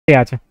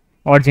চারটে আছে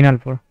অরিজিনাল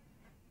পুরো।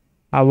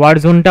 আর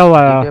ওয়ারজোনটাও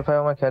GTA 5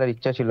 আমার খেলার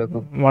ইচ্ছা ছিল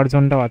খুব।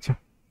 ওয়ারজোনটাও আছে।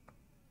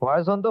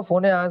 ওয়ারজোন তো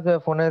ফোনে আসবে,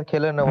 ফোনে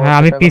খেলে নেবো, হ্যাঁ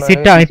আমি সেটা কোনো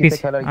পিসিটা আমি পিসিতে পিসি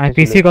খেলার আমি ইচ্ছা ছিল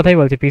পিসির একটু। কথাই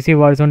বলছি, পিসি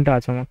ওয়ারজোনটা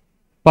আছে আমার।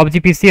 পাবজি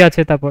পিসি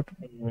আছে তারপর।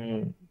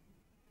 হুম।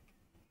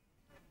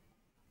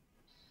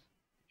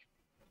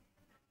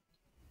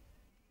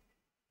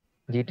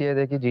 জিটিএ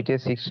দেখি, GTA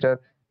 6টা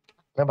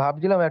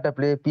ভাবছিলাম একটা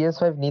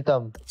PS5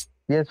 নিতাম,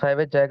 PS5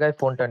 এর জায়গায়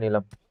ফোনটা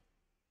নিলাম।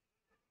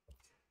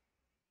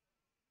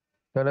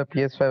 তাহলে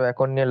PS5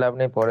 এখন নিয়ে লাভ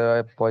নেই, পরে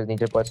হয়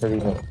নিজের পয়সা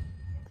দিয়ে নেবো।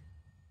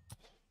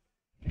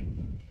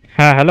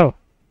 हाँ हेलो।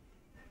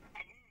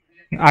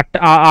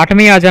 8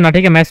 में ही आ जाना,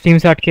 ठीक है, मैं स्ट्रीम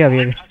से 8 के अभी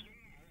अभी।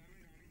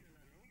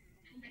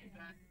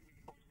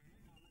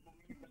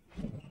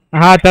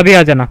 हाँ तभी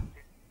आ जाना।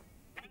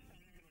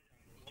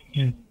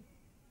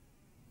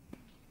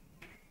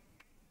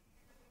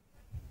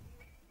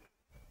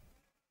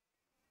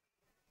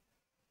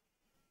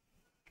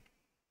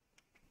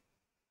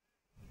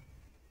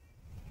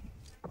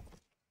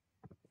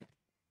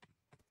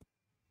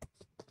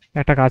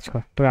 একটা কাজ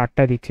কর, তোকে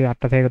 8টায় দিচ্ছি,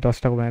 8টা থেকে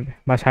 10টা কমে দেবে,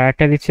 বা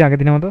 8:30টায় দিচ্ছি আগের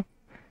দিনের মতো।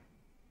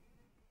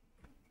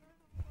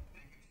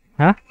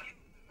 হ্যাঁ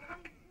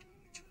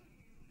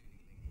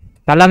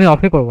তাহলে আমি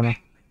অফই করবো না।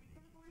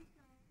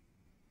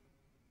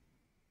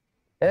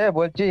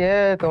 বলছি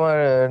তোমার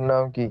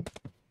নাম কি,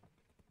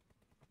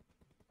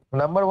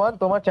 নাম্বার 1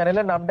 তোমার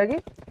চ্যানেলের নামটা কি?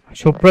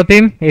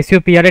 সুপ্রতিম,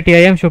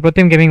 SUPRATIM,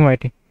 সুপ্রতিম গেমিং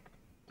ওয়াইটি।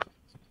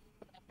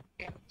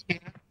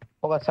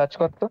 ওকে সার্চ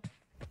কর তো,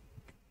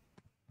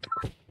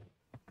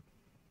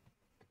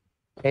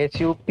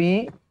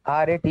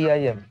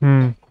 SUPRATIM।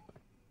 হুম।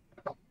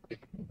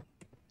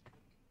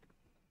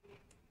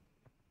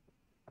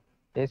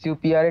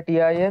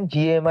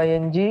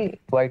 SUPRATIMGAMING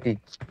YT,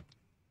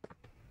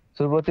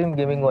 সুব্রতিম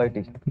গেমিং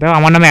ওয়াইটি। দেখো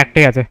আমার নামে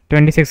একটাই আছে,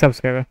 26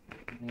 সাবস্ক্রাইবার।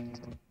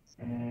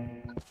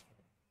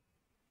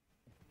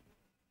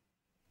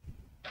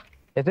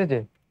 এসেছে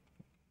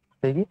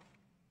দেখি,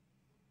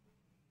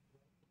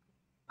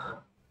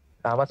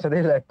 আমার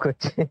সাথেই লাইভ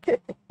করছে।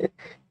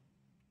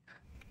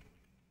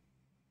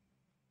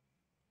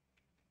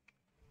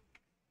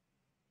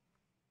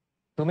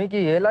 তুমি কি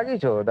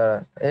লাগিয়েছো, দাঁড়া,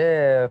 এ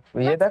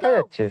দেখা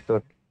যাচ্ছে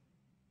তোর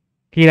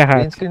কি দেখা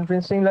গ্রিন যাচ্ছে? স্ক্রিন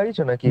ফ্রিন স্ক্রিন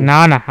লাগিয়েছো নাকি? না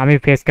না, আমি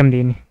ফেস ক্যাম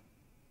দিইনি।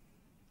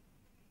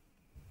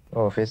 ও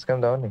ফেস ক্যাম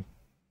দাওনি?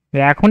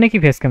 এখনই কি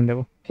ফেস ক্যাম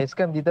দেবো? ফেস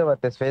ক্যাম দিতে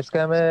পারতে, ফেস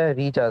ক্যামে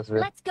রিচ আসবে,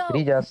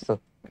 রিচ আসতো।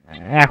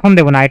 এখন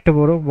দেবো না, একটু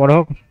বড় বড়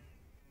হোক,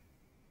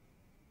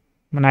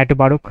 মানে একটু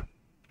বাড়ুক।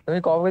 তুমি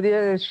কবে দিয়ে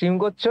স্ট্রিম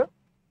করছো?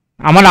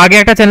 আমার আগে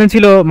একটা চ্যানেল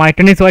ছিল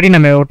মাইটনিস ওয়ারি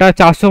নামে, ওটা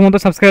 400 মতো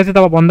সাবস্ক্রাইব আছে,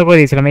 তারপর বন্ধ করে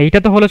দিয়েছিলাম। এইটা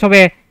তো হলো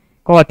সবে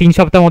 3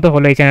 সপ্তাহ মতো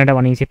হলো এই চ্যানেলটা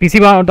বানিয়েছি। পিসি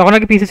তখন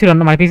আগে পিসি ছিল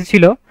না, মানে পিসি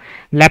ছিল,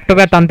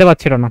 ল্যাপটপে আর আচ্ছা। টানতে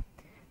পারছিল না।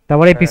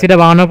 তারপরে এই হ্যাঁ। পিসিটা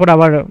বানানোর পর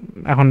আবার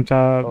এখন ও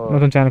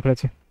নতুন চ্যানেল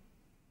খুলেছি।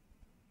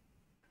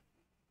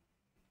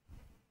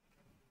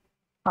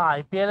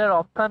 আইপিএল এর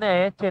অপশানে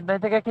চেন্নাই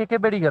থেকে কে কে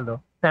বেরিয়ে গেল?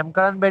 স্যাম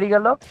কারান বেরিয়ে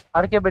গেল,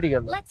 আর কে বেরিয়ে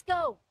গেল?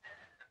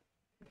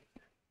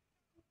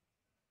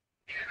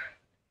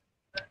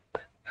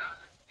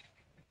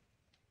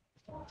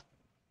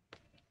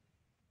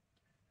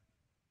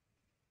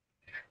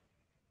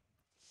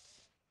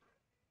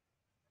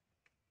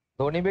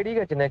 ধোনি বেরিয়ে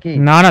গেছে নাকি?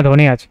 না না,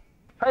 ধোনি আছে।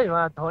 এই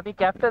মা, ধোনি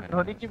ক্যাপ্টেন,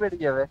 ধোনি কি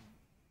বেরিয়ে যাবে?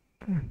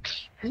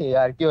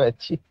 আর কি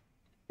হচ্ছে?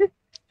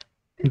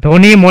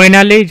 ধোনি, মইন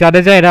আলী,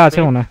 জাদেজা এরা আছে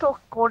বেন মনে হয়। স্টোক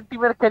কোন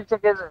টিমের খেলছে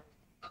কে জানে?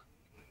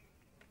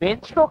 বেন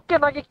স্টোককে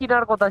নাকি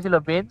কেনার কথা ছিল,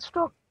 বেন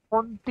স্টোক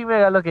কোন টিমে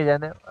গেল কে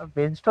জানে।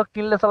 বেন স্টোক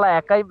কিনলে শালা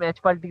একাই ম্যাচ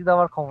পাল্টিয়ে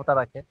দেওয়ার ক্ষমতা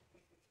রাখে।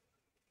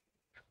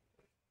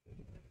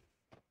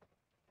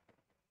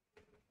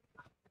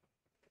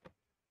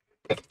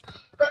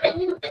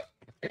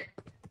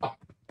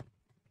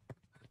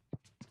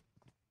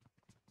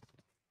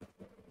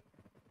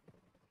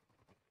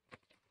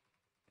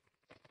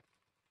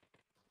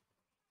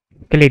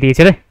 খেলে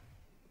দিয়েছে রে।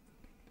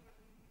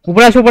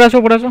 উপরে আসো, উপরে আসো,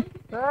 উপরে আসো।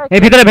 এই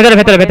কে ভেতরে ভেতরে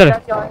তোমার ভেতরে হেড ভেতরে।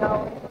 আছে,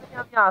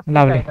 আমি আসতে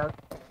লাভলি। চাই না।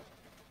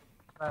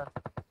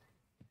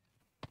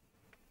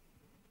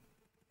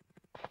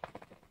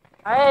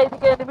 হ্যাঁ।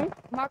 এইদিকে এনিমি।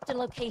 Marked a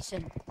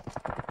location.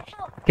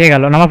 কে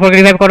গেল? নামার পর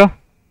রিভাইভ করো।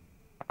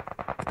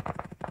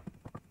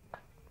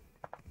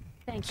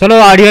 Thank you. চলো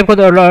আর রিভাইভ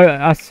করো,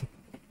 আসছি।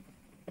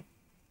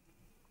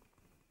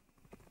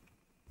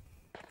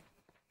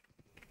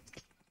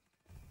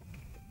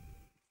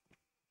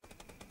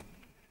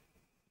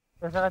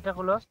 পেশা কাছে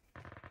গুলো।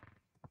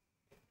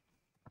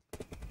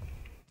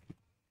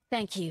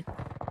 Thank you.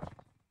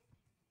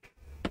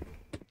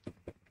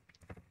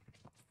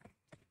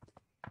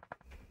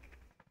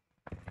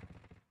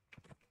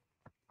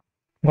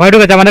 ঘরে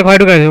ঢুকেছে, আমাদের ঘরে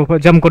ঢুকেছে,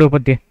 জাম্প করে উপর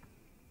দিয়ে।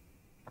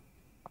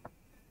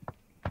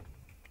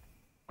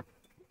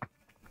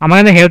 আমার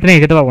কাছে হেলথ নেই,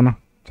 যেতে পারবো না।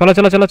 চলো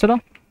চলো চলো চলো,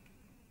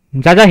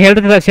 যা যা হেলথ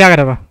সে আগে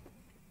ঢোকা।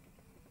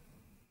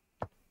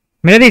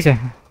 মেরে দিয়েছে,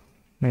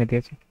 মেরে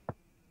দিয়েছে।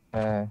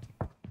 হ্যাঁ।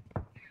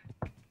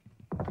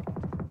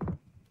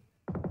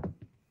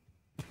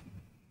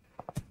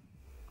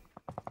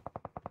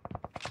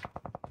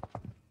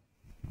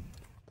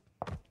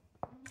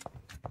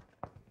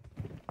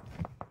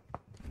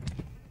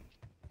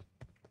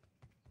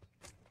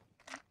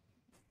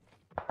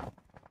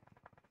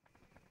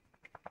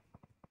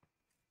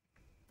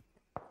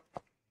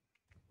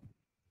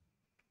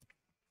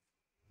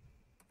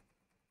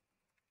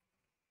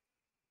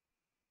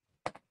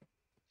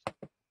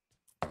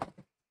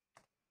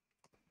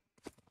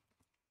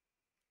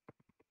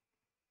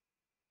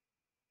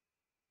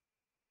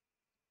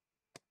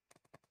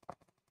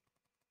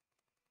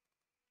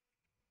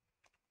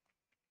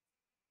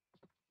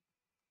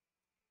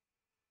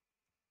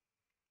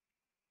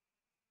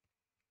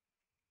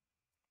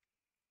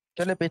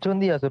 চলে পেছন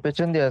দিয়ে আসো,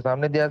 পেছন দিয়ে আসো,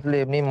 সামনে দিয়ে আসলে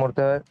এমনি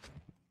মরতে হয়।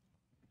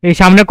 এই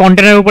সামনে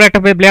কন্টেনারের উপরে একটা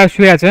প্লেয়ার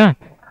শুয়ে আছে, হ্যাঁ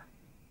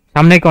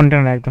সামনেই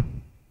কন্টেনার একদম।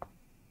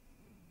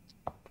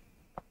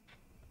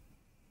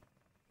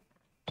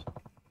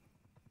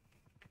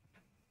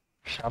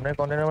 সামনের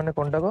কর্নারে মানে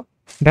কোনটা গো?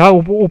 দেখো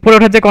উপরে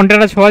ওঠার যে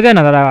কন্টেনারটা ছোঁয়া যায়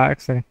না, দাঁড়া এক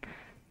সেকেন্ড,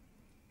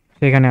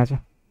 সেখানে আছে।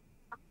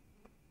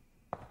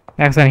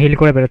 এক সেকেন্ড হিল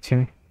করে বেরোচ্ছি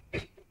আমি।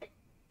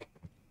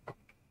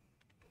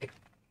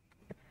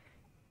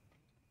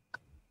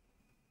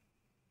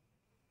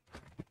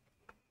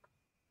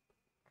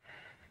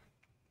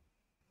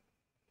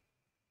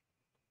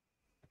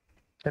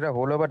 এটা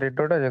হলো বা রেড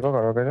ডটটা দেখো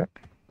কারো কাছে।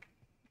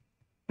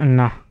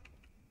 না,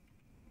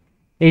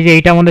 এই যে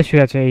এইটার মধ্যে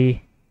শুয়ে আছে এই।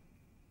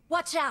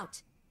 Watch out!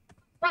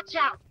 Watch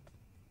out!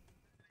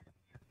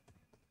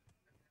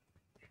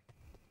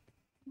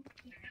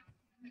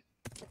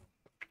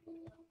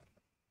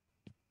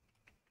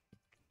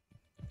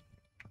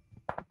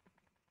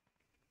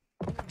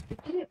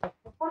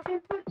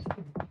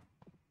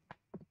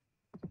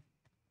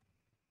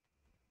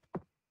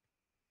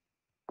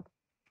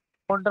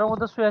 কোনটার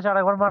মধ্যে শুয়ে আছে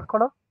আরেকবার মার্ক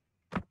করো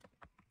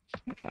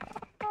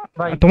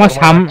ভাই। তোমার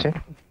তোমার লাগছে?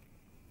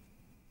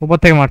 উপর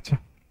থেকে মারছে।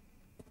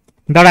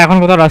 দাঁড়া, এখন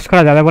কোথাও রাশ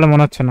করা যাবে বলে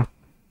মনে হচ্ছে না।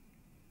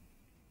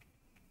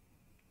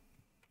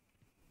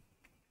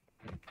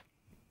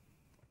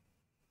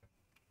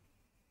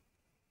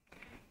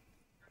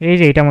 এই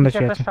যে এইটার মধ্যে নিচে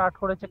শুয়ে একটা আছে। স্টার্ট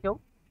করেছে কেউ।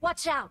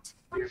 Watch out!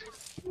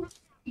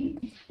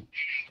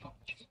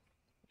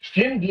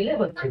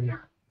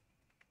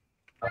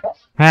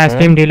 হ্যাঁ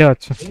স্ট্রিম ডিলে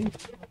হচ্ছে।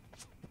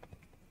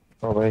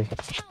 ও ভাই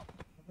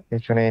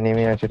পেছনে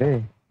এনিমি আছে রে।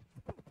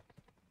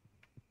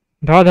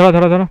 ধরো ধরো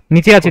ধরো ধরো,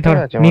 নিচে আছি, ধরো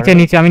কোথায় আছে নিচে মারলো?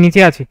 নিচে, আমি নিচে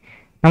আছি।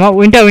 আমার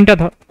উইন্টার উইন্টার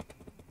ধর।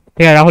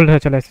 ঠিক আছে, রাহুল ধরে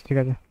চলে এসেছে, ঠিক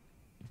আছে।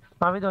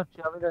 আমি ধরছি,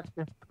 আমি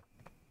ধরছি।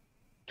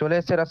 চলে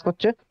এসছে, রাশ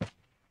করছে।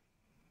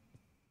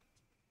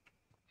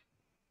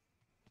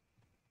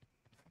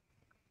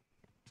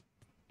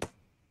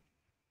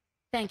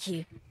 Thank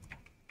you.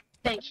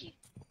 Thank you.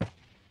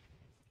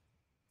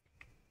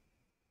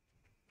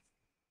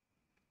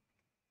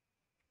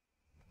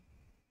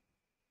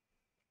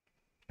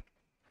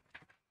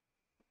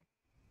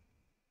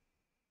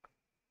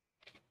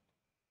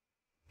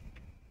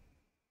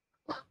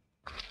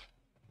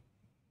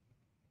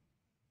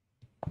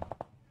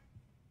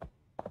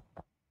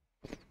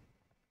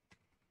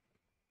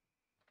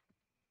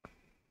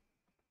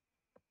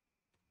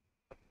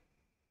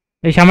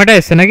 এই সামনেটা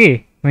এসছে নাকি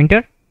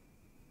উইন্টার?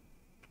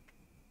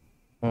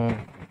 হুম।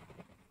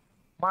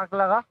 মার্ক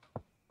লাগা।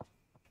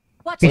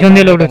 Watch পিছন out!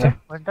 দিয়ে লোক ঢুকছে,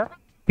 ওইটা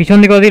পিছন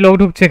দিকে ওদিকে লোক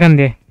ঢুকছে এখান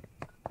দিয়ে।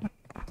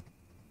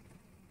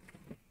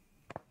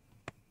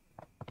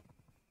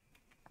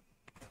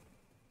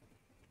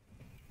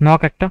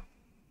 নক একটা।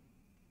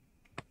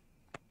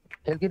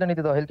 হেলকিটা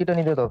নিতে দাও, হেলকিটা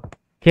নিতে দাও।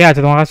 কে আছে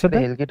তোমার কাছে? আরে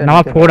হেলকিটা না,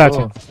 আমার নিতে 4 দাও।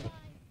 আছে।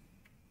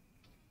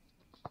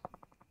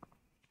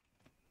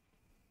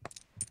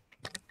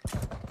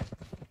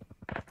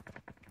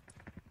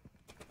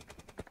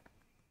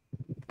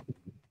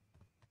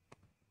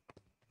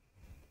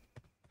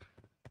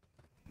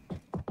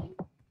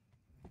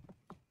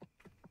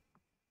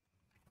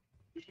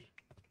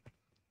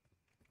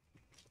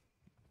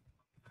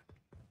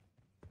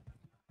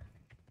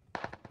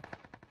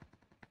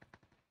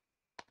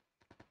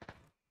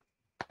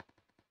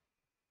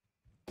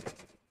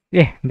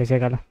 বেঁচে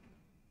গেল।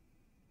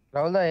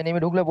 রাহুল দা এনিমি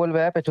ঢুকলে বলবে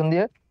হ্যাঁ পেছন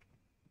দিয়ে।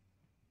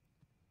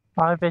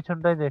 আমি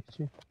পেছনটাই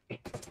দেখছি।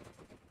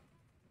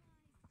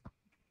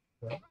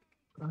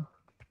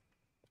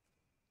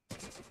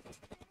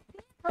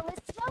 Oh,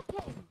 it's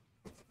smoking!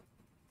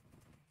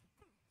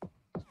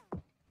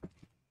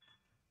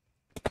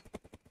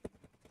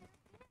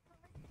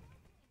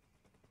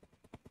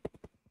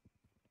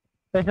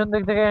 পেছন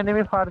দিক থেকে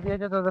এনিমি ফায়ার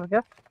দিয়েছে তোদেরকে।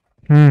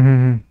 হুম হুম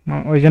হুম,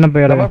 ওই জন্য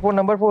বেরোবে।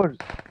 নাম্বার 4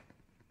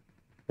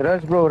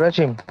 রাশ ব্রো, রাশ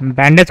হিম।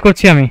 ব্যান্ডেজ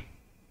করছি আমি,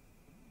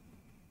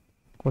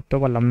 করতে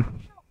পারলাম না।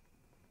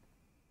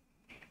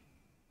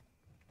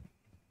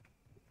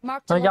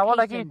 Marked a আমি যাবো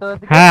নাকি location. তোদের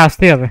দিকে? হ্যাঁ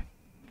আসতেই হবে।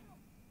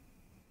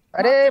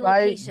 আরে Mark the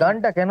ভাই location.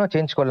 গানটা কেন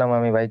চেঞ্জ করলাম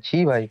আমি ভাই, ছি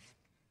ভাই।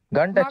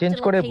 গানটা Mark চেঞ্জ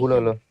the করে ভুল location.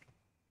 হলো,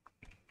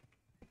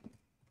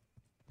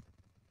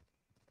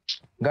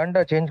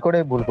 গানটা চেঞ্জ করে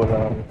ভুল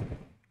করলাম আমি।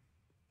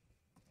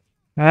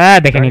 হ্যাঁ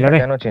দেখে নিল গানটা রে।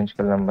 কেন চেঞ্জ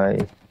করলাম ভাই?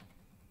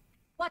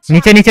 Watch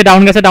নিচে out! নিচে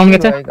ডাউন গেছে, ডাউন ছি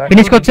গেছে, ভাই, গানটা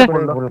ফিনিশ চেঞ্জ করছে,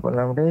 করে ভুল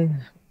করলাম রে।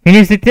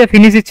 ফিনিশ দিচ্ছে,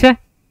 ফিনিশ দিচ্ছে।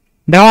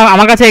 দেখো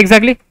আমার কাছে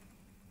এক্স্যাক্টলি।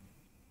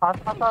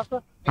 আসো।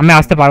 আমি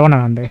আসতে পারবো না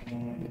এখান থেকে।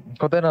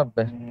 কোথায়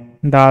নামবে?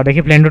 দাঁড়াও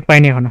দেখি, প্লেন রুট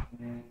পাইনি এখনো।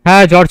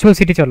 হ্যাঁ জর্জফুল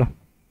সিটি চলো।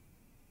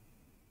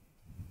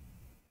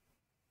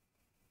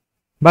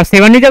 বা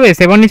সেভানি যাবে,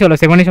 সেভানি চলো,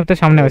 সেভানি সবথেকে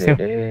সামনে হবে।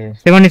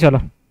 সেভানি চলো,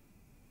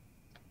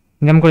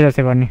 জাম করে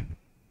যাচ্ছে সেভানি।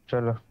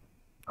 চলো।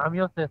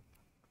 আমিও শেষ।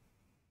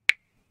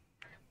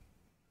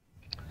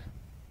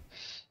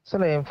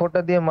 সালা M4টা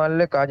দিয়ে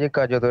মারলে কাজে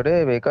কাজ হতো রে,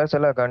 বেকার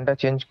সালা গানটা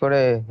চেঞ্জ করে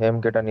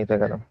এমকেটা নিতে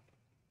গেলাম।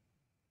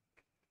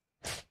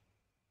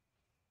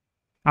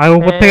 আর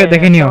উপর থেকে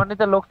দেখে নিও।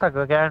 সেভেন্টিতে লোক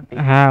থাকবে গ্যারান্টি।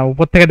 হ্যাঁ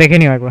উপর থেকে দেখে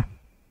নিও একবার।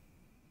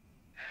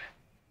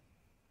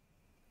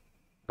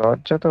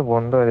 দরজা তো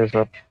বন্ধ আছে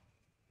সব।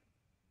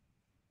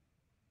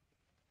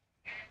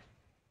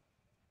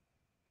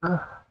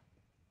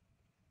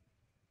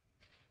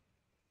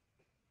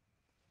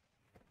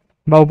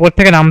 বা উপর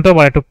থেকে নামতেও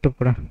পারে টুকটুক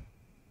করে।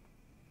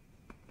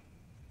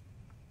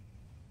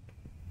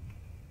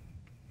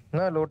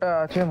 না লোটা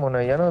আছে মনে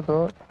হয় জানো তো,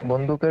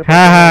 বন্দুকের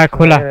হ্যাঁ পেছনে হ্যাঁ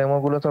খোলা সামনের এমো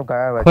গুলো সব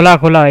গায়েব আছে। খোলা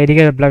খোলা,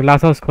 এদিকে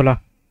গ্লাস হাউস খোলা।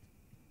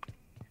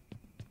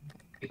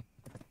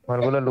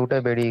 মালগুলো লুটে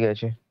বেরিয়ে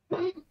গেছে।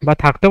 বা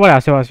থাকতে পারে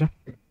আশেপাশে।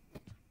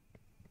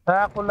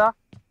 হ্যাঁ খোলা,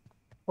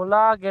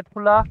 খোলা গেট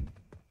খোলা।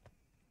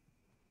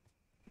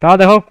 তাও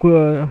দেখো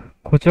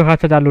খুচরো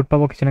খাচ্ছে, যা লুট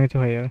পাবো কিছু না কিছু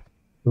হয়ে যাবে।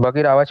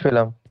 বাগির আওয়াজ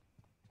পেলাম,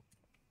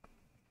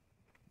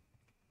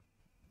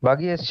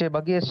 বাগি এসছে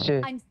বাগি এসছে।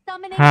 I'm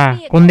summoning a হ্যাঁ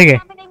কোন vehicle. দিকে?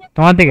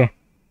 তোমার দিকে?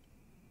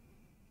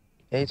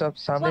 এই সব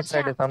সামনের Watch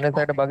সাইডে, out. সামনের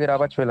সাইডে বাগির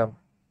আওয়াজ পেলাম।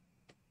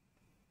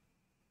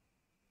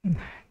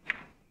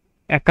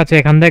 এক কাছে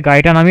এখান থেকে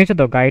গাড়িটা নামিয়েছে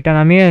তো, গাড়িটা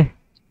নামিয়ে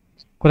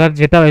কোথাও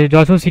যেতে হবে,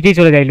 যশোর সিটি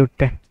চলে যাই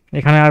লুটতে।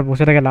 এখানে আর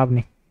বসে থেকে লাভ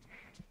নেই।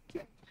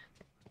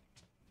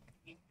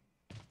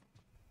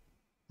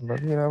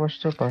 বাগির আওয়াজ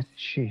তো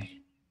পাচ্ছি।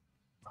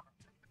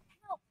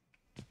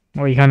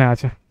 ওইখানে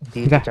আছে।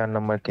 দিয়েছে যা, 4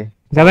 নম্বরকে।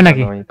 যাবে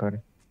নাকি? নয় পারে।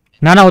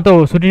 না না, ও তো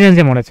শুটিং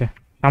রেঞ্জে মরেছে,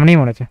 সামনেই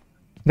মরেছে।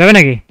 যাবে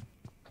নাকি?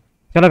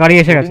 চলো গাড়ি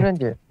এসে গেছে। শুটিং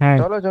রেঞ্জে? হ্যাঁ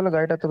চলো চলো,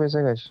 গাড়িটা তো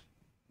বেঁচে গেছে।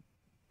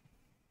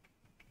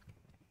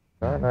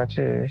 গান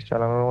আছে,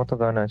 চালানোর মতো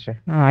গান আছে।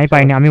 আমি চলো।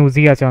 পাইনি, আমি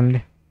উজি আছে অনলি।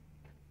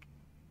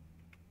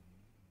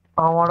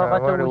 আমারও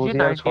কাছে আমার উজি উজি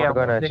আর 90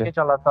 শটগান এমন আছে। দেখে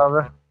চালাতে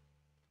হবে।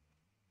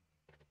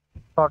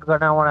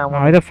 শর্টগানে আমার এমন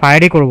আমি তো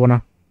ফায়ারই করবো না।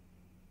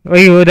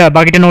 ওই ওটা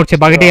বাকিটা নড়ছে,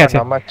 বাকিটাই আছে।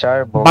 নাম্বার 4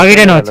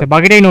 বাকিটাই নড়ছে,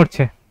 বাকিটাই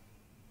নড়ছে।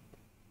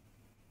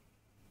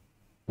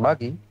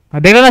 বাগি আর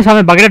দেখলে না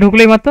সামনে বাকিটা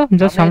ঢুকলেই মাত্র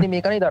জাস্ট সামনে সামনে। এনিমি,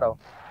 এখানেই দাঁড়াও,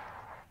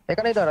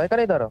 এখানেই দাঁড়াও,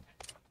 এখানেই দাঁড়াও।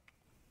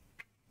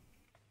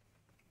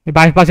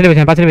 পাঁচিলের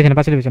পেছনে, পাঁচিলের পেছনে,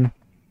 পাঁচিলের পেছনে।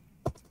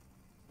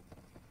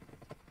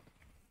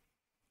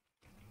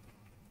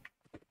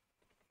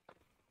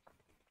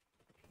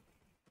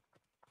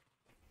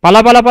 পালা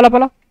পালা পালা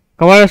পালা,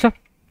 কভারে আসো,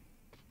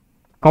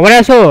 কভারে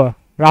আসো।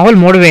 রাহুল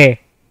মরবে।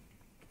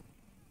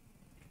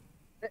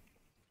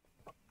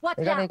 Watch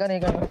এখানে out. এখানে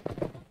এখানে।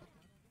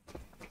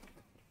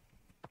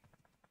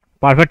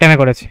 পারফেক্ট টাইমে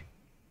করেছে।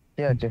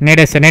 ঠিক আছে। নেট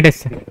এসছে, নেট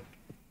এসছে।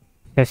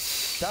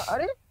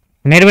 আরে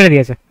নেট মেরে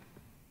দিয়েছে।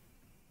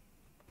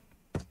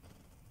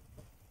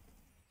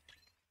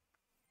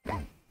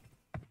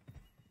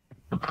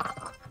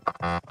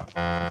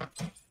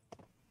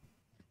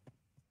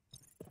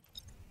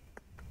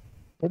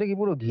 এটা কি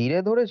পুরো ঘিরে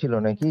ধরেছিল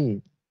নাকি?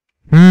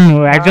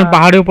 একজন হ্যাঁ।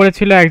 পাহাড়ের উপরে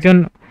ছিল, একজন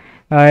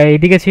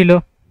এইদিকে ছিল।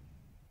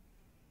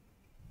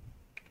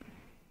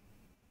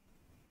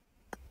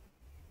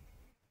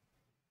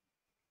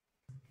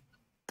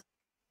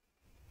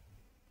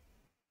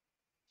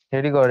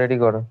 রেডি করো রেডি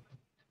করো।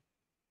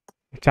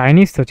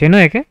 চাইনিজ তো, চেনো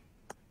একে?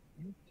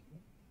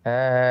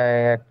 হ্যাঁ হ্যাঁ,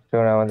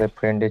 একজন আমাদের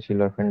ফ্রেন্ডে ছিল,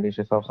 ফ্রেন্ড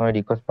এসে সবসময়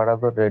রিকোয়েস্ট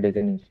পাঠাতো,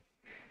 ডেকে নিস।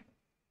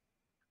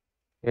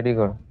 রেডি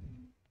করো।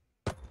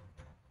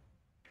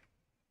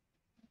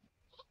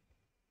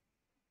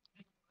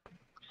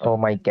 ও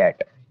মাই ক্যাট।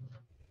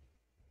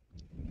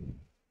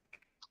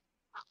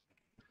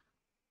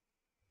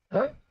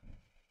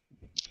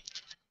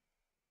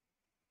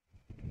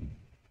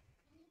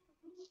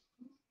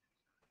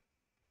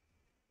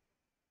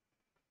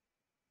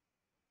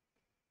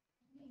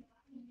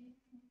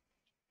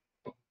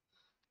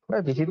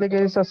 বেশি থেকে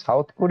সব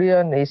সাউথ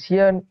কোরিয়ান,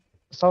 এশিয়ান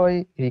সবাই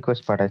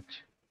রিকোয়েস্ট পাঠাচ্ছে।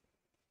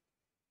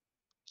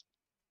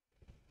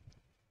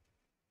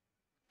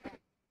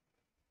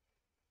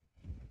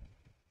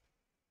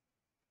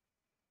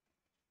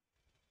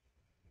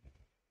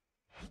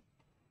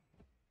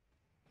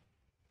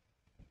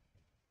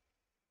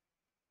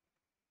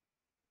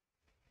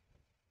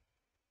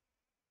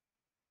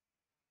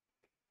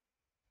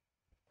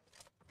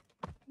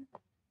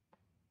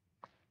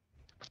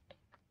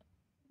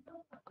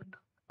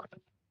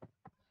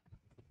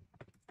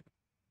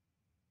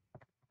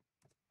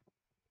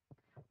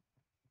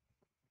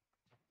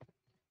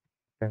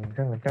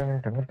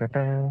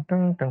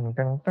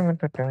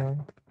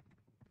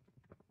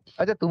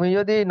 আচ্ছা তুমি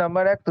যদি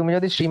নাম্বার 1, তুমি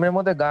যদি স্ট্রিমের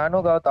মধ্যে গানও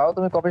গাও, তাও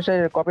তুমি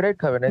কপিরাইট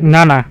খাবে নাকি?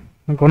 না না,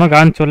 কোনো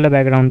গান চললে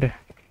ব্যাকগ্রাউন্ডে।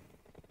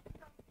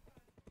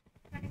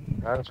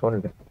 গান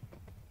শুনলে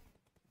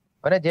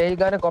মানে যেই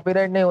গানে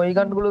কপিরাইট নেই ওই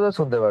গানগুলো তো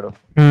শুনতে পারো।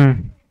 হুম।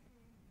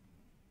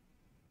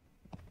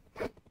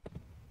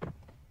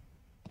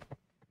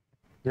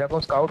 যেরকম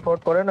স্কাউট ফাউট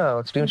করে না,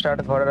 স্ট্রিম স্টার্ট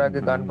করার আগে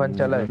গান ফান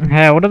চালায়।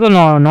 হ্যাঁ ওটা তো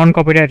নন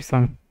কপিরাইট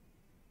সং।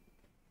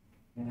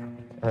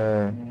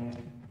 হ্যাঁ।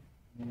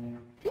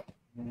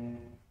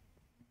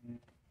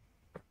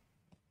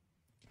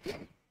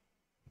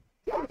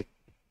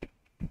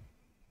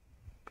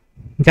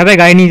 যাবে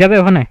গাড়ি নিয়ে যাবে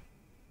ওখানে?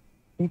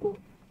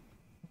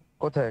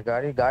 কোথায়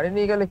গাড়ি? গাড়ি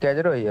নিয়ে গেলে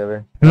ক্যাজের হয়ে যাবে।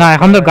 না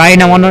এখন তো গাড়ি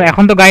নামানোর,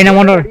 এখন তো গাড়ি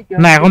নামানোর,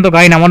 না এখন তো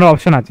গাড়ি নামানোর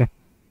অপশন আছে।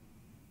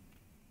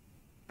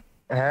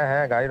 হ্যাঁ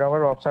হ্যাঁ, গাড়ি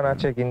নামার অপশন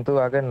আছে, কিন্তু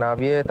আগে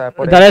নামিয়ে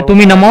তারপরে তাহলে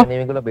তুমি নামাও,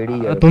 এনিমিগুলো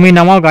বেরিয়ে যাবে। তুমি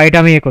নামাও গাড়িটা,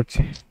 আমি ইয়ে করছি,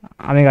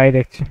 আমি গাড়ি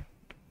দেখছি।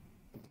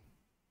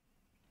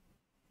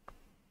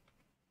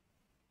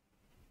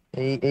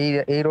 এই এই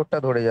এই রোডটা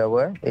ধরে যাবো,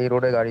 হ্যাঁ এই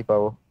রোডে গাড়ি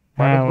পাবো।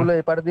 হ্যাঁ মানুষগুলো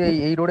এপার দিয়ে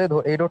এই রোডে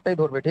এই রোডটাই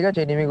ধরবে, ঠিক আছে,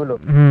 এনিমিগুলো।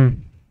 হুম।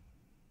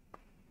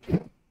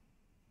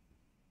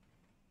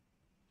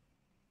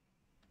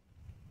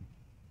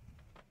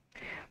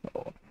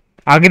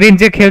 আগের দিন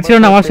যে খেলছিল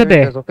না আমার সাথে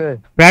ওকে।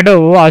 প্র্যাডো,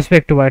 ও আসবে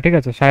একটু পরে, ঠিক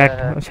আছে, হ্যাঁ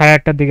হ্যাঁ,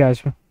 8:30 দিকে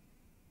আসবে।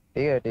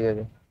 ঠিক আছে ঠিক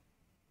আছে।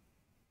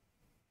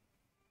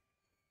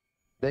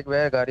 দেখবে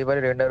গাড়ি বাড়ি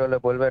রেন্ডার হলে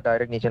বলবে,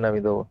 ডাইরেক্ট নিচে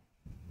নামিয়ে দেবো।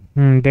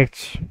 হুম,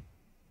 দেখছি।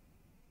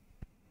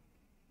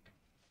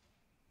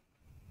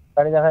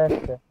 গাড়ি দেখা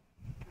যাচ্ছে।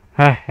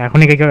 হ্যাঁ,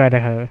 এখনই কে কেউ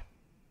দেখা যাবে।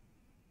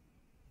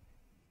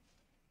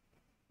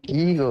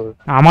 কি গো,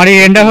 আমারই তুমি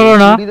রেন্ডার কি হলো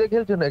না, এইচইউডি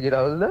খেলছো নাকি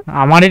রাহুল দা?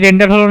 আমারই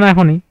রেন্ডার হলো না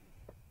এখনই।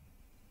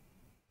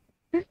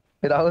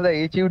 রাহুল দা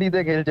এইচইউডি তে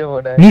খেলছে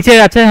মনে হয়। নিচে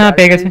আছে, হ্যাঁ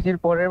পেয়ে গাড়ির গেছে, এইচইউডির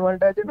পরের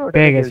মালটা আছে না, ওটাতে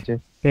পেয়ে গেছে, খেলছে।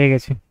 পেয়ে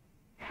গেছি।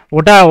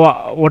 ওটা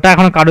ওটা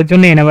এখনো কারোর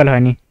জন্য এনেবল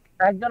হয়নি।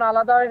 একজন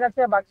আলাদা হয়ে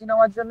গেছে বাকি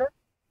নেওয়ার জন্য।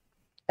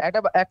 একটা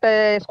একটা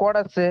স্কোয়াড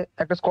আসছে,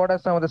 একটা স্কোয়াড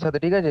আসছে আমাদের সাথে,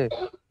 ঠিক আছে।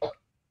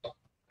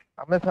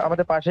 আমাদের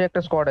আমাদের পাশে একটা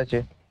স্কোয়াড আছে।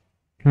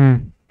 হুম।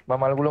 বা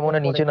মালগুলো মনে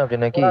হয় নিচে নামছে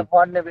নাকি? ওরা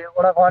ঘর নেবে,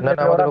 ওরা ঘর না না,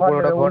 নেবে, আমাদের ওরা ঘর উপর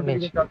ওটা নেবে, ঘর উল্টো দিকে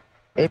নিচ্ছে। চল।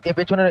 এই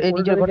পেছনের এই উল্টো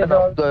নিচের দিকে ঘরটা না,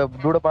 চল।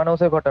 দুটো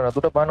বানহাউসের ঘরটা না,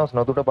 দুটো বানহাউস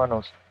না, দুটো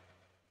বানহাউস।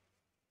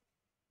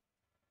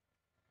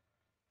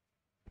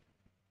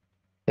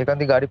 এখান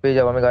থেকে গাড়ি পেয়ে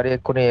যাবো, আমি গাড়ি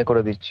এক্ষুনি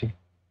করে দিচ্ছি।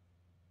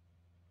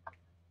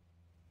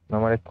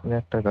 আমার এক্ষুনি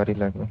একটা গাড়ি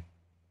লাগবে।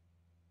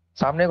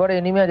 সামনে ঘরে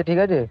এনিমি আছে, ঠিক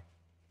আছে।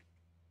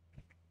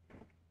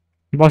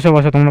 বসো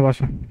বসো, তোমরা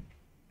বসো।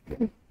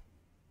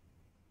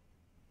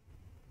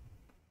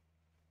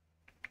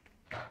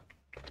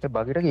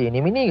 বাকিটা কি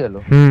এনিমি নিয়ে গেল?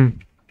 হুম।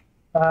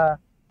 হ্যাঁ,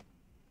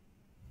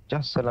 যা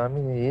সালা,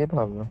 আমি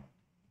ভাবলাম।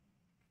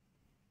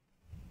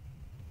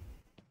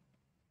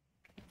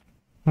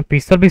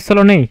 পিস্তল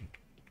পিস্তলও নেই।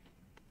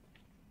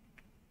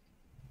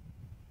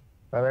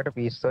 আমি একটা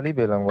পিস্তলই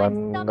পেলাম, I'm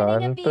গান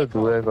summoning a তো vehicle.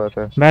 দূরের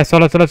কথা। ব্যাস,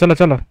 চলো চলো চলো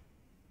চলো।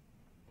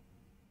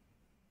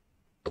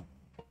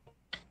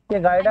 কে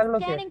গাড়ি I'm ডাকলো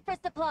কে? scanning for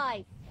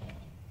supplies.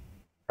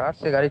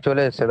 আসছে, গাড়ি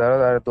চলে এসছে, দাঁড়াও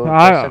আর আর 10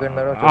 সেকেন্ড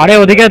দাঁড়াও, চলে আরে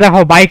আসছে ওদিকে গাড়ি। দেখো,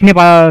 বাইক নিয়ে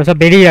সব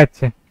বেরিয়ে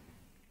যাচ্ছে।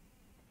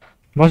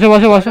 বসো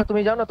বসো বসো।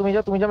 তুমি যাও না, তুমি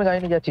যাও, তুমি যাও, আমি গাড়ি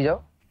নিয়ে যাচ্ছি, যাও।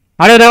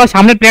 আরে দেখো,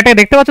 সামনের প্লেটটা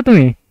দেখতে পাচ্ছ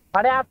তুমি?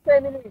 আরে আসছে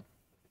এনিমি,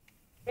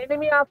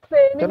 এনিমি আসছে,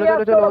 চলো এনিমি চলো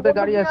আসছে, চলো, ওরা ওদের বন্দুক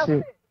গাড়ি নিয়ে আসছে।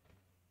 আসছে।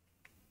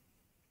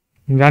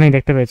 জানি,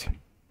 দেখতে পেয়েছি।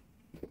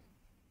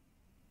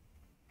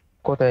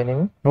 কোথায়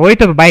এনিমি? ওই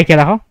তো বাইকে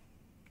দেখো।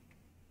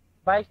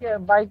 বাইকে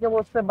বাইকে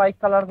বসছে, বাইক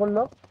কালার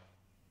করলো।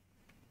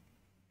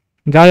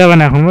 যাওয়া যাবে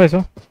না এখন, বুঝেছো?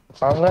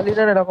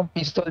 বাঙালিরা না এরকম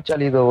পিস্তল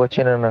চালিয়ে দেবো,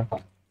 চেনে না।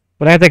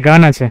 ওরা কাছে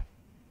গান আছে।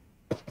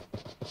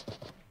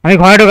 আমি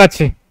ঘরে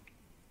ঢোকাচ্ছি।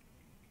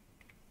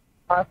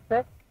 আসছে।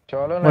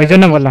 চলো না, ওই এরা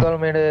জন্য বললাম। পিস্তল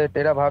মেরে,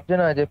 এরা ভাবছে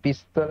না যে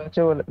পিস্তল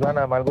আছে বলে। না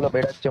না, মালগুলো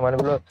বেরাচ্ছে,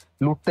 মালগুলো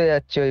লুটতে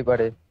যাচ্ছে ওই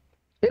পারে।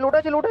 এ লুট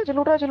আছে, লুট আছে,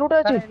 লুট আছে, লুট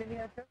আছে। হ্যাঁ, enemy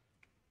আছে।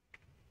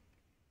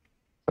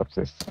 সব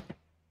শেষ।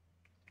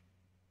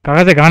 কার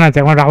কাছে গান আছে?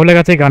 এখন রাহুলের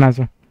কাছেই গান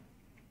আছে।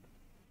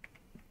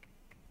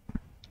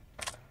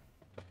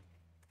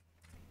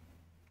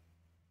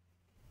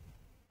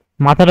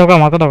 মাথা ঢোকা,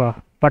 মাথা ঢোকা।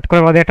 পাট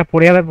করে বাদে একটা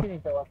পড়ে যাবে। কি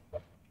নিতে পারছে?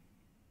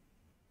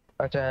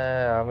 আচ্ছা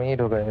হ্যাঁ, আমি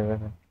ঢোকাই নেবে।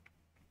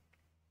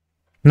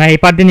 না, এই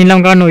পার দিয়ে নিলাম,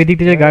 কারণ ওই দিক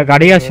দিয়ে যে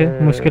গাড়ি আসে,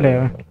 মুশকিল হয়ে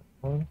যাবে।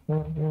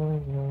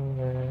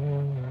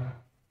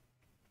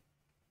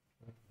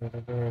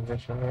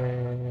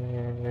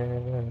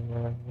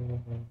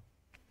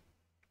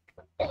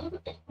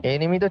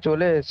 এনিমি তো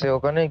চলে এসেছে,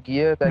 ওখানে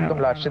গিয়ে তো একদম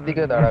লাস্টের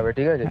দিকে দাঁড়াবে,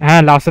 ঠিক আছে।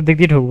 হ্যাঁ, লাস্টের দিক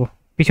দিয়ে ঢুকবো,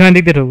 পিছনের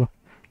দিক দিয়ে ঢুকবো।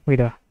 ওই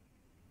দা।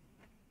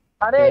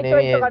 আরে এই তো,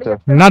 এনিমি এই তো এই গাড়ি তো।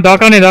 আসছে। না,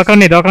 দরকার নেই দরকার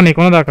নেই দরকার নেই,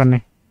 কোনো দরকার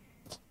নেই।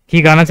 কি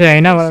গান আছে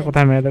জানি না, আবার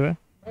কোথায় মেরে দেবে।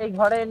 এই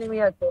ঘরে এনিমি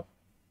আছে।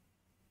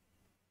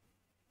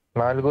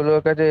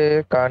 মালগুলোর কাছে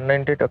কার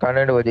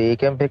 90 বলছে,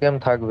 একেম ফেকেম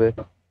থাকবে।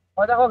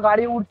 ও দেখো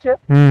গাড়ি উঠছে,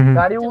 হুম হুম।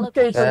 গাড়ি উঠছে,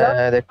 এই হ্যাঁ সোজা।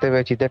 হ্যাঁ, দেখতে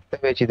পেয়েছি দেখতে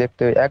পেয়েছি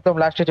দেখতে পেয়েছি। একদম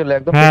লাস্টে চলো,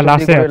 একদম হ্যাঁ, পেছন দিকে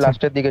লাস্টে ঘুরে আছে।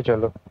 লাস্টের দিকে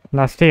চলো।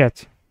 লাস্টেই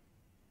আছে।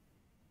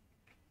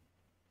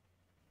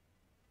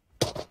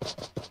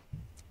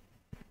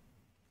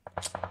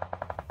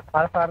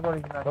 আর ফার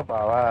করিস না। ও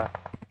বাবা,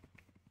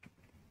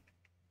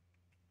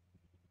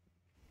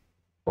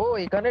 ও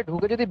এখানে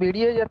ঢুকে যদি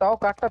বেরিয়ে যায় তাও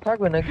কার্ডটা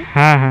থাকবে নাকি?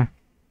 হ্যাঁ হ্যাঁ।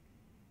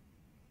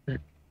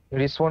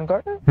 Respawn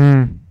card.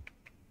 হুম।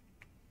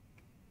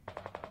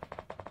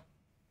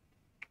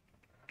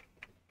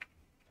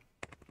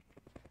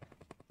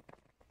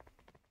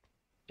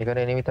 এখানে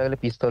এনিমি থাকলে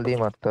পিস্তল দিয়ে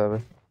মারতে হবে।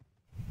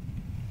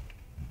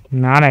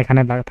 না না, এখানে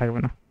থাকবে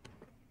না।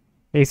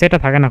 এই সাইডটা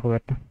থাকে না খুব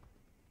একটা।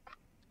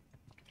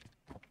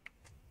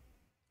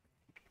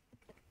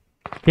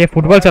 কে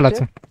ফুটবল আছে?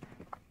 চালাচ্ছে?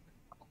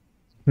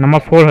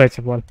 নাম্বার 4 হয়েছে,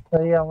 বল।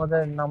 এই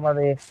আমাদের নাম্বার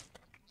এ।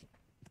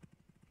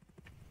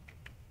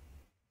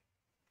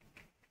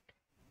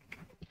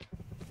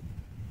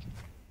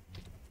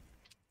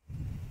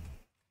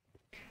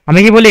 আমি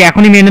কি বলি,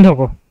 এখনই মেনে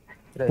ঢোকো।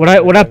 ওরা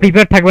ওরা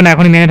প্রিপেয়ার থাকবে না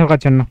এখনই মেনে ঢোকার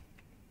জন্য।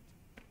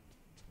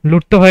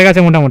 লুট তো হয়ে গেছে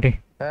মোটামুটি।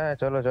 হ্যাঁ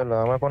চলো চলো,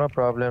 আমার কোনো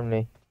প্রবলেম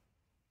নেই।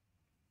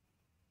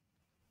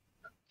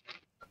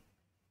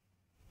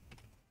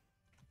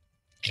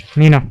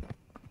 নি না।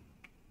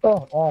 তো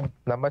অম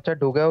নাম্বার 4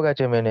 ঢুকেও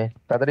গেছে মেনে,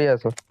 তাড়াতাড়ি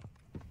আসো।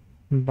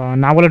 বা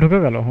না বলে ঢুকে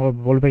গেল, ও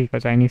বলবে কি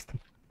করে, চাইনিজ তো।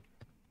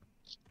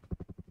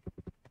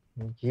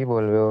 কি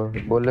বলবে ও?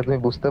 বললে তুমি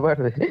বুঝতে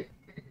পারবে?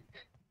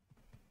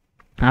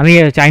 আমি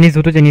চাইনিজ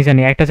দুটো জিনিস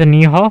জানি, একটা হচ্ছে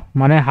নি হাও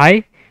মানে হাই,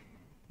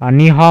 আর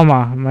নি হাও মা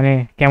মানে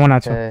কেমন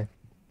আছো, হ্যাঁ,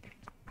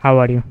 হাউ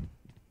আর ইউ।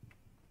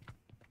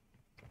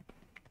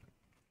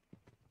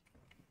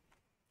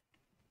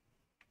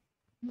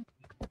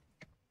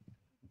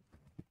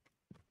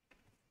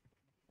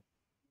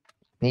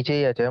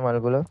 নিচেই আছে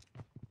মালগুলো।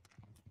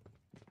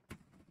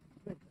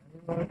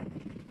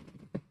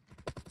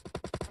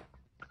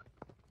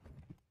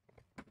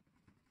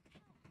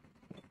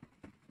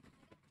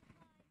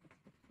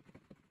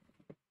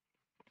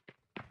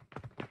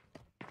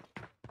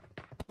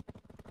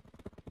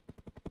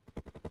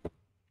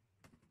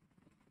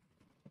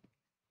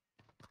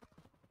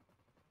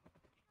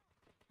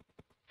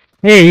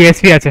 এই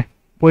ইএসপি আছে,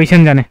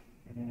 পজিশন জানে।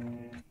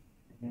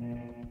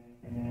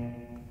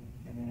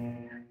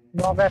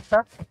 নক একটা।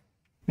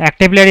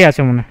 একটা প্লেয়ারই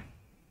আছে মনে হয়।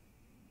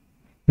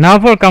 নাও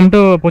ফর কাম টু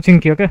কোচিং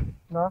কি ওকে।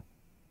 না,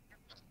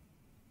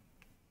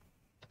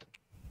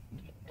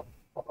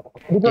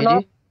 দুটো জি জি।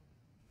 নক।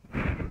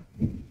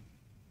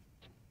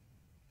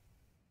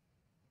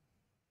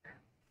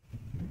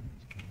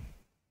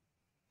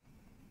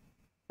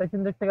 পেছন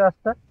দিক থেকে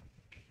আসছে।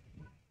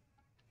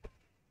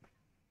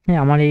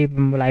 আমার এই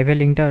লাইভের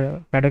লিঙ্কটা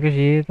প্যাডকে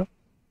দিয়ে দিত,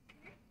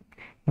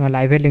 আমার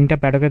লাইভের লিঙ্কটা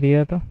প্যাডকে দিয়ে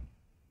দিত।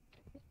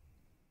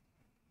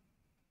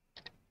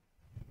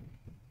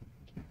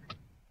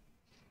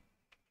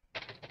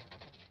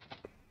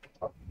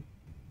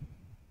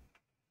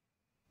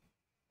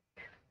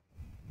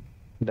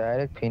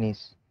 Direct finish.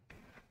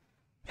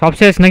 সব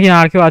শেষ নাকি,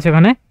 আর কেউ আছে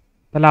ওখানে?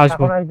 তাহলে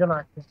আসবো, এখন একজন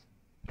আছে।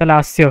 তাহলে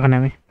আসছি ওখানে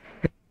আমি।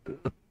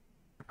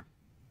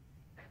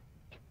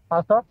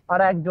 আসো, আর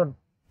একজন।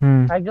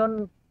 হুম। একজন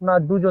না,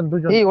 দুজন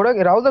দুজন। এই ওরা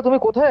রাহুল দা তুমি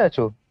কোথায়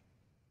আছো?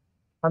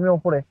 আমি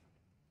ওপরে।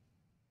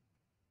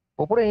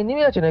 ওপরে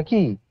এনিমি আছে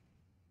নাকি?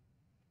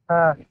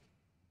 হ্যাঁ,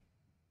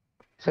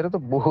 সেটা তো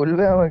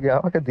বলবে আমাকে,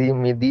 আমাকে দিয়ে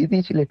দিয়ে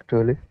দিয়েছিল একটু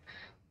হলে।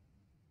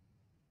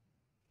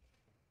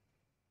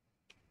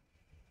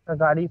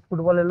 গাড়ি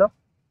ফুটবল এলো।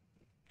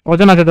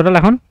 কজন আছে টোটাল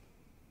এখন?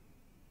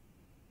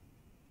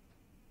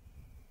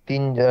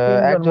 তিনজন,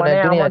 একজন মানে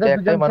একজনই আছে, আমাদের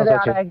একটাই দুজন মানুষ ছেড়ে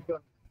আর আছে। একজন।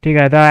 ঠিক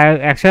আছে, তা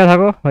একসাথে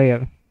থাকো, হয়ে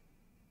যাবে।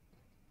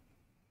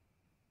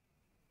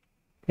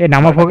 এ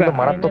নামা মালটা ফোকে, কিন্তু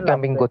মারাত্মক ট্রেনে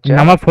ক্যাম্পিং লাগবে। করছে, হ্যাঁ?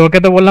 নামা ফোরকে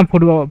তো বললাম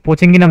ফুটবল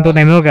কোচিং কি নাম, তো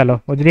নেমেও গেল,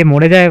 ও যদি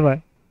মরে যায় এবার।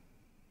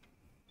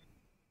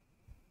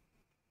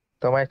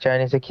 তোমায়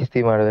চাইনিজে খিস্তি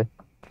মারবে।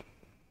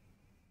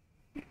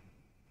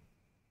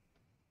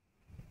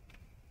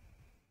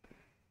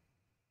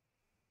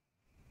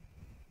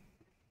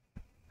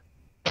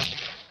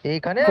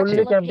 এইখানে আছে?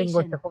 ফুললি ক্যাম্পিং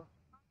করছে।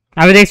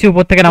 আমি দেখছি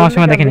উপর থেকে নামার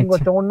সময় দেখে ক্যাম্পিং নিচ্ছি।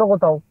 করছে অন্য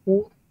কোথাও।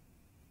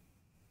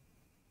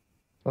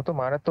 ও তো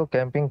মারাত্মক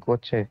ক্যাম্পিং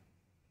করছে।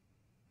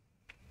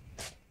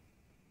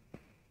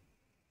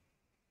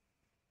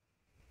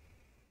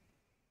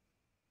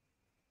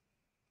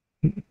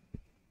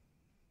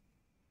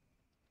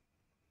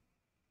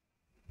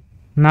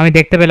 না আমি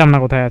দেখতে পেলাম না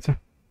কোথায় আছে।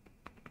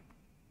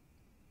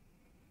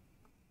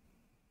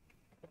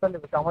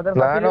 আমাদের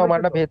না মাঠে না, ও নেমেছে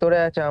মালটা তো। ভেতরে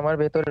আছে, আমার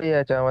ভেতরেই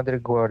আছে, আমাদের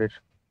ঘরের।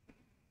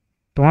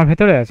 তোমার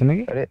ভেতরে আছে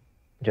নাকি? আরে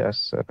জাস,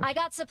 I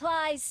got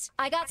supplies.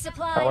 I got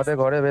supplies. আমাদের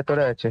ঘরের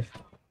ভেতরে আছে।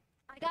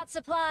 I got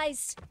supplies.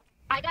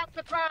 I got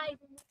supplies.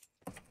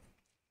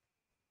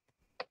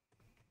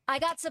 I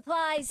got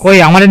supplies. কই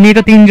আমাদের নিয়ে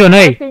তো তিনজন,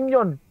 এই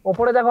তিনজন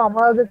ওপরে দেখো,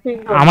 আমাদের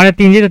তিনজন। আমাদের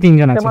তিনজন, তো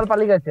তিনজন আছে। তেমাল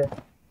পালিয়ে গেছে।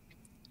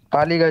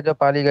 পালিয়ে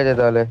গেছে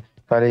তাহলে,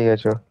 পালিয়ে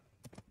গেছো।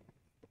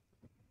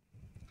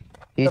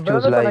 হি তো চুজ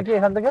বেরোবে তো লাইফ। নাকি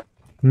এখান থেকে?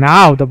 না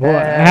ও তো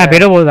হ্যাঁ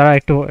বেরোবো, দাঁড়া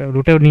একটু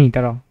রুটেও নিই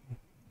তারা।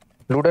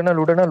 লুটে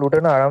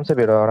না, আরামসে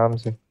বেরো,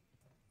 আরামসে।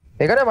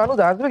 এখানে মানুষ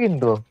আসবে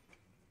কিন্তু।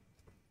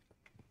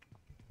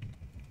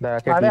 দাঁড়া,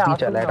 আরে টিপি আসুন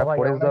চালা, না একটা ভাই,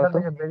 ফোরেস আমরা দাও এখান তো।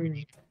 থেকে বেরিয়ে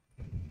নি।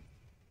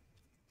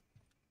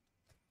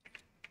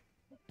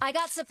 I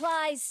got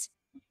supplies.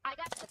 I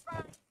got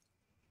supplies.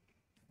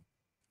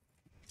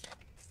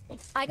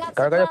 I got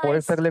কার কাছে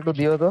ফোরেস supplies. থাকলে একটু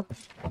দিও তো।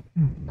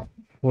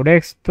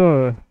 ওডেক্স তো,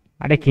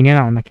 আরে কিনে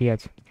নাও না, কি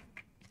আছে।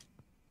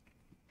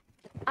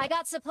 I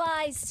got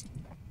supplies.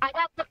 I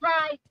got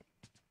supplies.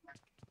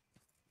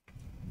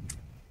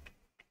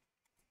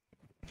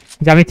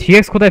 যে আমি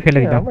 3x কোথায় ফেলে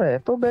দিলাম? আমরা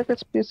এত ব্যাক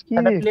স্পেস কি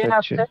একটা প্লেন হচ্ছে?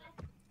 আসছে।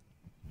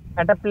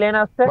 একটা প্লেন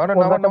আসছে। নামো নামো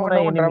কলকাতা নামো মনে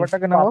হয় নামো, enemy।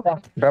 ড্রাইভারটাকে নামো,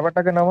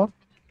 ড্রাইভারটাকে নামো।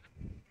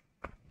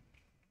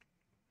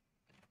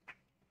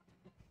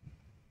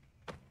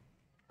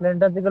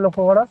 প্লেনটার দিকে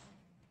লক্ষ্য করো।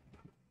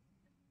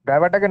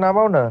 ড্রাইভারটাকে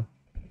নামাও না।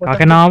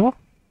 কাকে নামাবো?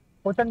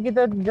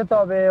 কোচানকিতে যেতে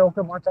হবে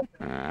ওকে বাঁচাতে।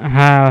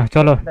 হ্যাঁ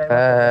চলো,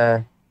 হ্যাঁ হ্যাঁ।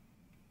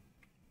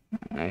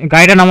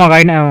 গাড়িটা নামাও,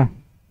 গাড়ি নামাও।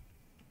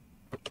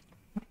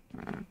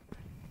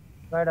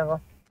 গাড়ি রাখো।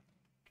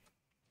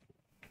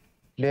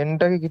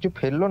 প্লেনটাকে কিছু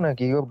ফেললো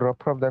নাকি ও? ড্রপ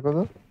ফ্রপ দেখো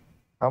তো।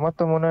 আমার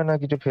তো মনে হয় না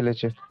কিছু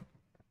ফেলেছে।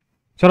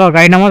 চলো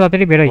গাড়ি নামাও,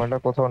 তাড়াতাড়ি বেরোই। মালটা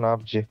কোথাও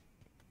নামছে।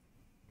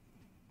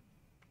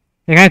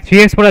 এখানে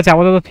 3x পড়ে আছে,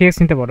 আপাতত 3x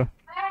নিতে পারো।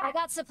 I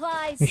got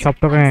supplies. এই সব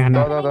টাকা এখানে।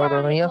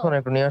 দাও নিয়ে আসো না,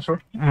 একটু নিয়ে আসো।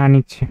 হ্যাঁ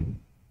নিচ্ছি।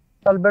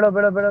 চল বেরো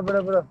বেরো বেরো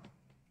বেরো বেরো।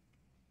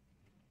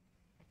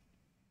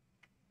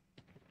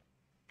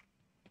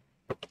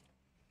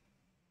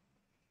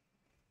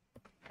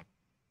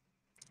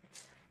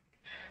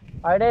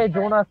 আরে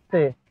জোন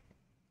আসছে।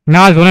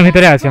 না জোনের I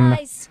ভিতরে got আছি আমরা,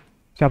 supplies.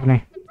 চাপ নেই।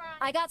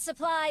 I got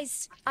supplies.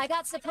 I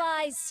got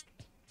supplies.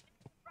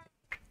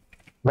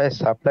 ভাই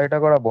সাপ্লাইটা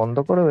করা বন্ধ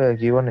করবে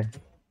জীবনে।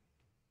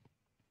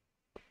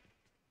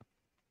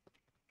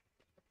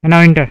 না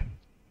ইন্টার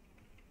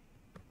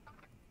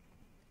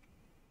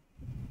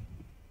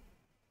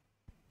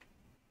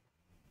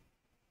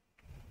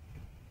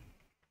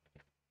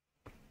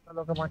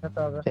লোকে মাঠাতে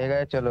হবে। ঠিক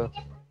আছে চলো।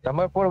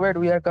 Number 4 wait,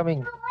 we are coming,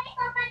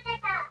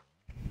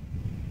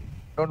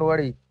 don't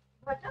worry,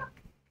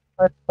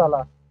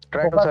 সালা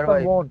ট্রাই টু ফোকাস কর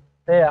সার্ভাইভ। বোন।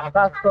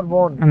 আকাশ কর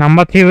বোন।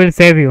 Number 3 will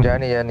save you.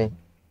 জানি জানি।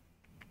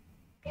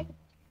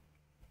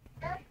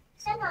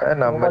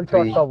 Number mobile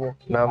 3, চটকাবো।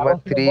 নাম্বার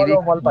 3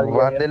 বল পালিয়ে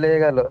যাবে। বান্দে লেগে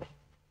গেল।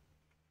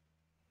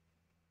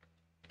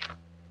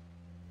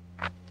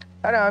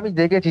 আরে আমি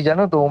দেখেছি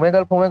জানো তো,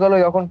 ওমেগাল ফোমেগাল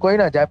যখন কই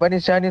না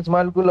জাপানিজ চাইনিজ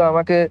মালগুলো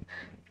আমাকে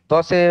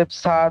 10-এ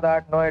 7,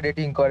 8, 9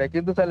 রেটিং করে,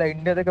 কিন্তু তাহলে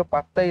ইন্ডিয়া থেকে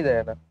পাত্তাই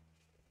দেয় না।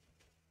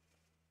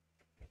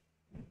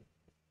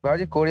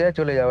 ভাবছি কোরিয়ায়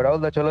চলে যাবো।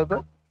 রাহুল দা চলো তো।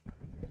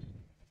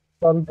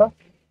 চল তো।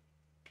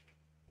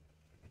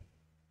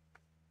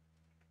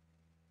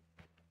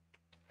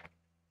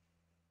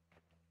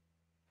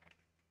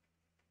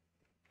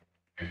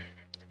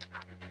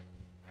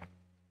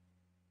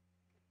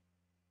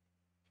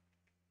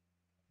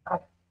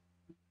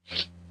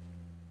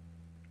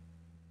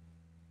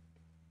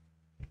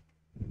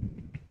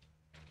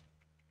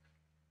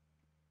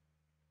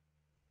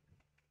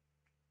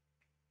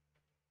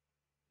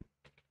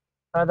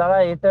 দাদা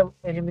এতে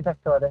এনিমি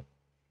থাকতে পারে।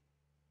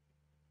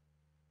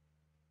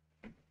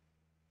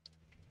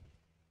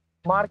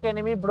 Mark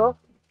enemy bro.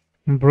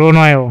 ব্রো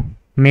নয় ও,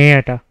 মেয়ে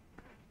এটা।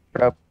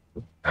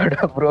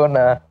 ব্রো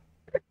না,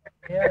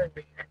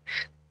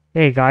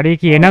 এই গাড়ি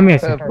কি এনামি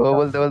আছে? ব্রো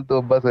বলতে বলতে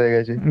অভ্যাস হয়ে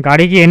গেছে।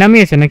 গাড়ি কি এনামি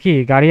আছে নাকি?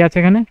 গাড়ি আছে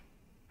এখানে,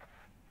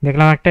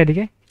 দেখলাম একটা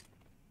এদিকে।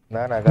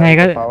 না না, না, গাড়ি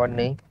এখানে- পাওয়ার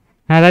নেই।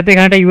 হ্যাঁ তাই তো,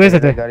 এখানে একটা ইউএস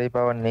আছে, গাড়ি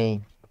পাওয়ার নেই।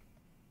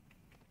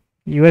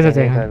 ইউএস আছে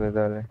নেই এখানে। থাকবে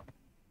তাহলে।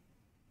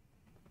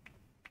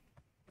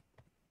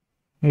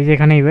 এই যে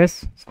এখানে ইউএস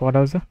স্কোয়াড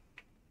হাউসে,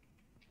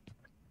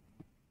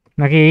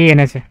 নাকি এই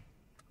এনেছে?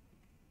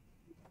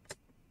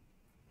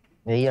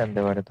 এই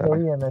আনতে পারে তাহলে।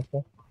 ওই এনেছে।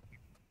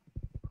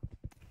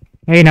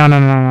 এই না না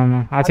না না না,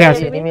 আছে আরে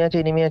আছে। এনিমি আছে,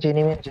 এনিমি আছে,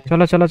 এনিমি আছে।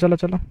 চলো চলো চলো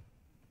চলো।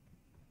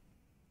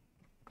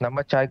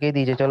 নাম্বার 4 কেই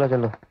দিয়েছে, চলো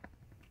চলো।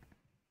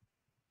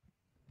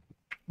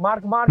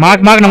 মার্ক মার্ক মার্ক,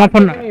 মার্ক, আমার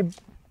ফোন enemy।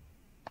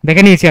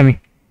 দেখে নিয়েছি আমি।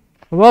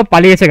 ও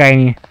পালিয়েছে গাড়ি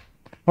নিয়ে,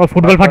 ও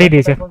ফুটবল ফাটিয়ে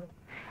দিয়েছে।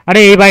 আরে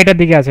এই বাড়িটার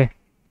দিকে আছে,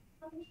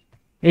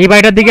 এই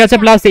বাড়িটার দিকে আছে,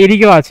 প্লাস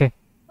এদিকেও আছে।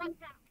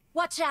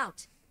 Watch out.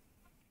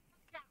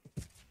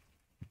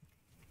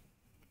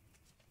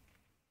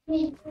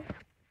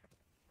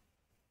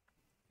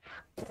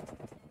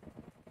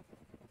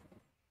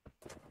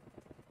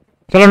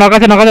 চলো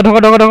নকাছে নকাছে, ঢোকো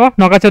ঢোকো ঢোকো,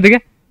 নকাছে ওদিকে,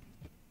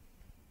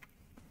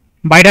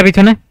 বাড়িটা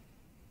পিছনে।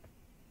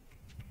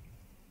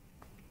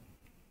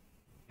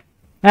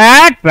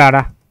 এক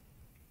প্যারা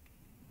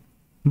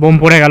বোম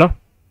পড়ে গেল।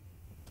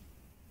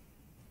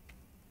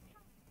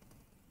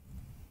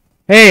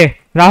 এ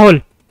রাহুল,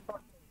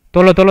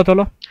 তোলো তোলো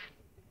তোলো,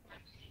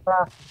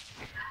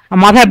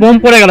 মাথায় বোম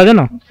পড়ে গেল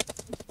জানো।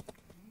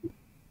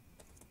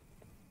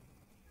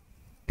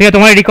 ঠিক আছে,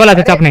 তোমার রিকল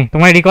আছে, চাপ নেই,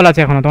 তোমার রিকল আছে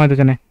এখনো, তোমার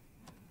দুজনে।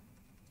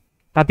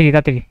 তাড়াতাড়ি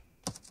তাড়াতাড়ি।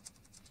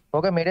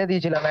 ওকে মেরে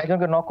দিয়েছিলাম,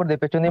 একজনকে নক করে দিয়ে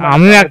পেছন দিয়ে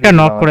আমিও একটা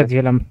নক করে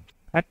দিয়েছিলাম,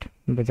 হ্যাট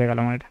বেঁচে গেল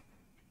আমার এটা।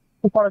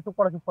 চুপ করো চুপ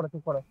করো চুপ করো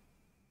চুপ করো।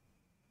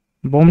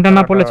 বোমটা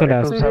না পড়লে চলে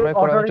একটু আসে, সার্ভাইভ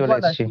করে আমি চলে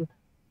এসেছি।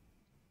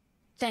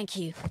 Thank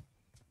you.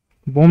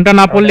 বোমটা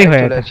না পড়লেই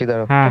হয়ে চলে যেত। এসেছি,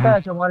 দাঁড়াও। হ্যাঁ কোথায় হ্যাঁ,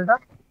 আছে মালটা?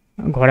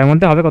 ঘরের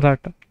মধ্যে হবে কোথাও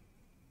একটা।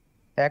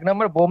 1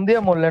 নম্বর বোম দিয়ে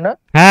মরলে না?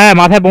 হ্যাঁ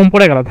মাথায় বোম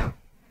পড়ে গেল তো,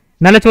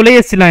 নাহলে চলেই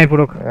এসেছিলাম আমি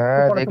পুরো।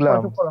 হ্যাঁ চুপ করো, চুপ করো, দেখলাম,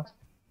 চুপ করো।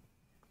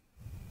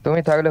 তুমি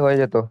থাকলে হয়ে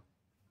যেত।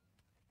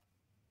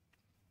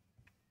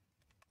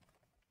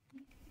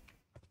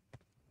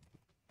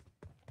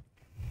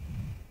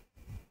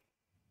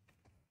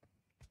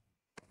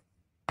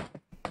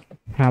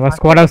 হ্যাঁ আবার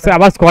স্কোয়াড আসছে,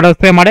 আবার স্কোয়াড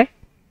আসছে মারে,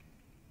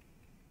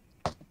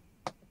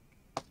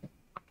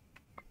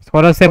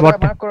 স্কোয়াড আসছে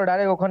বটটা। মার্ক করে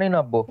ডাইরেক্ট ওখানেই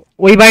নামবো।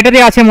 ওই বাড়িটাতে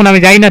আছে মনে হয়,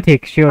 আমি যাই না ঠিক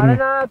শিওর আরে না।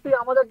 না তুই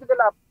আমাদের দিকে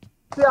লাভ,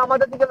 তুই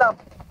আমাদের দিকে লাভ।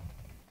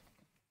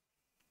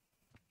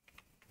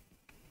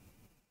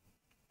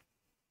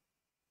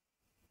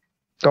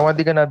 তোমার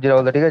দিকে নামছি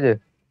রাহুল দা, ঠিক আছে?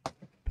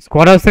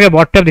 স্কোয়াড হাউস থেকে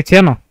বটটা দিচ্ছে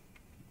জানো।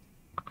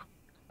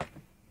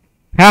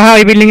 হ্যাঁ হ্যাঁ,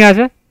 ওই বিল্ডিং এ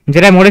আছে,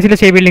 যেটা মরেছিল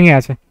সেই বিল্ডিং এ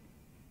আছে।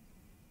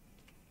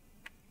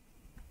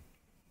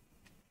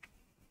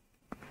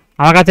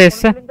 আমার কাছে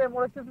এসছে কোন বিল্ডিংটায়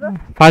মরেছিস রে?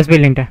 ফার্স্ট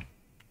বিল্ডিংটা,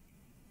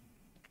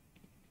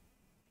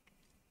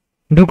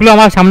 ঢুকলো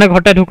আমার সামনে,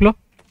 ঘরটা ঢুকলো।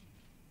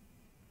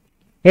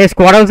 এই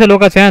স্কোয়াড হাউসে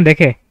লোক আছে, হ্যাঁ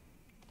দেখে।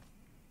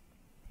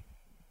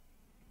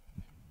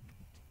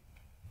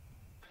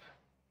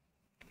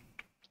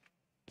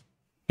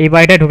 এই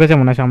বাড়িটায় ঢুকেছে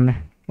মনে হয় সামনে,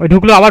 ওই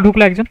ঢুকলো, আবার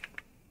ঢুকলো একজন।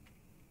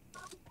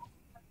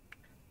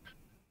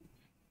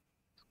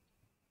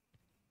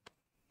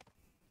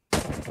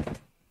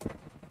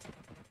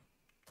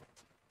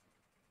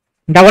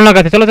 ডাবল নক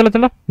আছে, চলো চলো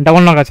চলো,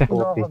 ডাবল নক আছে।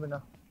 কোনো ওকে। হবে না।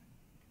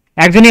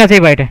 একজনই আছে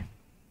এই বাড়িটায়।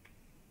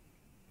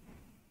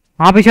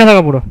 পিছনে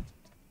থাকা পুরো।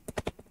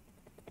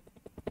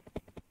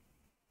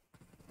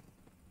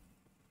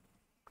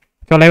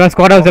 চলো এবার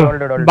স্কোয়াড হাউসে, All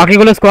dead.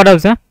 বাকিগুলো স্কোয়াড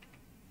হাউসে।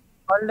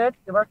 অলরেড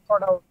এবার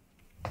স্পট আউট।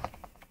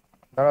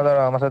 দাঁড়া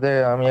দাঁড়া, আমার সাথে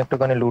আমি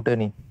একটুখানি লুটে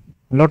নি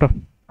লোটো।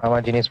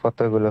 আমার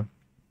জিনিসপত্রগুলো।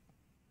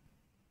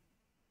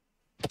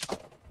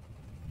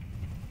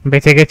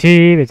 বেঁচে গেছি,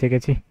 বেঁচে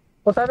গেছি।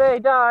 কোথায় রে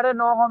এটা? আরে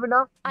নক হবে না,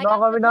 I নক got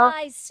হবে না।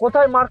 supplies.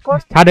 কোথায় মার্ক কর?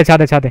 ছাদে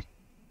ছাদে ছাদে।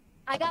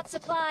 I got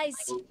supplies.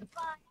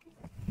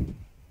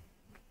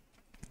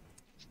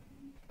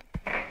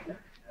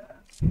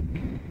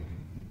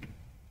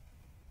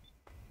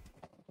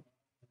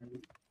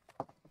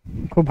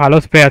 খুব ভালো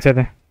স্প্রে আছে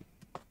এতে।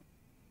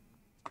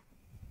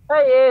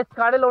 এই এ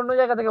স্কারেল অন্য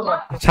জায়গা থেকে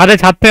মারছে। ছাদে,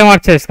 ছাদ থেকে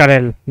মারছে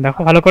স্কারেল,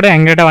 দেখো ভালো করে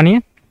অ্যাঙ্গেলটা বানিয়ে।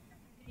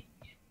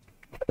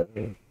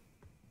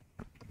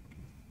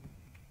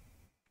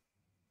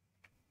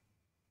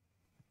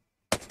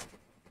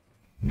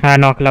 হ্যাঁ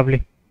নক, লাভলি।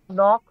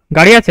 নক।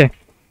 গাড়ি আছে।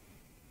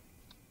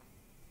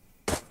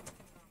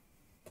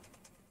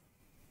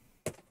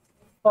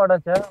 স্পট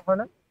আছে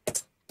ওখানে।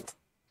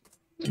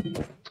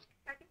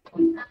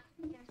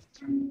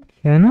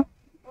 কেন?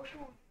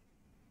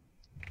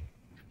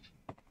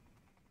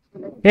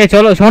 এ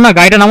চলো, শোনো না,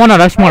 গাড়িটা নামো না,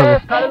 রাশ মারবো।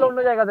 স্কারেল অন্য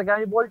জায়গা থেকে,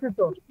 আমি বলছি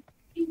তো।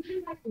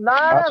 না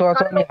আসো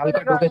আসো, আমি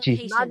হালকা ঢুকেছি।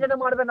 না যেটা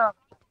মারবে না।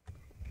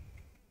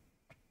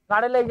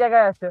 স্কারেল এই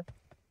জায়গায় আছে।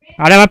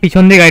 আরে আমার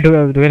পিছন দিয়ে গাড়ি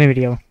ঢুকে নেবে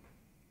যাবো।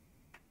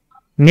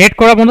 নেট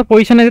করার মতো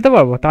পজিশনে যেতে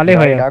পারবো, তাহলে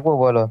হয়ে যাবে। ডাকবো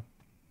বলো।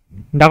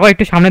 দেখো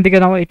একটু সামনের দিকে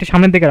নাও, একটু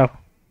সামনের দিকে রাখো।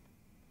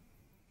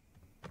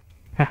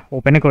 হ্যাঁ,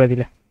 ওপেনে করে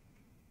দিলে।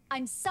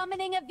 I'm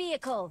summoning a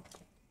vehicle.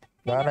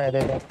 না না,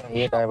 এদের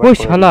এ ও ডাইভার্ট করে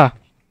শালা,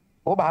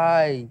 দিয়েছে। ও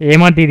ভাই,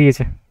 এমআর দিয়ে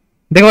দিয়েছে।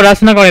 দেখো রাশ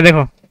না করে,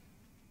 দেখো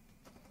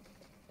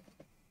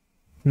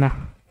না।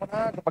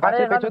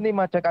 কাছের পেছন দিয়ে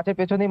মারছে, কাছের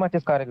পেছন দিয়ে মারছে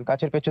স্কারেল,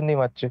 কাছের পেছন দিয়ে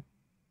মারছে।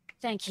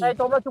 Thank এই you.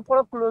 তোমরা চুপ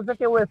করো, ক্লোজে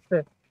কেউ এসছে।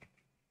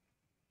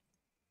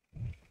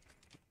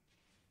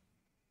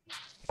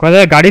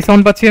 কোথায় গাড়ি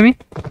সাউন্ড পাচ্ছি আমি।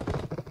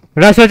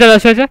 রাশ হয়েছে,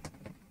 রাশ হয়েছে।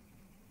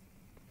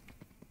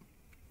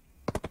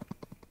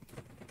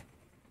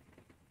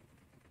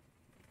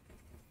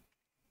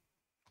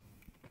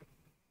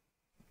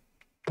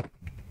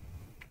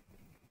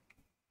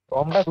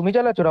 তোমরা তুমি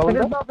চালাচ্ছ রাহুল দা?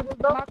 ফিনিশ দাও, ফিনিশ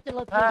দাও। Mark the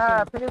হ্যাঁ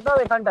location. ফিনিশ দাও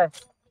এখানটায়।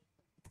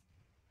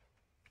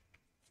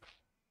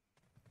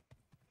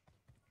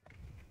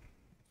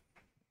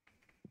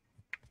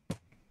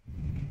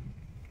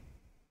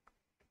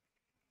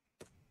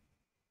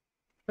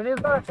 ফিনিশ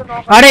দাও, একটা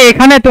নক। আরে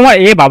এখানে তোমার,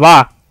 এ বাবা,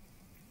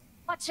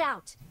 Watch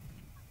out.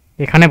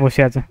 এখানে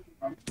বসে আছে।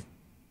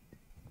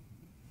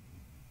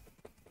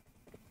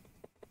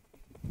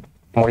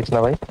 মরিস না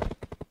ভাই।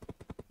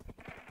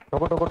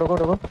 Toko Toko Toko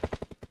Toko.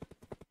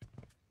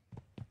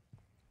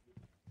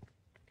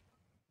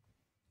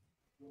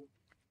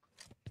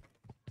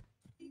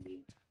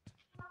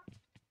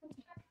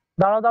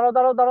 দাঁড়াও দাঁড়াও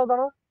দাঁড়াও দাঁড়াও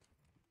দাঁড়াও।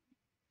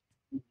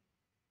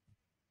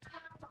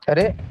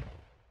 আরে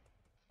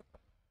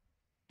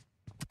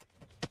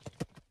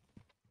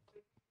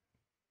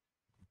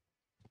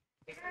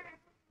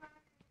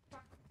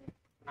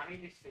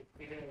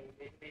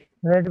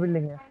रेड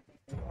बिल्डिंग है।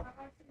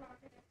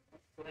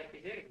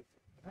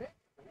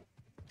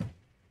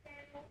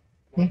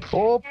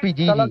 ও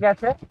পিজি। चलो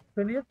कैसे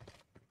फिनिश।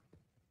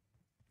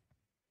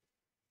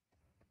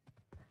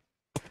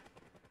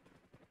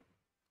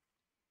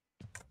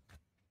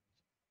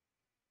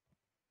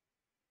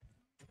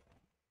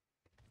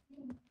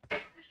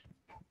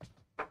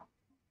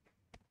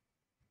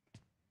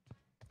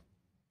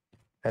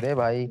 আরে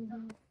ভাই,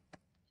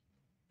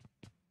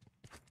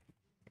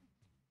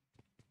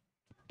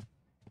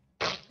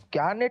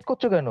 क्या নেট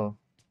করছো কেন?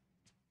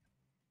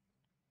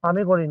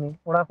 আমি করিনি,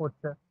 ওরা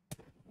করছে।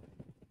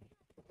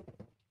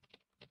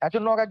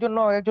 একজন নক, একজন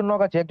নক, একজন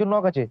নক আছে, একজন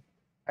নক আছে,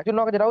 একজন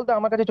নক আছে। রাহুল দা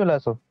আমার কাছে চলে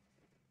আসো,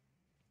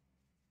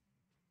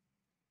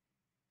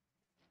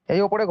 এই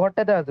ওপরে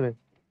ঘরটাতে আসবে।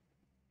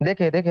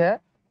 দেখে দেখে, হ্যাঁ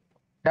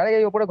ডাইরেক্ট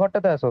এই ওপরে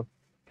ঘরটাতে আসো,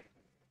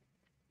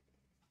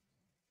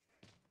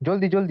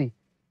 জলদি জলদি।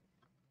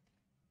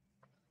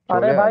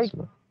 अरे চলে भाई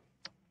আসলো,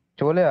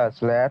 চলে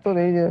আসলো, এত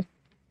দেরি যে।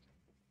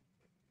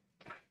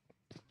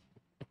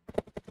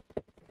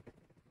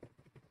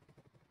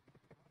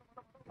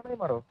 ওখানেই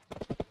মারো,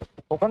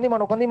 ওখান দিয়ে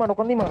মারো, ওখান দিয়ে মারো,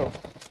 ওখান দিয়ে মারো,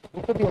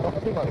 উত্তর দিও না,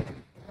 ওখান দিয়ে মারো।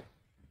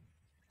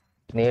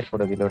 নেট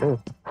করে দিল রে।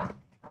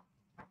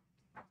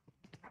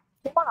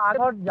 তোমার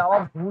আগর যাওয়া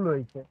ভুল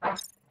হয়েছে।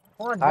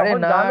 তোমার আরে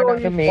যখন না জানো না, ওই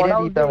ওকে মেরে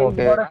পড়াও দিতাম যে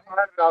ওকে, এইবারে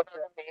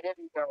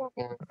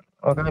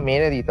ওখানে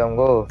মেরে দিতাম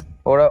গো।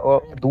 ওরা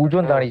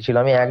দুজন দাঁড়িয়ে ছিল,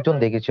 আমি একজন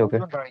দেখেছি ওকে।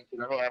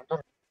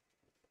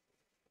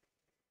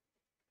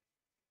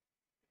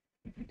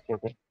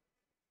 ওকে।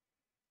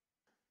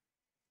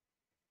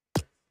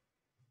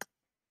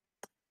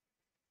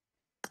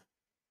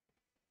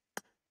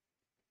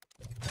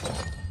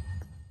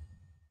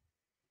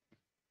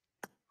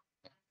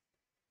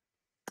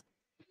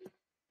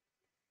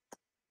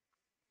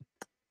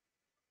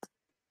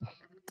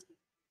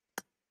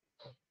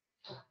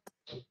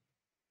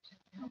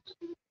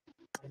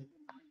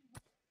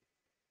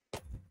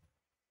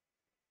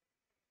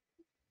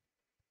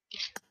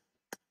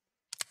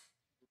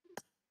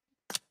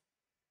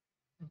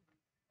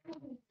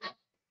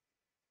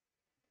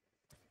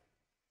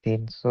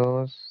 300,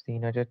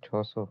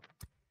 3600,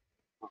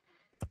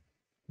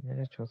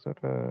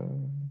 3600টা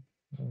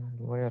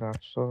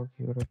 2800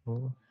 কি করে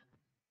পাবো?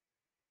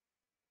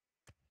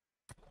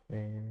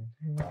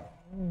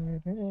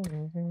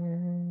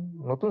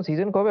 নতুন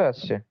সিজন কবে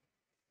আসছে?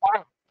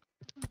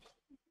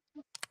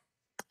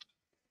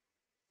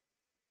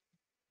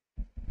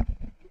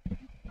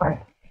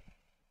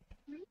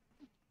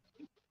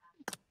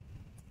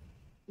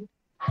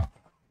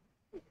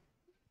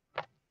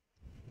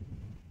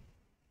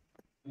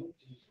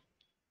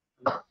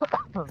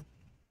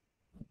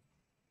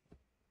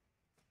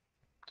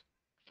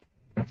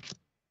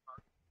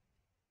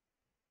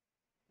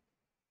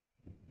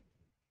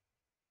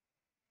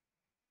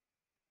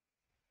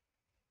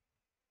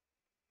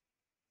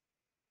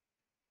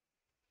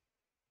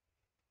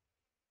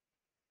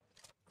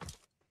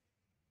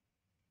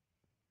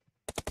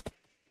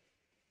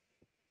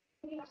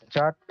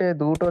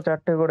 দুটো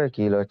চারটে করে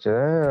কিল হচ্ছে।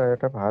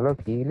 এটা ভালো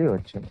কিলই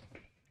হচ্ছে।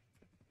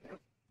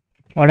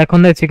 অনেকক্ষণ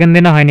ধরে চিকেন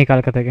দিনা হয়নি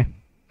কালকে থেকে।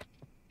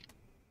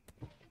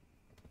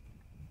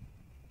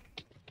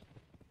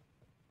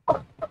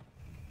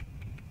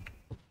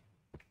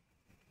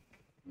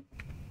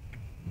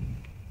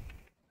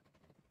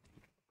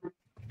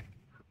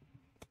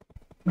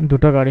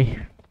 দুটো গাড়ি।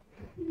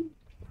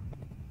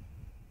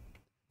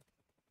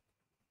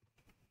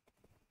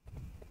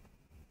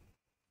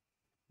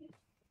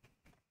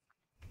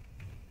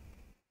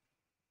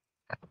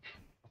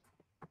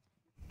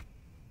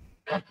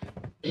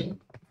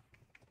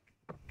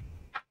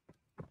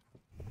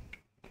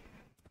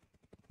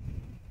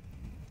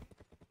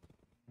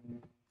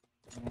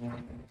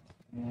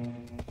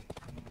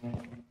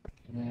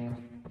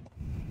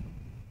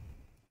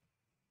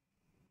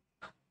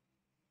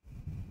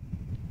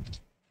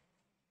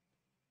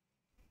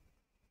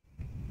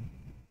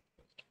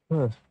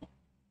 হুম।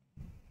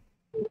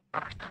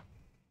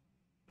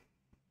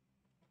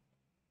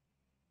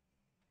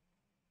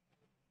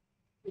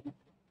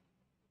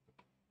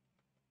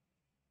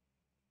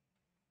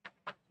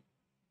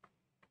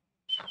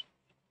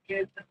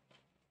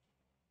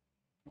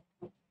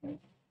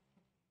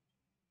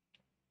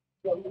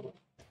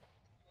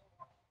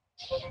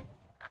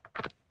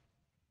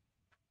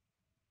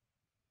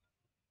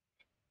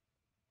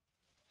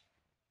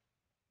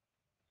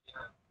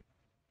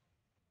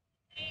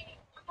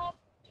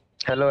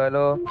 Hello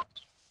hello.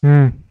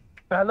 হুম।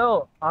 হ্যালো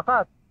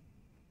আকাশ,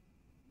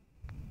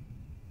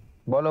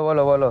 বলো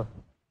বলো বলো।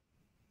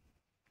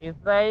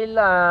 ইসরায়েল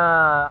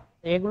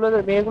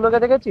মেয়েগুলোকে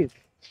দেখেছিস?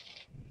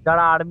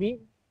 যারা আর্মি,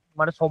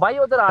 মানে সবাই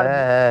ওদের হ্যাঁ আর্মি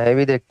হ্যাঁ,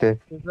 হেভি দেখতে,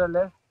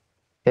 ইসরায়েলের।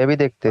 হেভি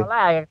দেখতে, শালা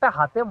এক একটা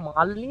হাতে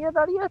মাল নিয়ে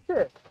দাঁড়িয়ে আছে।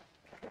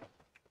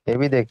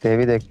 হেভি দেখতে,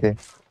 হেভি দেখতে।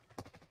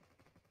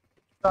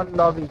 তার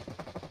লবি।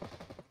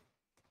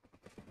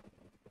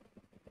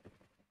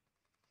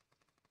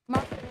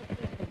 Mark the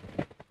location.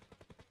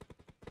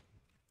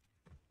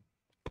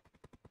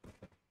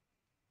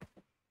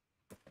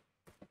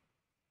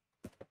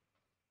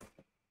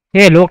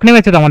 এ লোক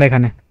নেমেছে তো আমাদের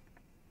এখানে।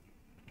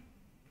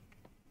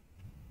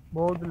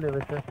 বহুত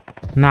লেগেছে।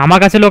 না, আমার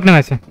কাছে লোক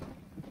নেমেছে।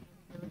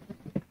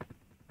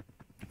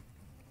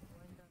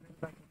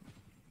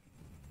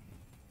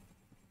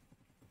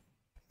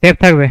 সেফ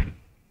থাকবে।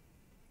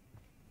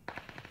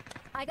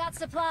 I got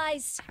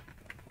supplies.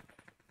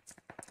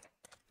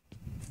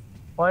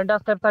 Pointer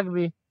step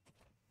থাকবি।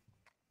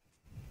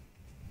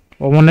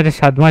 ও মনে হচ্ছে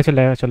সাদমায়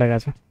চলে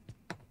গেছে,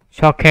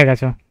 শখ খেয়ে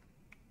গেছে।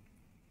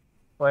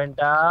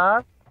 পয়েন্টার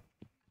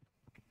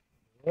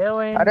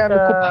আরে আমি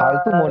খুব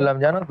ফালতু মরলাম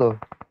জানো তো।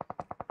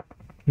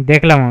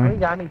 দেখলাম আমি। আমি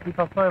জানি তুই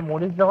সবসময়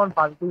মরিস, যখন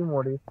ফালতুই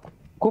মরিস।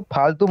 খুব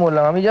ফালতু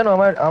মরলাম আমি জানো।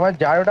 আমার আমার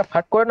জায়োটা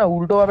ফাট করে না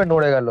উল্টো ভাবে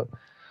নড়ে গেল।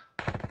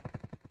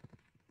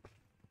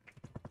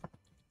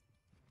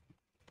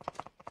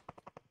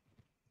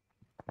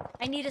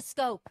 I need a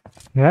scope.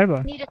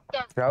 Need a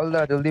scope. Rahul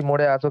দা জলদি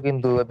মরে আসো,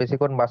 কিন্তু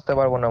বেশিক্ষণ বাঁচতে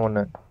পারবো না মনে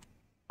হয়।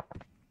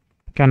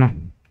 কেন?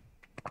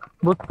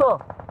 বুঝতো?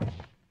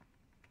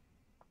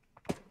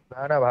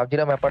 না না,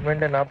 ভাবছিলাম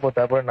অ্যাপার্টমেন্টে নামবো,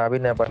 তারপরে নাবি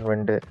না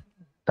অ্যাপার্টমেন্টে।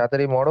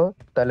 তাড়াতাড়ি মরো,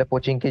 তাহলে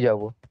কোচিংকি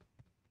যাবো।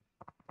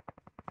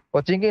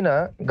 কোচিংকি না,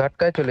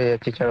 ঘাটকায় চলে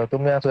যাচ্ছি। ছাড়ো,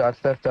 তুমি আসো,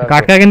 আস্তে আস্তে আসো।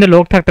 গাটকার কিন্তু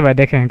লোক থাকতে পারে,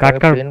 দেখে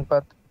গাটকার। প্লেন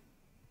পাত।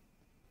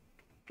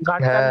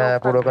 গার্ডটার হ্যাঁ লোক হ্যাঁ,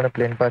 পুরো থাকবে। ওখানে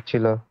প্লেন পাত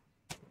ছিল।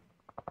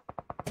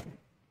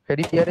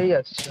 ফেরি পিয়ারেই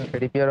আসছে,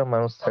 ফেরি পিয়ারও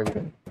মানুষ থাকবে।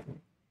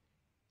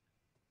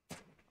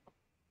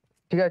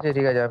 ঠিক আছে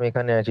ঠিক আছে, আমি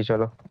এখানে আছি,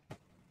 চলো।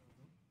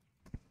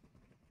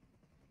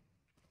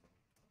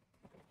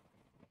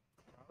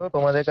 তো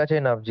তোমাদের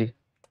কাছেই নামছি।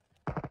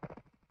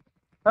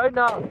 তাই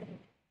না?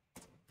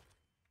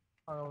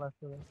 পাগল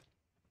লাগছে।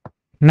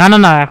 না না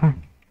না, এখন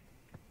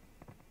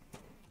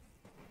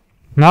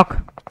নক।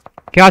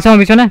 কেউ আছে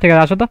আমার পিছনে? ঠিক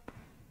আছে, আসো তো।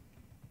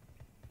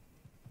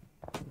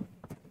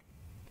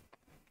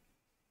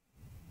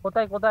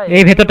 কোথায় কোথায়?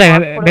 এই ভেতরটা,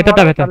 mark করে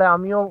ভেতরটা মারো, ভেতর। তাহলে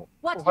আমিও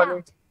Watch ওখানে।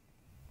 out.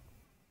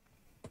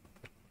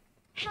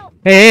 Help.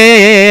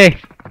 এই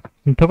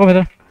ঢোকো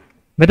ভেতর,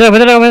 ভেতরে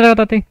ভেতরে ভেতরে।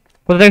 তাড়াতাড়ি,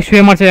 কোথা থেকে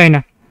শুয়ে মারছে যাই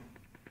না।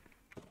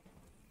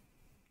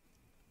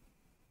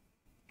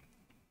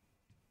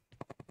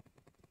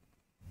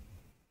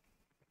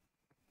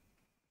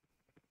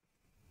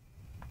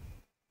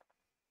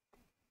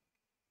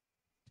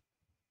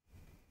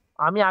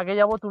 আমি আগে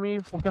যাব, তুমি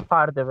ওকে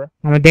ফায়ার দেবে।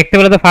 আমি দেখতে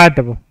পেলে তো ফায়ার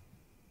দেবো।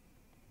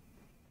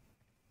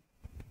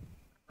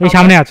 এই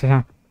সামনে আছে,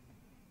 হ্যাঁ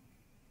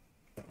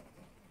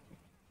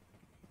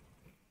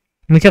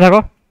নিচে থাকো।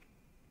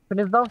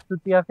 ফিনিশ দাও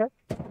চুতিয়াকে,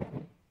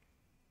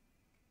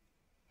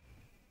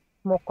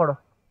 স্মোক করো।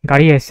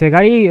 গাড়ি এসছে,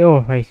 গাড়ি। ও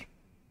ভাই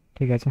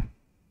ঠিক আছে।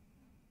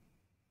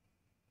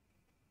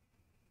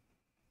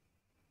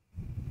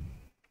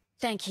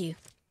 Thank you.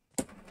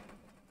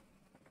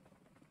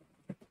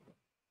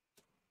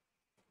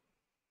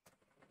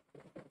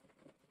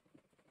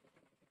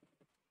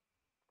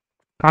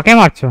 কাকে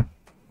মারছো?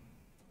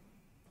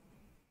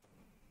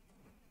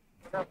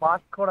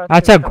 বাস করা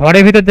আচ্ছা,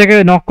 ঘরের ভিতর থেকে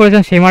নক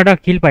করেছেন, সেই মারটা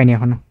কিল পাইনি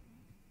এখনো।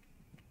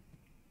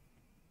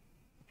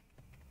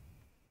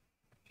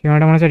 সেই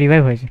মারটা মনে হচ্ছে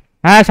রিভাইভ হয়েছে।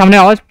 হ্যাঁ সামনে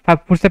আওয়াজ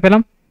বুঝতে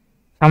পেলাম,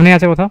 সামনে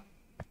আছে কোথাও।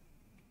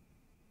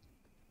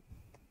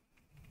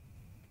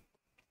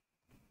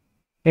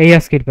 এই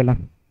স্কিল পেলাম।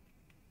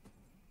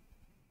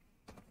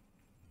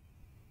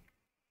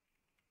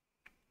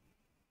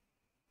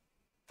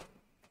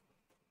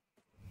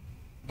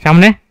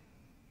 সামনে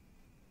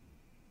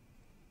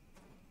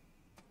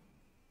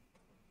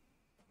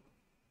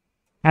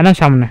একদম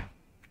সামনে।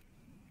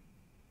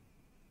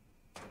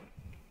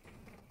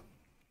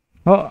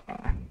 ও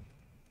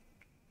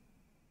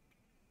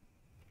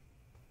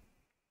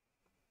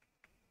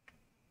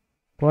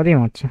পরই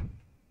মারছে।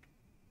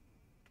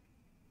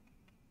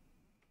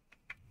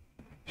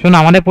 শোনো,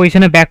 আমাদের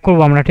পজিশনে ব্যাক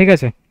করবো আমরা, ঠিক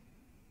আছে?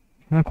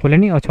 হ্যাঁ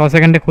খুলেনি, ও 6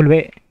 সেকেন্ডে খুলবে।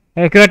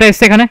 কেউ একটা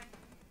এসছে এখানে।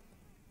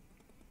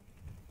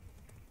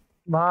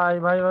 ভাই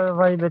ভাই ভাই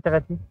ভাই, বেঁচে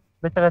গেছি,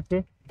 বেঁচে গেছি।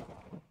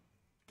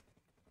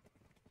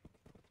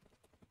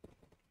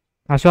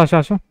 আসো আসো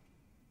আসো,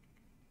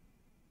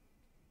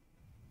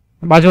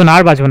 বাজবো না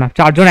আর বাজবো না,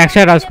 4 জন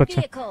একসাথে রাজ Marked a করছে।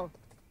 vehicle.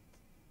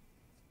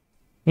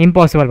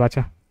 ইম্পসিবল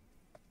বাঁচা।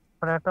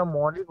 মানে একটা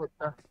মলি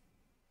করতে,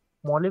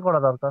 মলি করা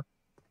দরকার।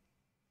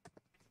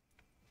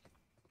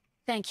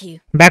 Thank you.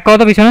 ব্যাক করো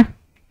তো পিছনে,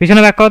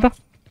 পিছনে ব্যাক করো তো।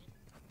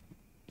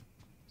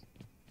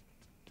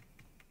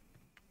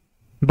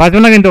 বাজবো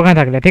না কিন্তু ওখানে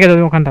থাকলে, ঠিক আছে?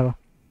 তুমি ওখানে থাকো।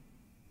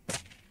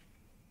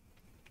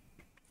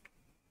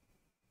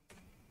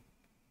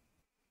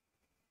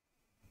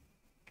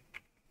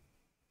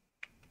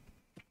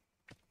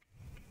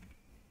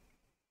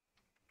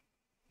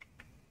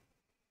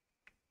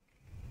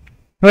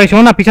 ওই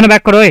শোনো না, পিছনে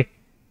ব্যাক করো। ওই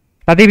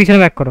তাতেই পিছনে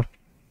ব্যাক করো,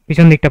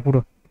 পিছন দিকটা পুরো,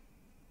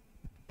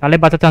 তাহলে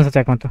বাঁচার চান্স আছে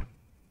একমাত্র।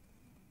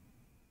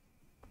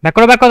 ব্যাক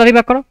করো, ব্যাক করো, তাড়াতাড়ি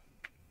ব্যাক করো।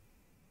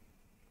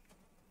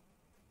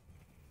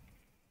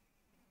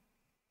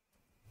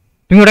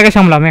 তুমি ওটাকে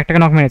সামলাও, আমি একটাকে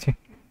নক মেরেছি।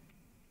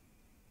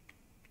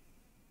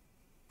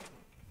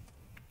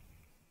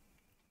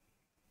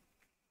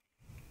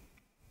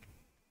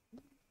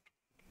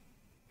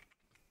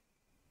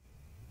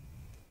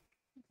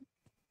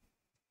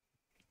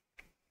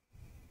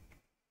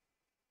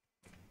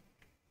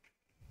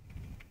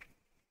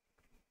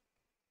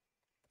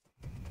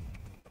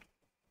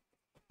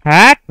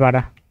 হ্যাঁ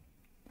বাড়া,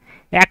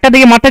 একটা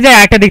দিকে মারতে যায়,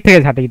 একটা দিক থেকে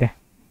ঝাঁটিয়ে দেয়।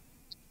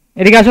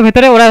 এদিকে আসো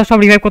ভেতরে, ওরা সব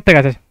রিভাইভ করতে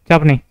গেছে,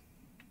 চাপ নেই।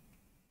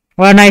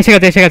 ওরা না, এসে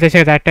গেছে এসে গেছে এসে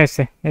গেছে, একটা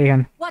এসছে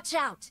এইখানে Watch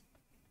out.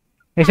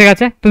 এসে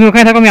গেছে। তুমি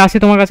ওখানে থাকো, আমি আসছি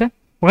তোমার কাছে।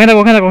 ওখানে থাকো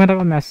ওখানে থাকো ওখানে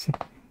থাকো, আমি আসছি।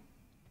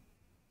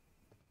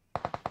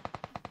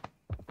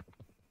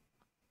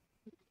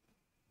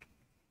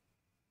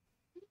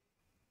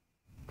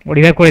 ও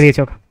রিভাইভ করে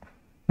দিয়েছে ওকে,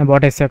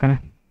 বট এসছে ওখানে।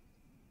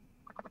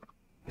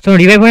 শোনো,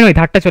 রিভাইভ হয়ে ওই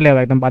ধারটা চলে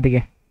যাবে একদম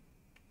বাদিকে।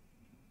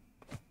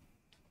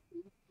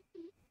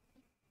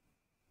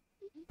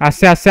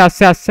 আসছে আসছে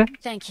আসছে আসছে।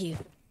 Thank you.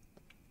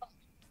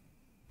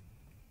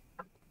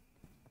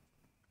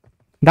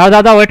 দাও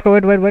দাও দাও, ওয়েট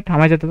ওয়েট ওয়েট ওয়েট,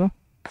 আমায় যেতে তো।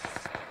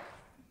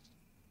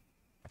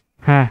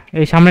 হ্যাঁ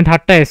এই সামনে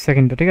ধারটা এসছে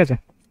কিন্তু, ঠিক আছে?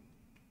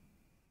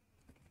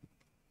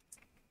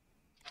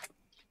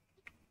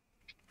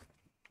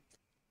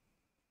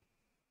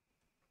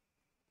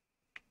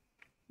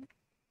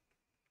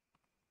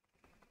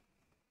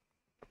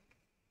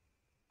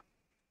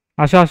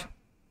 আসো আসো।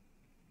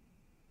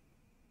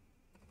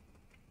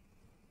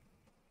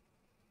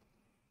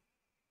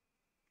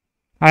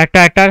 আর একটা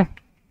একটা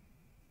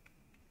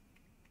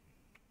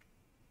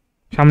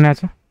সামনে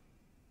আছে।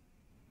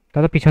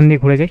 দাদা পিছন দিয়ে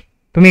ঘুরে যাই,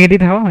 তুমি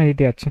এদিকে থাকো, আমি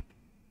এদিকে যাচ্ছি।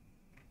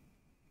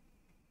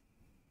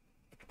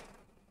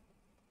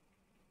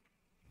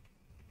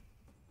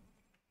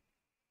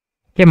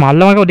 কে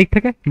মারলো আমাকে ওদিক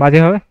থেকে বাজে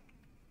হবে?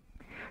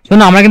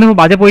 শোনো, আমরা কিন্তু খুব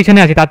বাজে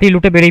পজিশনে আছি, তাতেই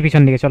লুটে বেরিয়ে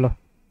পিছন দিকে চলো।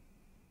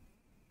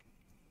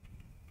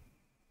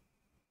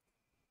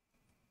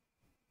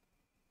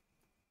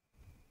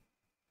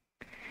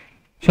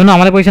 শোনো,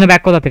 আমাদের পজিশনে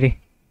ব্যাক করো তাড়াতাড়ি,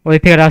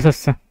 ওদিক থেকে রাশ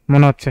আসছে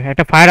মনে হচ্ছে,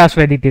 একটা ফায়ার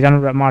আসলে দিক দিয়ে, জানো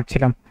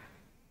মারছিলাম।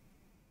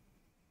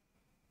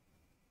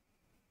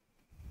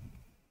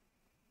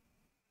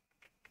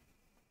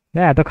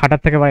 হ্যাঁ এত খাটার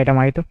থেকে বা এটা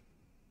মারি তো।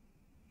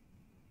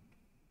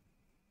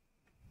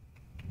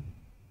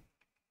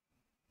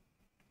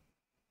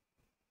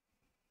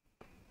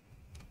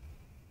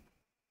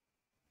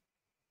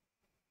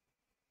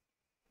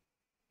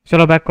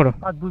 চলো ব্যাক করো।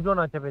 আর দুজন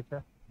আছে পেছে।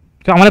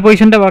 তো আমাদের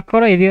পজিশনটা ব্যাক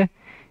করো, এদিকে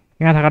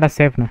এখানে থাকাটা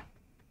সেফ না।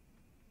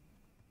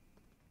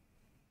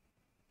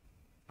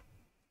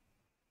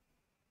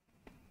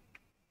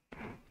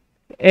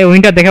 এ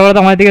উইন্টার দেখে বলো তো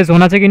আমাদের দিকে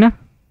জোন আছে কিনা।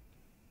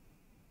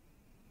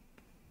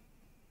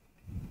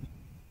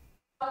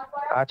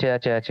 আছে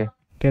আছে আছে।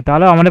 ঠিক আছে,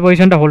 তাহলে আমাদের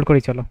পজিশনটা হোল্ড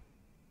করি চলো,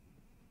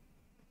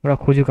 ওরা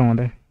খুঁজুক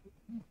আমাদের।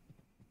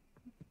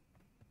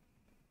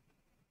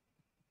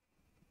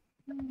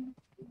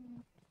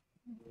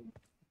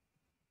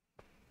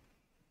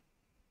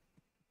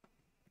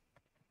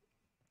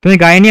 তুমি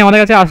গাড়ি নিয়ে আমাদের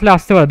কাছে আসলে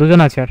আসতে পারো, দুজন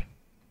আছে আর।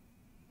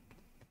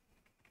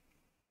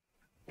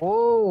 ও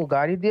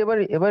গাড়ি দিয়ে এবার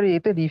এবার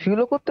এতে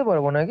রিফিউলও করতে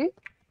পারবো নাকি?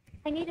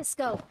 I need a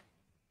scope.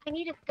 I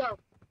need a scope.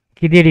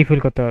 কি দিয়ে রিফিল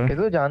করতে পারবে? এ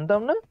তো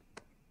জানতাম না।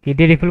 কি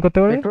দিয়ে রিফিল করতে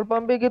পারবে? পেট্রোল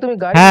পাম্পে গিয়ে তুমি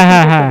গাড়ি হ্যাঁ রিফিল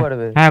হ্যাঁ করতে হ্যাঁ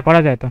পারবে। হ্যাঁ, করা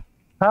যায় তো।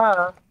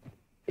 হ্যাঁ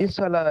ইস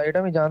শালা, এটা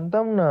আমি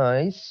জানতাম না।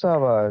 ইস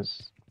সাবাস,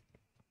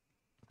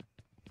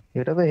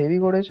 এটা তো হেভি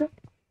করেছে।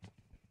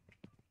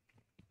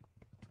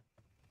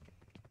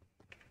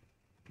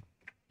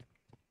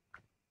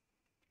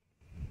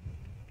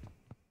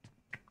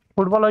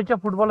 ফুটবল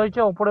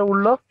হয়েছে ওপরে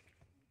উঠলো,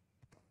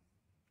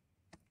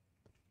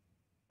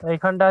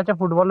 এইখানটা আছে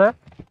ফুটবলে।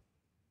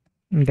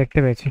 দেখতে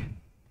পেয়েছি।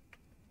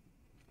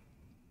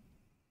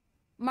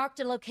 Marked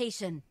a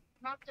location.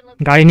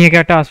 গাড়ি নিয়ে কে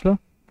একটা আসলো,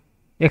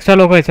 এক্সট্রা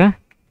লোক হয়েছে।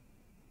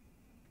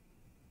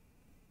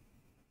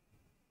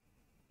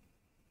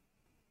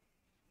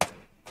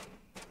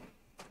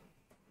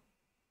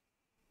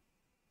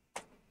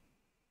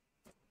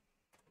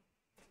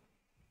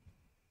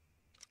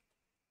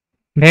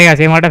 ভেঙে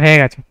গেছে, এই মালটা ভেঙে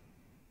গেছে,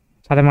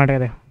 সাথে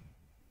মালটাকে দেখো।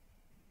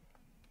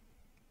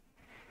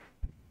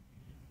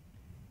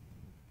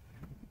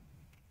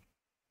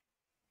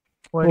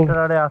 ওয়েন্টার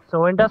আরে আসছে,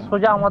 ওয়েন্টার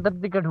সোজা আমাদের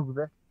দিকে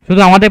ঢুকবে।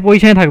 শুধু আমাদের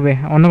পজিশনে থাকবে,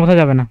 অন্য কোথাও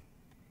যাবে না।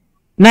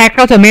 না একটা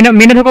হচ্ছে মেনে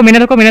মেনে ঢোকো, মেনে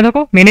ঢোকো, মেনে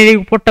ঢোকো, মেনের এই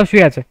উপরটা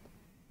শুয়ে আছে।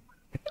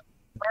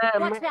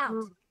 Watch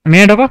out.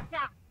 মেনে ঢোকো,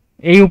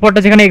 এই উপরটা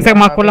যেখানে এক্সাক্ট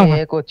মার্ক করলাম। আমি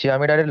এ করছি,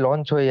 আমি ডাইরেক্ট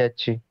লঞ্চ হয়ে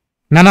যাচ্ছি।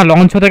 না না,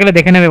 লঞ্চ হতে গেলে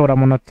দেখে নেবে ওরা,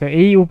 মনে হচ্ছে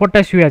এই উপরটা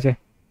শুয়ে আছে না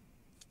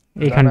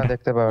না, এইখানটা।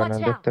 দেখতে পাবে না,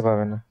 Watch out. দেখতে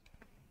পাবে না।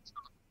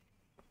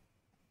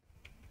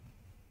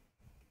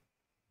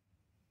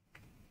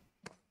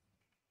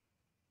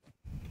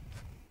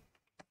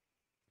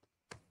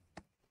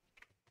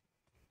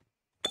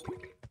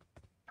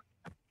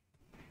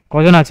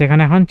 কজন আছে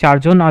এখানে এখন? 4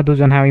 জন আর 2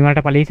 জন। হ্যাঁ, ওই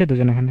মালটা পালিয়েছে, 2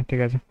 জন এখানে, ঠিক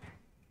আছে।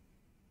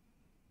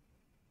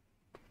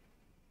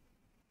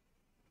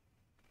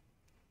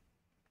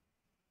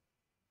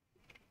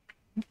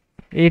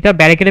 এইটা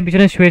ব্যারিকেডের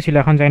পিছনে শুয়েছিল,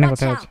 এখন জানি না Watch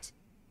কোথায় আছে। out.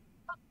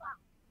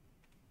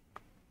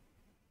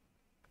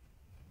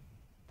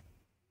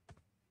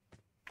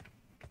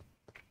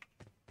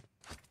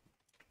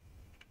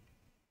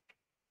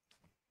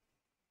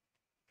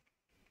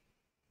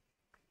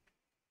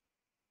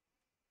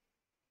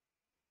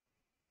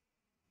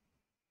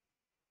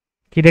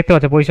 কি দেখতে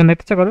পাচ্ছ? পজিশন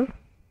দেখতেছ করো।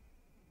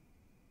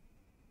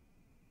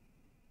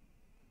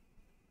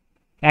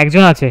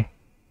 একজন আছে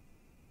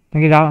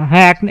নাকি?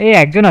 হ্যাঁ, এই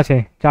একজন আছে।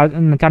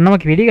 4 নম্বর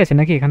কি বেরিয়ে গেছে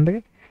নাকি এখান থেকে?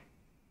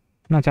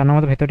 না, 4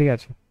 নম্বর তো ভেতরেই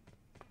আছে।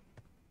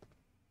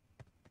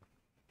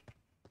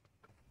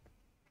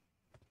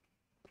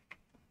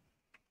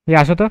 এই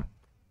আসো তো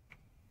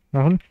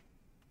রাহুল,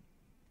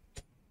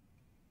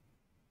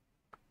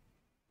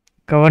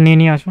 কভার নিয়ে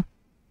নিয়ে আসো।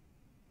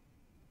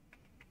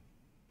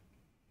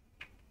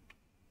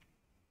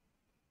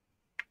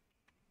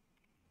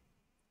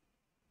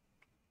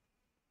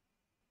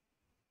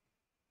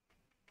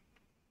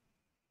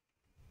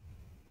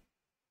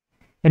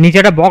 এর নিচে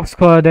একটা বক্স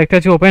দেখতে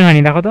পাচ্ছি, ওপেন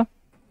হয়নি, দেখো তো।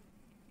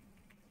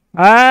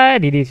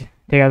 দিয়ে দিয়েছে,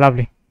 ঠিক আছে,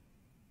 লাভলি।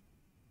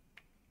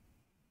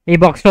 এই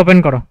বক্সটা ওপেন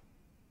করো।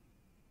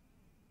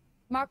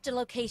 Marked a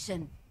location.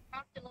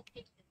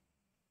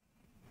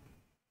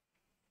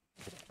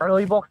 আর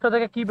ওই বক্সটা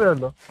থেকে কি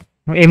বেরোলো?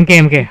 এমকে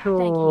এমকে, কিছু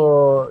Thank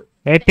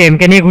you. এই তো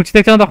এমকে নিয়ে ঘুরছি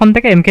দেখছো না, তখন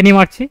থেকে এমকে নিয়ে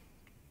মারছি।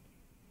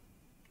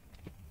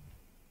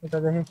 এটা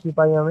দেখে কি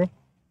পাই আমি?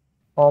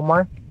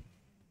 আমার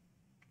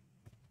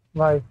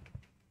ভাই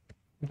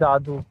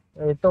জাদু,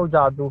 এই তো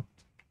জাদু।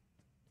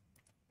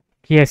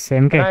 কি এসছে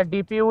এমকে? হ্যাঁ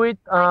ডিপি উইথ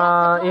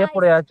এ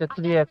পড়ে আছে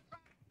 3x।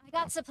 I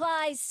got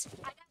supplies.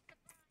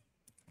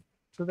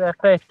 শুধু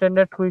একটা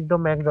এক্সটেন্ডেড কুইক ডো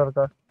ম্যাক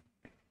দরকার।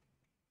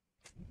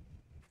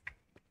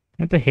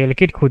 আমি তো হেল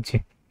কিট খুঁজছি।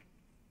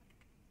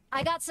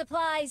 I got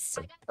supplies.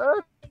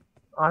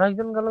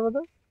 আরেকজন গেল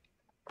কোথায়?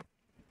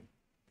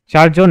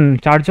 4 জন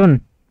 4 জন।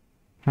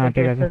 হ্যাঁ,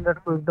 ঠিক আছে। Extended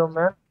quick do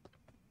Mac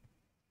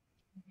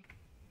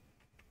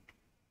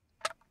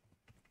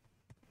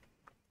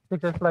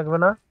 6x লাগবে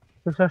না,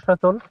 6xটা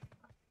তোল।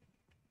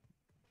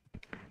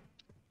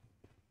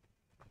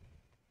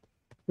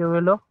 কেউ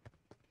এলো?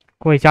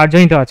 কই? 4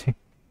 জনই তো আছে,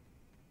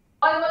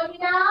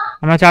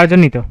 আমরা 4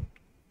 জনই তো।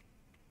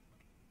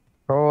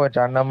 ও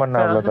 4 নাম্বার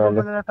নামলো তাহলে।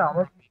 একটা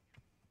আওয়াজ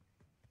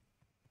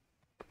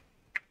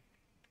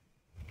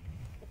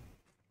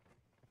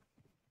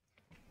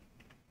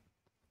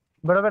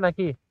বেরোবে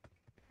নাকি?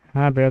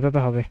 হ্যাঁ, বেরোতে তো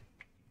হবে।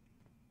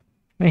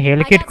 আমি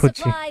হেল I কিট got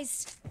খুঁজছি, supplies.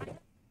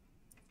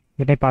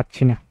 এটাই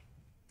পাচ্ছি না।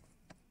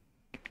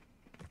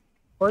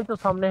 ওই তো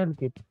সামনে হেল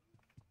কিট।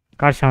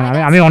 কার সামনে? I আমি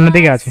got আমি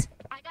অন্যদিকে আছি।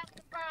 supplies. I got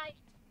supplies.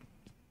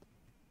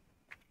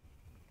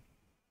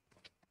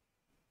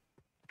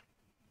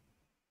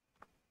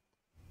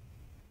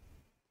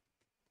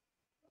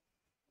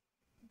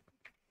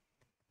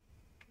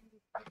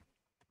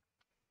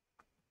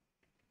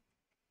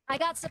 I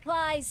got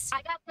supplies.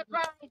 I got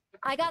supplies.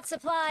 I got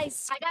supplies.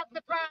 I got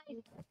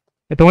supplies.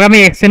 তোমাকে আমি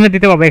এক্সটেন্ডে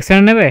দিতে পারবো,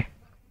 এক্সটেন্ডে নেবে?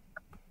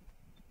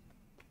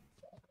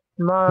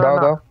 না দাও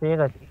না দাও ঠিক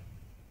আছে।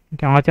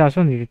 আমার কাছে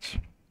আসুন দিয়ে দিচ্ছি।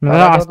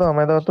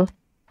 আমায় দাও তো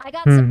I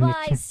got Hmm,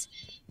 supplies.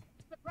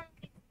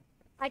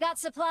 I got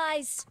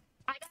supplies.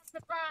 I got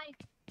supplies.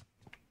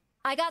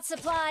 I got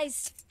supplies.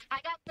 I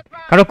got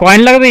supplies. কারো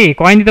কয়েন লাগবে?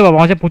 কয়েন দিতে পারবো,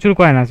 আমার কাছে প্রচুর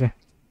কয়েন আছে,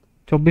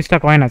 24টা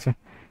কয়েন আছে।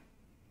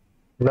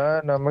 না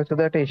না, আমাকে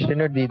শুধু একটা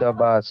স্ট্যান্ডার্ড দিয়ে দাও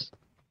বাস,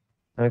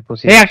 আমি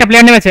খুশি এই আছি। একটা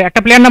প্লেয়ার নেমেছে,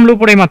 একটা প্লেয়ার নামলো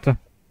উপরে মাত্র,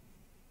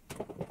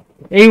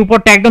 এই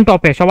উপরটা একদম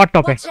টপে, সবার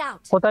টপে, Watch out.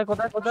 কোথায়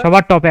কোথায় কোথায়?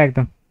 সবার টপে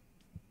একদম।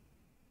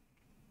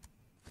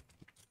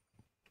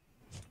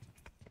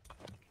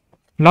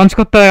 লঞ্চ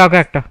করতে হবে কাউকে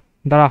একটা,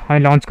 দাঁড়া আমি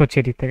লঞ্চ করছি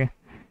এদিক থেকে,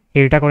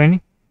 হিলটা করে নি।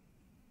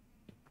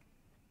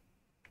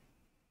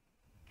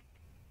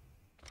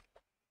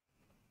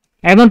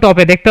 একদম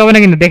টপে, দেখতে হবে না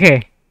কিন্তু, দেখে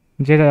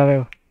যেতে যাবে।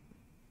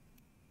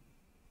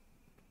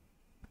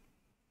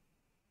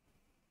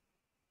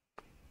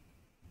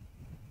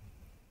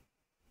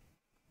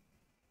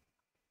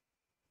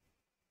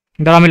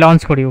 দাঁড়া আমি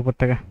লঞ্চ করি উপর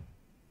থেকে।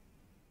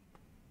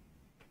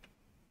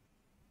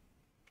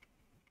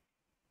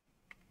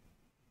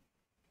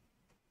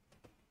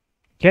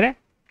 কে রে?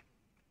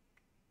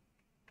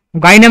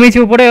 গাড়ি নামিয়েছে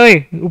উপরে, ওই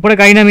উপরে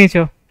গাড়ি নামিয়েছে।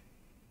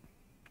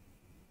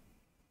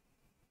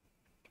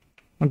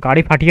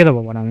 গাড়ি ফাটিয়ে দেবো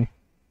বড় আমি।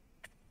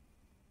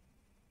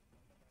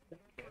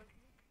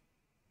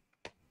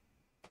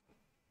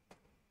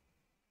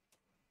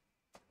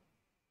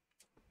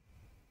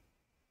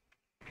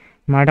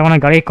 মানে এটা মানে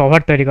গাড়ি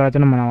কভার তৈরি করার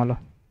জন্য মনে হলো।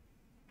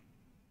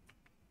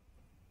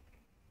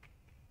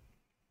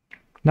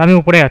 আমি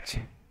উপরে যাচ্ছি।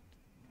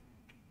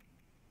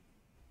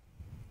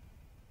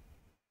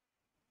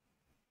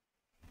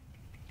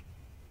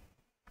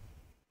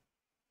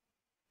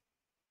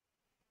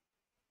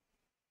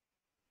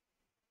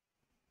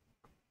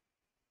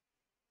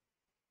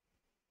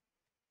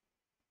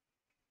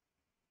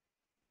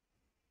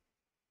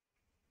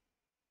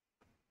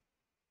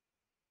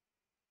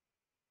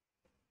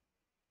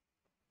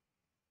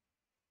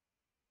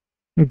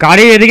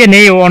 গাড়ি এদিকে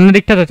নেই, ও অন্য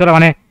দিকটা তো, চলো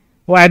মানে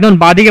ও একদম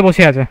বাদিকে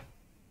বসে আছে।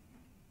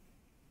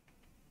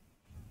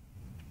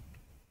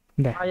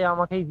 দেখ ভাই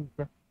আমাকেই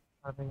দিচ্ছে।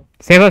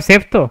 সেফ,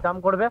 সেফ তো জাম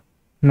করবে?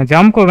 না,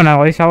 জাম্প করবে না,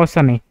 ওই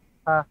সমস্যা নেই।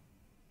 হ্যাঁ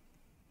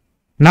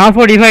না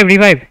ফর রিভাইভ,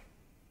 রিভাইভ।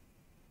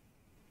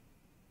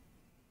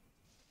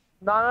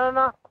 না না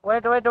না,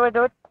 wait wait wait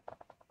wait.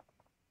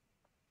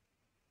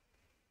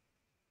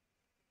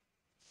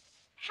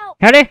 Help.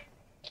 হ্যাঁ রে,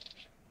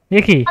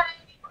 এ কি?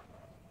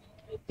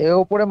 এ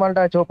উপরে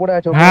মালটা আছে, উপরে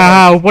আছে, হ্যাঁ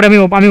হ্যাঁ উপরে,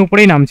 আমি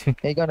উপরেই নামছি।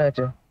 এইখানে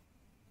আছে।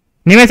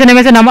 নেমেছে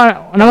নেমেছে, নামা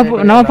নামা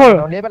নামা ফোর।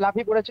 লেভেল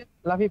লাফি পড়েছে,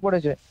 লাফি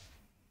পড়েছে।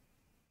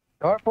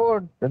 Dot four,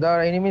 the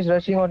enemies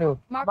rushing on you.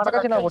 আমার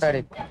কাছে নামো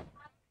ডাইরেক্ট।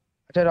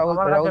 আচ্ছা রাহুল,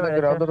 আমার কাছে রাহুল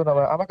মেরেছে। রাহুল তো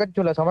নামো, আমার কাছে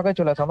চলে আসো, আমার কাছে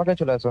চলে আসো, আমার কাছে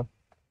চলে আসো।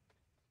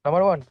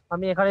 নাম্বার 1,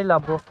 আমি এখানেই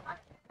লাভবো।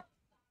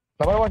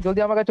 নাম্বার 1 জলদি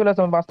আমার কাছে চলে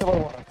আসো, আমি বাঁচতে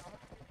পারবো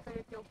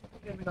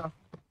না।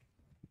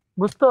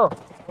 বুঝতো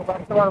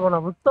বাঁচতে পারবো না,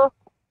 বুঝতো।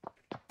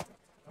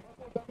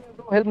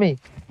 Help me.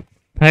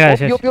 হয়ে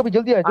গেছে। ওপি ওপি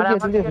জলদি আয়, জলদি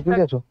আয়, জলদি আয়,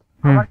 জলদি আসো।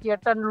 আমার কি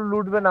একটা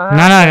লুটবে না?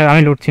 না হ্যাঁ না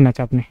আমি লুটছি না,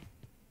 চাপ নেই।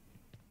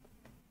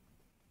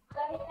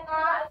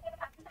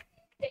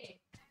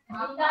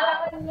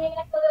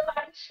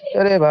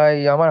 আরে ভাই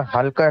আমার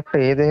হালকা একটা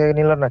দেখে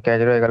নিল না, ক্যাচ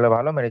রয়ে গেল।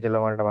 ভালো মেরেছিল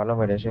মালটা, ভালো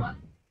মেরেছে,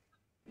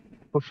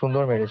 খুব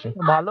সুন্দর মেরেছে।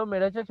 ভালো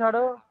মেরেছে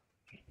ছাড়ো,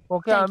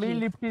 ওকে Thank আমি you.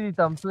 লিফটই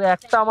দিতাম শুধু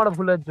একটা আমার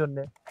ভুলের জন্য।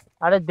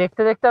 আরে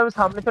দেখতে দেখতে আমি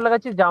সামনে চলে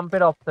গেছি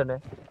জাম্পের অপশনে,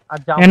 আর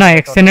এ না জাম্প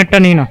এক্সটেন্ডেডটা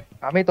নিই না।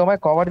 আমি তোমায়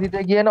কভার দিতে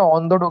গিয়ে না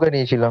অন্ধ ঢুকে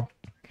নিয়েছিলাম।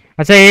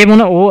 আচ্ছা এই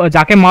মনে, ও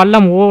যাকে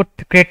মারলাম ও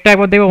ক্রেটটা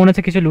একবার দেখবে, মনে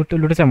হচ্ছে কিছু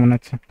লুটেছে মনে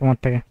হচ্ছে তোমার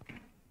থেকে।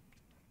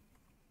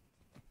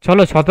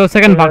 চলো 17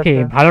 সেকেন্ড বাকি,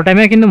 ভালো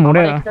টাইমে কিন্তু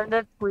মরে,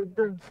 এক্সটেন্ডেড কুইক।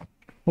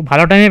 ও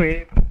ভালো টাইমে।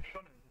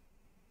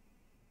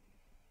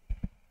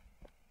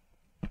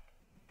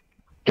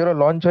 চলো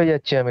লঞ্চ হয়ে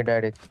যাচ্ছি আমি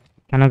ডাইরেক্ট।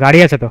 কেন গাড়ি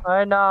আছে তো,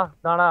 এই না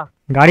দাঁড়া,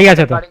 গাড়ি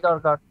আছে তো। গাড়ি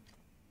দরকার।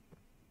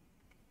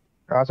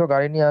 আসো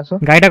গাড়ি নিয়ে আসো।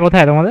 গাড়িটা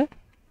কোথায় তোমাদের?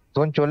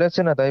 জোন চলে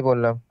এসছে না তাই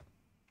বললাম।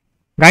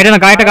 গাড়িটা না,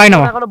 গাড়ি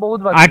নামা, এখনো বহুত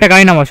বাকি। আরেকটা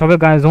গাড়ি নামা, সবে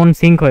জোন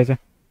সিঙ্ক হয়েছে।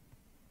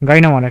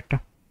 গাড়ি নামা একটা।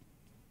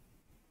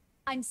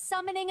 I'm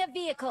summoning a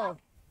vehicle.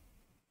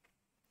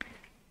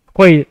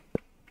 কই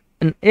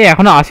এ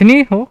এখনো আসেনি?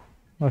 ও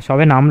ও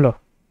সবে নামলো।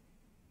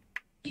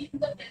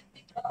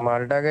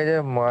 মালটাকে যে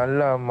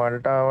মারলাম,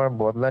 মালটা আমার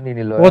বদলা নিয়ে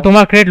নিল। ও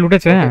তোমার ক্রেট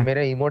লুটেছে। ওকে হ্যাঁ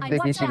মেরে ইমোট I'm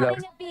দেখিয়েছিলাম।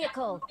 summoning a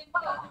vehicle.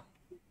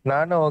 না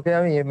না, ওকে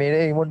আমি মেরে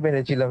ইমোট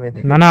মেরেছিলাম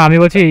এদিকে। না না আমি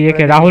বলছি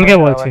ইয়েকে, রাহুলকে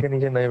বলছি। আমাকে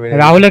নিচে নাই মেরে।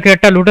 রাহুলের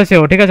ক্রেটটা লুটেছে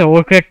ও, ঠিক আছে,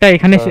 ওর ক্রেটটা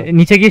এখানে হ্যাঁ।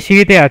 নিচে গিয়ে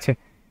সিঁড়িতে আছে।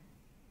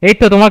 এই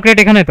তো তোমার ক্রেট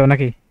এখানে তো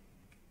নাকি?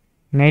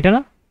 না এটা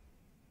না,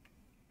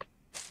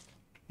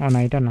 ও না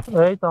এটা না।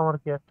 এই তো আমার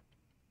কি আছে।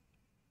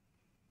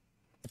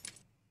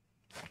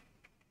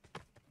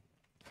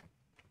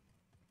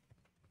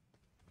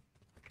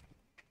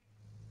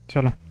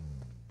 চলো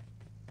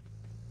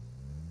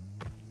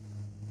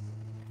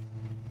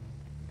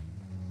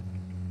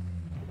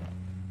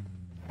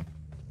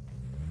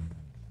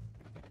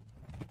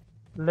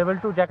লেভেল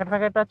 2 জ্যাকেট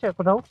ফ্যাকেট আছে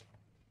কোথাও?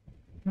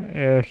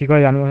 কি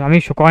করে জানবো? আমি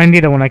কয়েন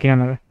দিয়ে দেবো না কিনা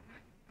নেবে।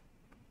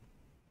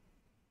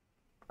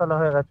 চলো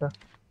হয়ে গেছে।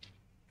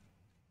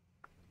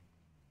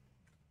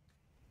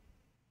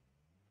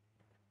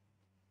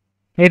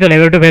 এই তো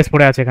লেভেল 2 ভেস্ট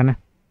পড়ে আছে এখানে।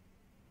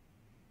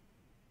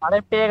 আরে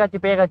পেয়ে গেছি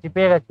পেয়ে গেছি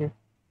পেয়ে গেছি।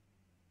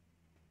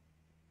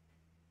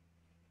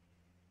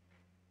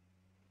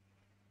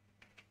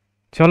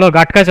 চলো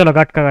গাটকা, চলো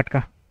গাটকা গাটকা।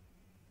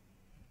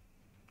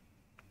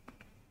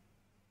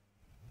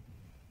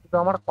 কিন্তু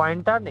আমার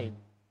কয়েনটা নেই।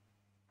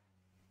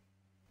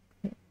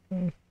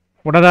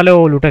 ওটা তাহলে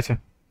ও লুটেছে।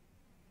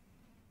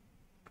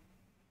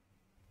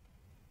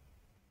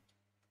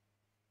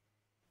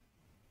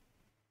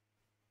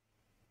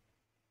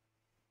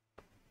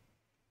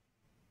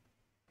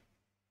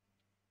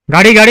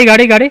 গাড়ি গাড়ি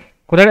গাড়ি গাড়ি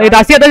কোথায়? এই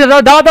রাশিয়া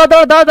দাও দাও দাও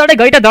দাও দাও দাও, আরে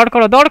গাড়িটা দাঁড়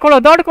করো দাঁড় করো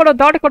দাঁড় করো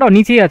দাঁড় করো,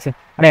 নিচেই আছে।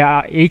 আরে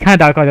এইখানে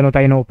দাঁড় করার জন্য,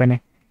 তাই না ওপেনে।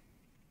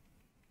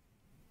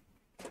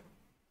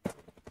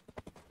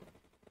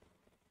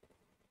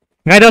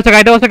 গাড়িতে বসো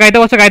গাড়িতে বসো গাড়িতে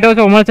বসো গাড়িতে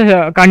বসো, মনে হচ্ছে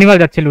কার্নিভাল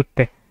যাচ্ছে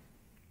লুটতে।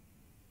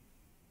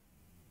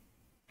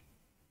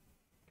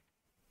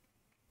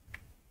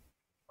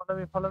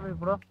 Follow me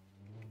bro.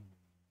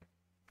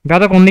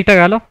 দাদা কোন দিকটা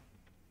গেল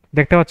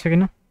দেখতে পাচ্ছ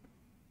কিনা?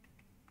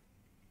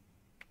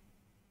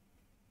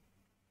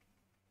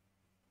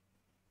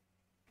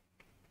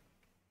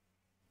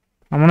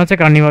 আমার মনে হচ্ছে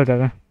কার্নিভাল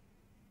যাবে।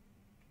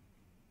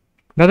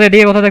 দাদা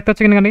এদিকে কোথাও দেখতে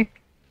পাচ্ছ কিনা গাড়ি?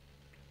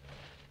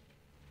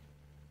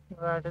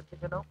 রাইটের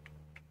দিকে নাও।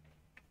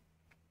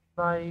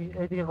 না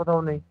এইদিকে কোথাও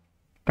নেই।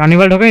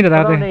 কার্নিভাল ঢোকেনি তো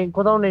দাদা? কোথাও নেই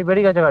কোথাও নেই,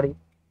 বেরিয়ে গেছে গাড়ি।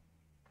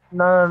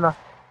 না না না।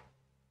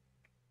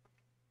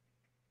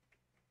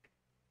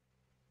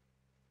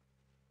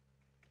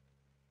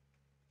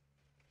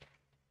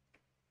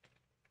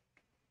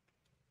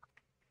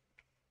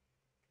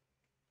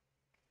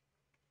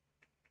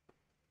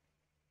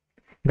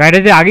 গাড়িটা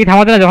যে আগেই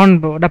থামাতে না, যখন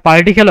ওটা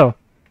পাল্টি খেলো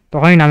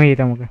তখনই নামিয়ে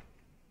দিতাম ওকে।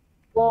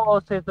 ও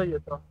শেষ হয়ে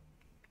যেত।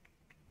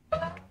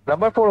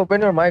 Number 4, open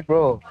your mic,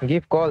 bro.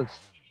 Give calls.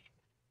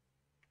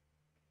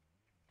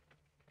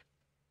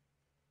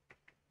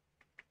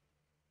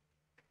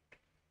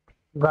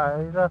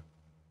 গাড়িটা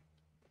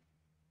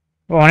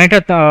ও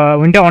অনেকটা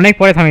উইন্ডটা অনেক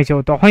পরে থামিয়েছে,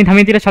 ও তখনই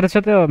থামিয়ে দিলে সাথে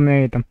সাথে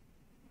মেরে দিতাম।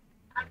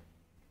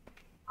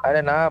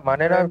 আরে না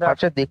মানে না, আমি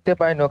ফার্স্টে দেখতে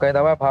পাইনি ওকে,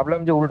 তারপর ভাবলাম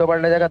যে উল্টো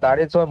পাল্টা জায়গা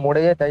দাঁড়িয়ে সময়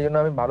মরে যায়, তাই জন্য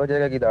আমি ভালো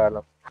জায়গায় গিয়ে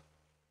দাঁড়ালাম।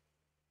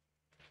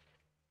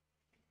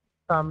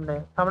 সামনে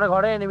সামনে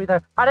ঘরে এনিমি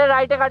থাক। আরে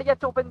রাইটে গাড়ি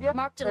যাচ্ছে ওপেন দিয়ে।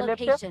 Marked a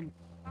লেফটে location.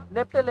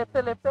 লেফটে লেফটে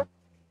লেফটে।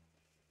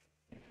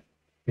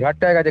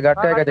 ঘাটটায় গেছে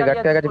ঘাটটায় গেছে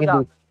ঘাটটায় গেছে, কিন্তু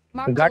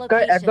Marked a ঘাটটা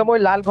একদম location. ওই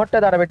লাল ঘরটা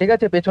দাঁড়াবে, ঠিক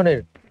আছে, পেছনের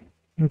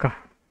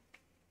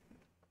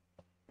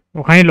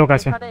ওখানেই লোক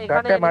আছে। এখানে এখানে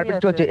ঘাটটায় enemy মারপিট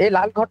আছে। চলছে, এই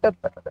লাল ঘরটা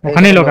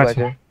ওখানেই লোক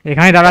আছে,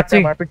 এখানে দাঁড়াচ্ছি,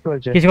 ঘাটটায় মারপিট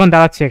চলছে। কিছুক্ষণ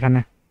দাঁড়াচ্ছি এখানে।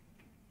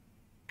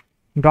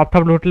 ড্রপ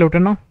টপ লুটলে উঠে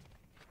নাও।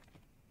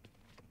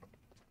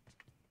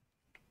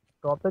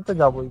 টপে তো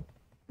যাবোই।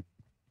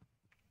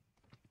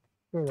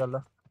 ঠিক গেল।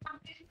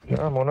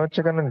 মনে হচ্ছে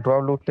কেন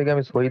ড্রপ লুট থেকে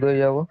আমি শহীদ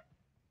হয়ে যাবো।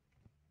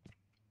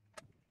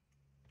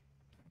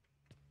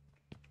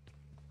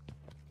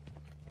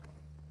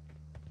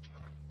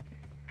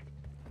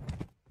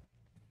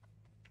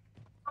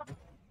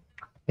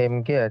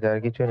 এমকে আছে, আর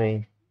কিছু নেই।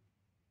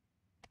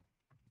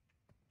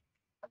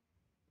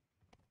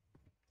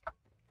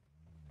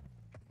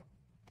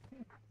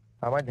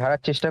 আমার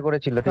ঝাড়ার চেষ্টা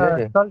করেছিল, ঠিক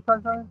আছে। চল চল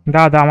চল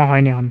দাদা আমার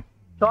হয়নি এখন।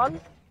 চল।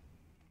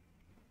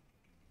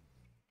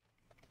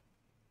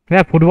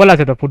 হ্যাঁ ফুটবল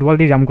আছে তো, ফুটবল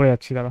দিয়ে জাম করে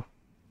যাচ্ছি দাদা।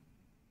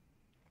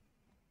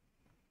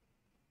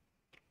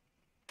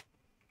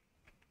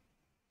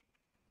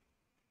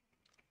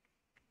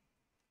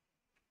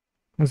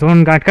 জোন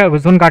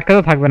গাটকা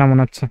তো থাকবে না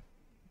মনে হচ্ছে।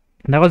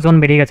 দেখো জোন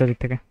বেরিয়ে গেছে ওদিক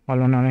থেকে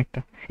অলরেডি অনেকটা।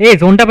 এই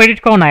জোনটা পেরিট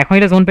করো না, এখন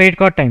এটা জোন পেরিট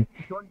করার টাইম।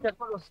 জোন চেক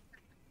করো।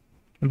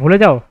 ভুলে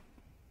যাও।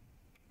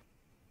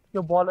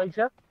 কেউ বল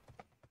হইছে।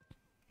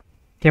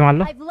 কে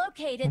মারলো? I've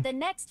located the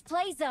next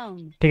play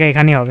zone. ঠিক আছে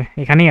এখানেই হবে,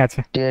 এখানেই আছে।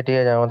 ঠিক আছে ঠিক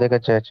আছে, আমাদের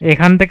কাছে আছে।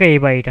 এখান থেকে এই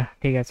বাড়িটা,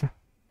 ঠিক আছে।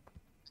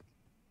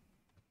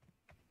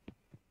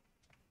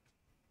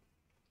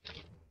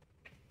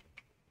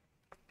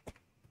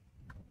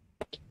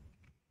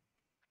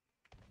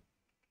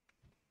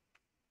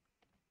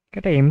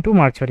 এটা M2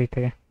 মারছো ওদিক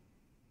থেকে।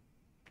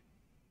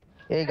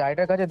 এই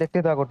গাড়িটার কাছে দেখতে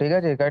থাকো, ঠিক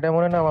আছে। গাড়িটা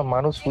মনে হয় না আমার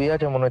মানুষ শুয়ে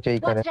আছে মনে হচ্ছে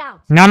এইখানে। Watch out.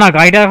 না না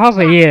গাড়িটা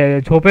হবে ইয়ে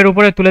ঝোপের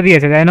উপরে তুলে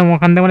দিয়েছে, তাই না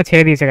ওখান থেকে মানে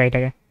ছেড়ে দিয়েছে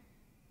গাড়িটাকে।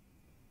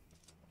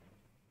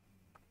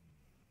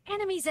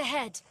 Enemies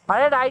ahead.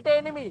 আরে রাইটে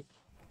এনিমি।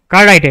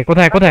 কার রাইটে?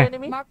 কোথায় কোথায়?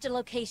 এনিমি। Marked a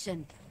location.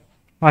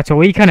 আচ্ছা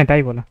ওইখানে,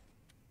 তাই বলো।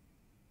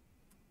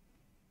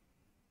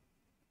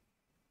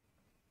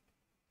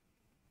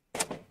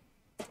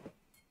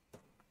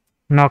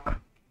 নক,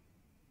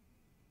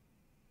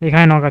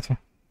 এখানে নক আছে।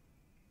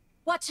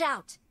 Watch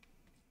out.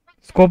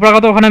 স্কোপ রাখা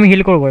তো, ওখানে আমি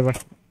হিল করবো এবার।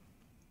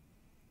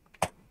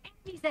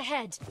 Enemies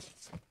ahead.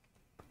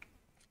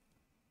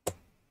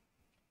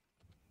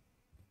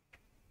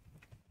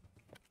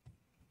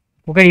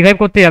 ওকে রিভাইভ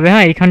করতে যাবে,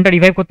 হ্যাঁ এইখানটা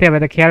রিভাইভ করতে যাবে,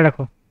 তা খেয়াল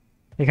রাখো।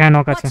 এখানে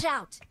নক আছে। Watch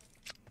out.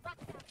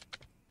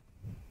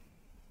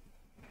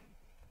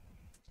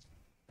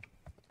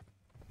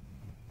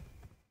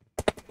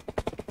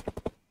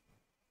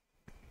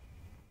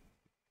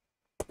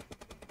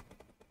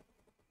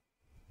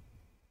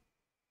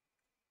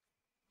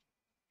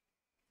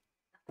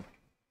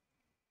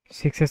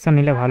 সিক্সেসটা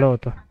নিলে ভালো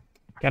হতো,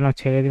 কেন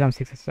ছেড়ে দিলাম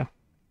সিক্সেসটা।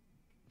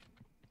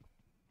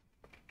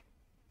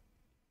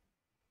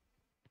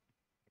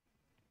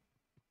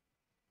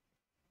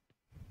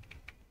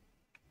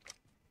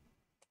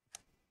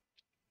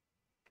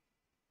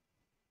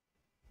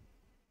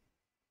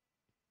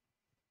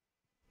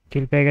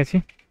 কিল পেয়ে গেছি।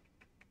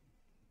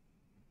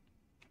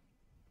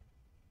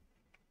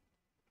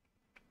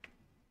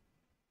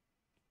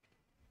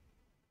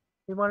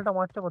 এই মালটা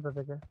মারছে কোথা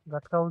থেকে?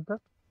 গাটকা বলতে?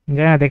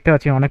 জানি না, দেখতে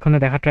পাচ্ছি অনেকক্ষণ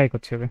ধরে দেখার ট্রাই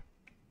করছে ওকে।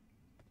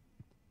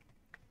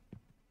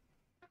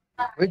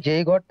 ওই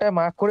যেই ঘরটায়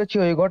মার্ক করেছি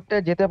ওই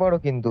ঘরটায় যেতে পারো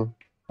কিন্তু।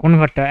 কোন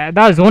ঘরটা?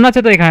 দাদা জোন আছে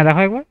তো এখানে,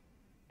 দেখো একবার।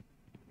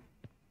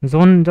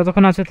 জোন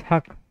যতক্ষণ আছে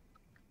থাক।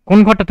 কোন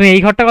ঘরটা? তুমি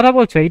এই ঘরটার কথা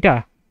বলছো? এইটা?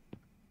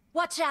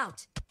 Watch out!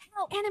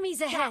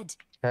 Enemies ahead!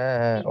 হ্যাঁ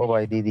হ্যাঁ, ও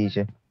ভাই দিয়ে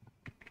দিয়েছে।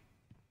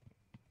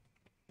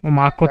 ও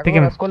মার্ক করতে দেখো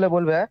গিয়ে। রাজ করলে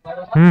বলবে, হ্যাঁ?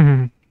 হুম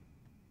হুম।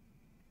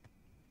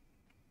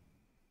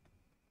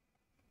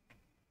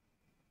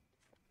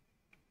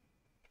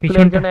 প্লেন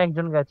পিছনটা, জন্য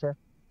একজন গেছে।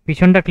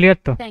 পিছনটা ক্লিয়ার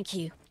তো? Thank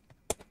you.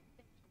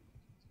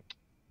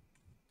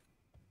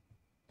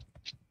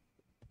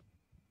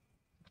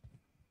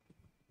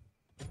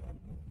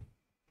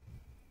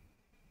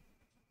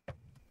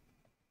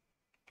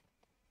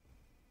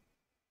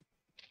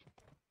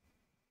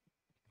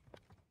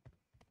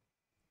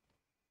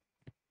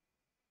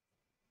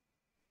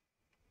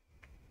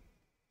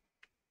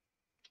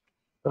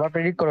 তোমরা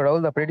প্রেডিক্ট করো,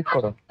 রাহুল দা প্রেডিক্ট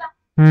করো।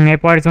 হুম, এই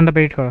পরের জোনটা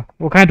পেরিট করো।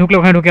 ওখানে ঢুকলে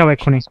ওখানে ঢুকে যাবো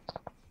এক্ষুনি।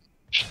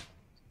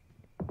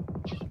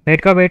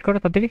 ওয়েট করো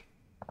তাড়াতাড়ি।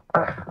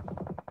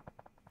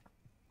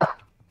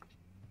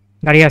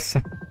 গাড়ি আসছে।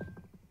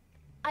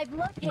 I've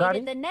Got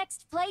located it. the next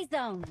play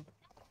zone.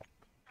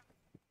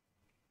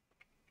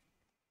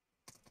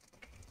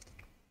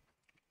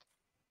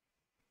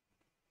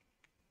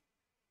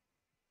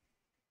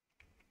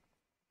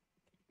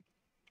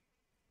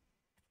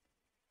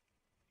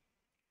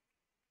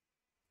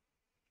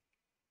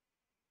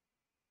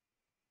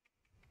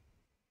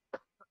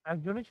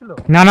 একজনই ছিল।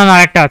 না না না,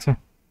 আরেকটা আছে।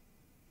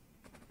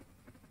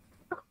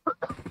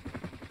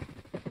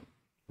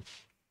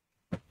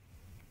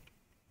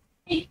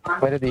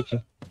 মেরে দিয়েছি।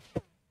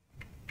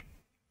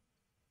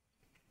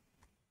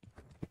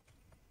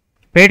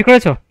 পেরিট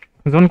করেছো?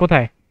 জোন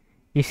কোথায়?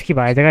 ইস কি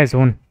বাইরে জায়গায়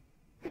জোন।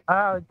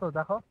 হ্যাঁ ওই তো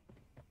দেখো,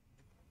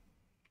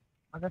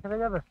 আগে থেকে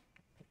যাবে।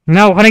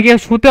 না, ওখানে গিয়ে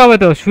শুতে হবে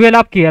তো। শুয়ে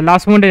লাভ কি?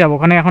 লাস্ট মোমেন্টে যাবো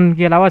ওখানে, এখন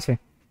গিয়ে লাভ আছে?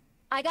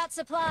 I got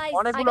supplies. I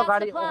অনেকগুলো got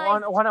গাড়ি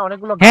supplies. ওখানে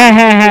অনেকগুলো হ্যাঁ গাড়ি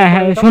হ্যাঁ হ্যাঁ বের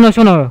হ্যাঁ, করে দিতাম। শোনো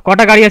শোনো,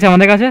 কটা গাড়ি আছে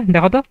আমাদের কাছে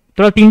দেখো তো।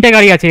 তোরা তিনটে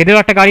গাড়ি আছে, এদেরও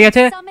একটা গাড়ি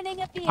আছে, Summoning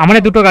a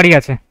আমাদের vehicle. দুটো গাড়ি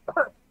আছে,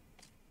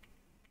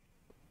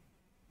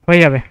 হয়ে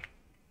যাবে।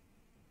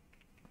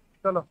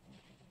 চলো,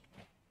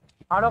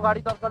 আরো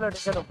গাড়ি দরকার হলে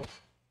ডেকে নেবো।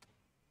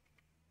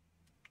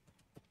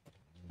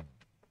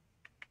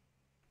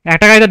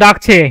 একটা গাড়ি তো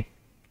ডাকছে।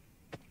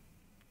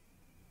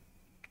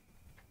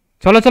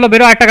 চলো চলো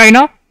বেরো, একটা গাড়ি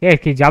নাও। এ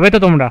কি যাবে তো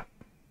তোমরা?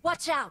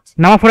 Watch out!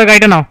 নামা ফোরে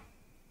গাড়িটা নাও।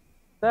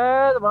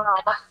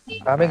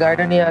 আমি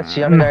গাড়িটা নিয়ে আসছি,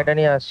 আমি না। গাড়িটা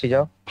নিয়ে আসছি,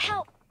 যাও।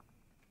 Help!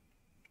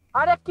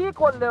 আরে কি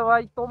করলে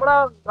ভাই তোমরা?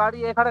 গাড়ি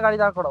এখানে গাড়ি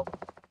দাঁড় করাও।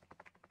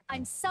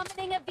 I'm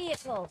summoning a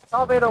vehicle.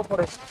 সব এর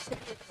উপরে।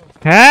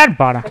 হ্যাঁ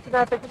বাড়া। পেছনে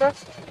পেছনে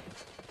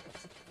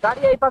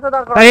গাড়ি এই পাশে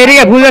দাঁড় করা। এই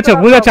এদিকে ভুল যাচ্ছ,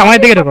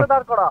 আমাদের দিকে ঢোকো।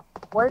 দাঁড় করা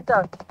ওইটা।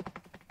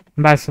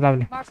 ব্যাস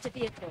তাহলে। Marked a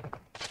vehicle.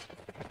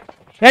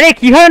 আরে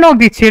কিভাবে নক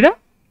দিচ্ছে এটা?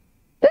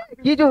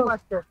 কিছু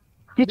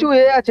কিছু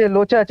এ আছে,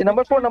 লোচা আছে।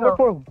 Number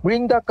 4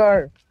 bring the car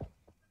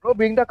bro,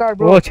 bring the car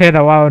bro. ও ছেড়ে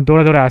দাও,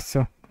 দৌড়ে দৌড়ে আসছো।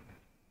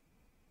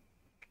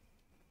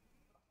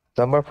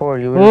 নাম্বার 4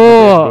 ইউ ও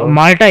উইল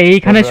মালটা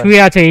এইখানে শুয়ে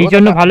আছে, এই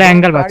জন্য ভালো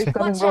অ্যাঙ্গেল পাচ্ছে।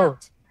 Watch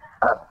out!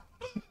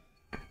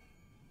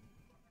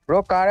 Bro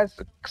car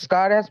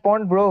has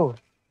spawned bro.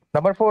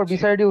 Number 4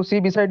 beside you, see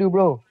beside you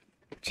bro.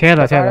 ছেড়ে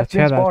দাও The ছেড়ে car দাও has been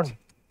ছেড়ে দাও spawned.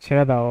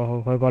 ছেড়ে দাও,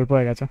 ওই গল্প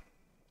হয়ে গেছে।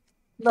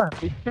 না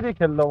বিচ্ছিরি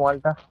খেললো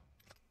মালটা।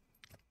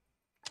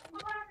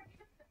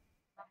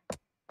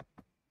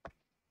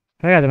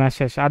 হয়ে গেছে, ম্যাচ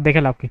শেষ, আর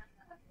দেখে লাভ কি?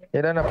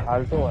 এটা না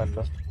ফালতু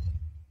মারলো।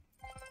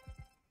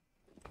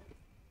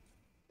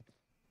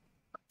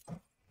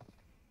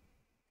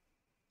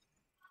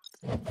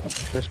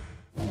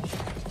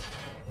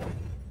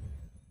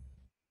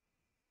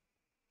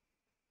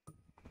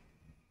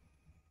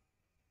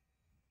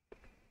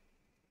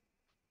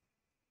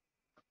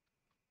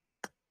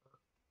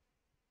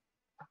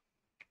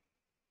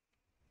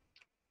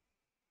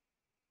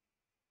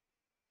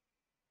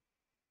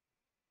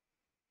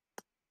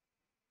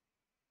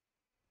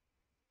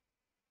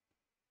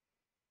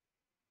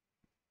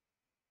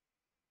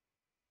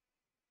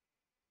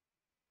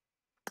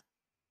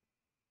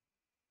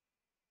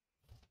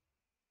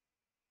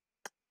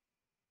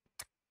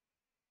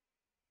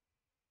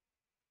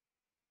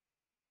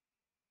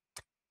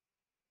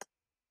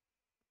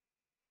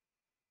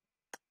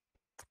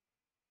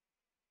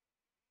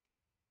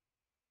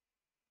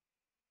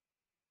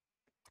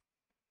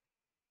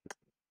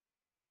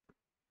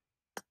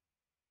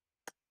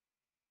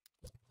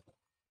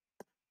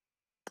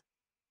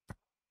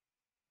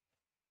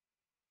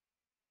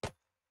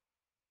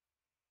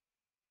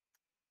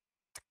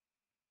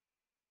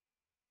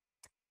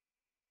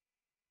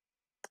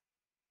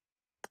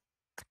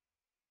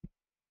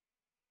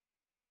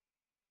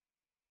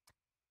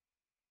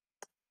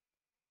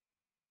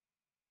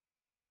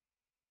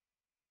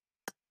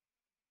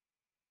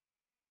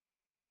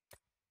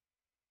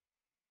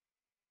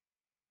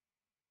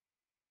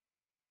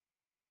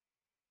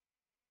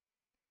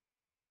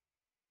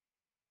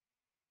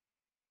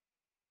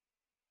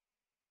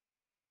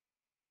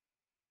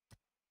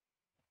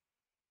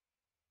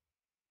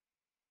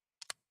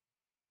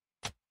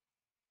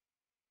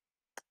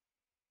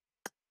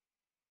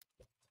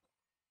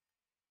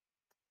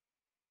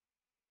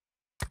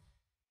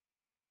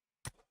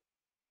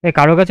 এ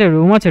কারো কাছে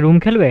রুম আছে, রুম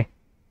খেলবে?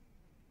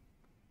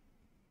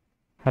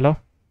 Hello,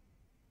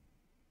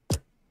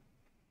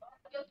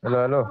 hello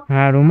hello.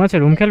 হ্যাঁ রুম আছে,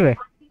 রুম খেলবে?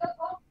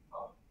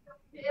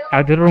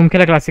 আর দুটো রুম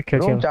খেলে ক্লাসিক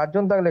খেলছি রুম আবার। 4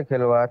 জন থাকলে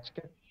খেলবো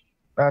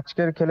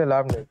আজকের খেলে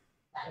লাভ নেই।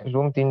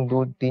 রুম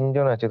 3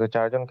 জন আছে তো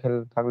 4 জন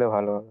থাকলে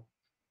ভালো হবে।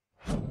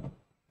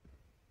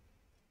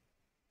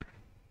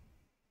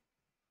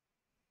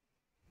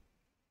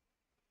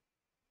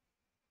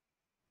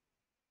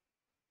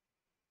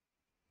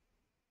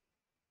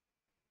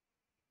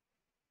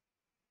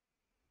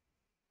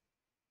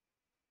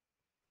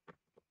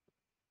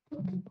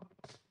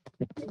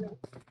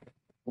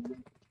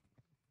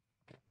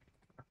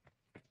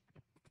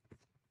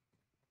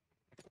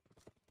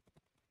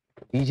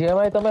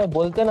 বিজেএমআই তোমায়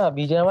বলতে না,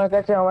 আমার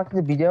কাছে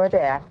বিজেএমআই তে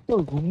এত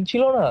রুম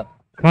ছিল না।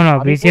 শোনো আমি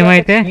পুরো বিজিএমআই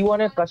একটা তে, টি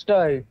ওয়ানের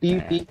কাস্টমার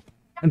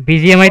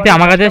বিজিএমআই তে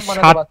আমার কাছে বানাতে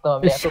সাত, পারতাম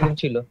আমি, এত রুম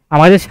ছিল।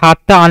 আমার কাছে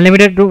 7টা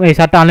আনলিমিটেড রুম, এই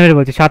 7টা আনলিমিটেড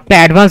বলছি, 7টা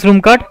অ্যাডভান্স রুম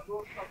কার্ড,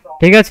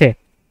 ঠিক আছে?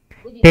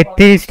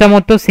 33টা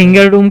মতো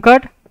সিঙ্গেল রুম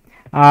কার্ড,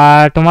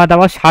 আর তোমার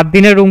আবার 7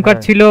 দিনের রুম কার্ড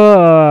হ্যাঁ ছিল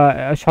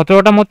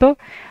 17টা মতো,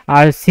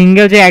 আর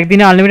সিঙ্গেল যে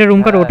একদিনে আনলিমিটেড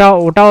রুম কার্ড হ্যাঁ।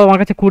 ওটাও আমার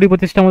কাছে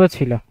 20-25টা মতো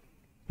ছিল,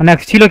 মানে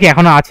ছিল কি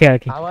এখনো আছে আর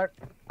কি।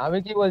 আমি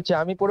কি বলছি,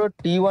 আমি পুরো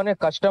টি ওয়ানের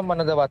কাস্টম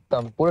বানাতে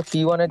পারতাম। পুরো টি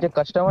ওয়ানের যে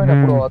কাস্টম হয় না,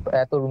 হুম, পুরো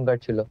এত রুম কার্ড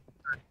ছিল।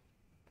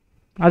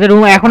 আচ্ছা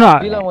রুম আর এখনো,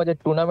 ভাবছিলাম যে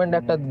টুর্নামেন্ট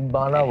একটা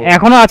বানাবো।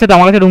 এখনো আছে তো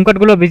আমার কাছে রুম কার্ড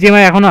গুলো,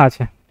 বিজিএমআই এখনো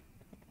আছে।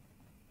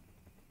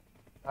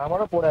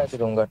 আমারও পড়ে আছে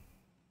রুম কার্ড।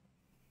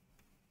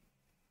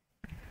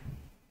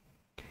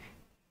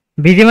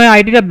 বিজিএমআই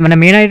আইডিটা মানে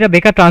মেন আইডিটা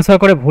বেকার ট্রান্সফার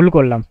করে ভুল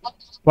করলাম,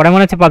 পরে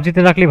মনে হচ্ছে পাবজিতে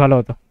রাখলেই ভালো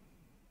হতো।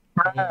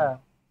 হ্যাঁ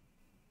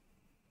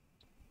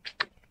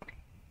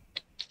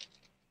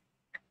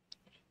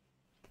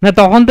না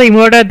তখন তো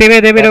ইমোটা দেবে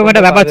দেবে এরকম এখন তো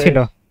একটা ব্যাপার পাবে। ছিল,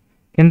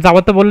 কিন্তু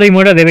আবার তো বললো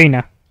ইমোটা দেবেই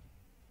না।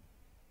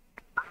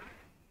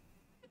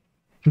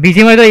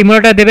 বিজিএমআই তো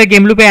ইমোটা দেবে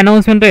গেম লুপে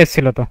অ্যানাউন্সমেন্টও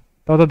এসেছিল তো,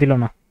 তাও তো দিল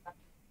না।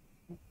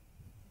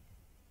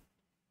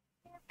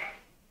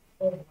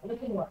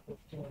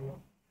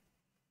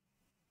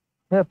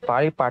 হ্যাঁ,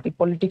 পার্টি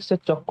পলিটিক্স এর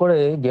চক্করে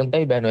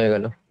গেমটাই ব্যান হয়ে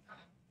গেল।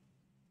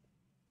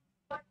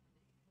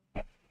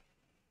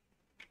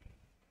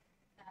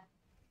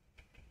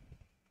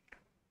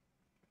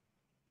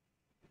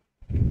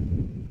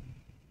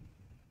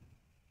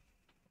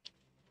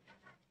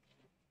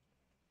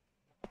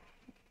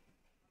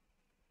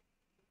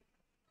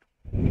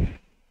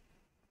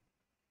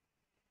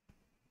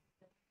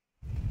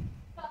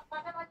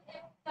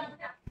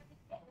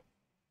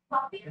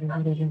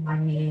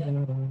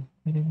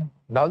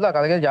 দাউদা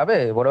কালকে যাবে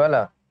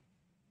ভোরবেলা?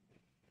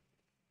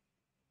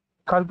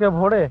 কালকে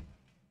ভোরে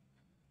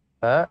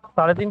হ্যাঁ,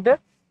 3:30।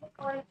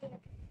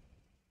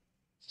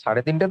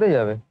 3:30তে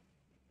যাবে?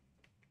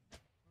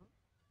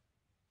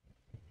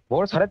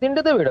 ভোর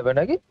 3:30তে বেরোবে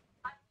নাকি?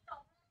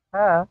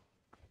 হ্যাঁ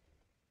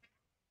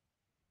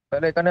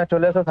তাহলে এখানে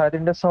চলে এসো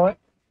 3:30টার সময়।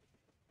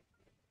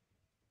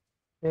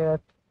 ঠিক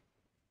আছে।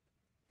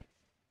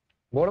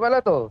 ভোরবেলা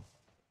তো,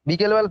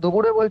 বিকেল বেলা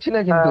দুপুরে বলছি না,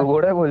 কিন্তু হ্যাঁ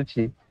ভোরে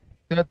বলছি।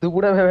 তুমি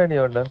দুপুরে ভেবে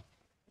নিও না।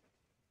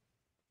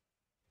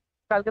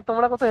 কালকে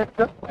তোমরা কোথায় যাচ্ছ?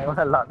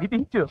 একবার লাভই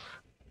দিচ্ছ।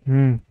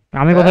 হুম,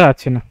 আমি হ্যাঁ, কোথাও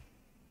যাচ্ছি না।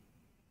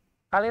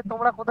 কালকে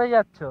তোমরা কোথায়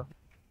যাচ্ছ?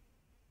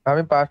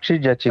 আমি পার্কশিট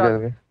যাচ্ছি চল,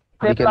 কালকে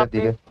সেফ বিকেলের লাভলি,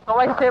 দিকে।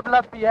 সবাই সেফ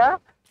লাভলি। হ্যাঁ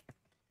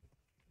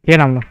কে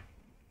নামলো?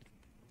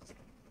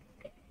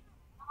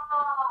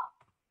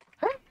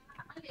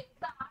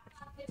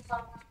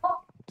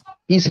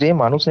 ইস রে,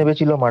 মানুষ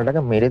নেবেছিল,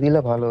 মালটাকে মেরে দিলে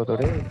ভালো হতো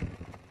রে।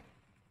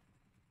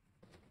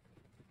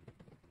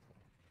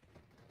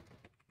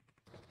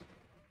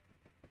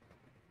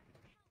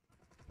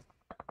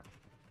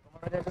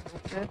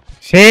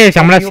 শেষ,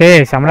 আমরা পিও,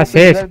 শেষ, আমরা ওকে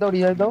শেষ, রিভাইভ দাও,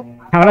 রিভাইভ দাও।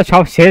 আমরা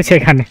সব শেষ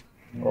এখানে।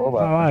 ও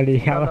বাবা। আবার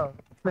আবার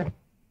চলো,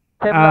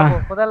 সেফ লাভো,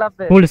 কোথায়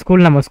লাভবে? স্কুল, স্কুল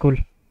নামো স্কুল।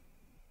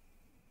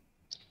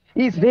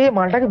 ইস রে,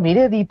 মালটাকে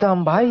মেরে দিতাম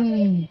ভাই।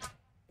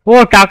 ও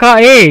টাকা,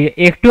 এই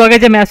একটু আগে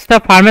যে ম্যাচটা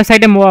ফার্মের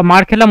সাইডে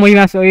মার খেলাম, ওই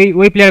ম্যাচ,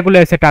 ওই প্লেয়ার গুলো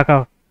এসে টাকা।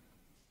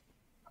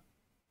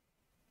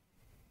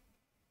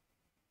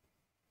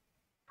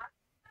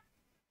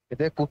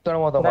 এতে কুত্তার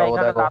মতো না মারবো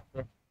এখানে দেখো।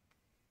 লাভবে।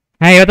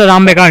 হ্যাঁ এরা তো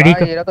নামবে, কারণ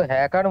ভাই এরা তো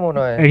হ্যাকার মনে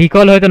হয়।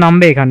 রিকল হয়তো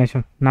নামবে এখানে,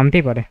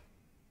 নামতেই পারে।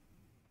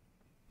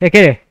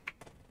 একে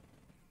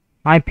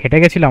আমি ফেটে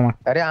গেছিল আমার।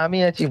 আরে আমি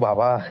আছি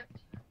বাবা,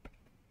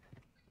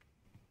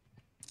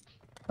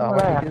 আমার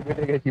হ্যাঁ, নিজের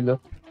পেটে গেছিল।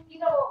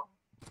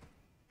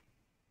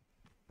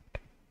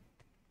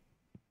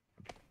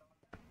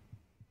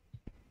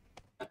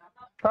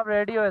 সব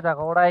রেডি হয়ে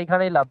থাকো, ওরা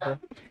এইখানেই লাভবে।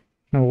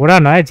 ওরা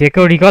নয়, যে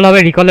কেউ রিকল হবে,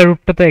 রিকলের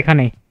রুটটা তো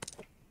এখানেই।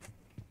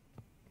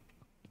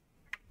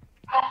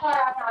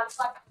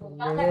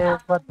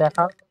 একবার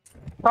দেখা,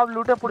 সব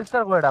লুটে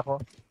পরিষ্কার করে রাখো।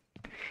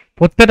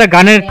 প্রত্যেকটা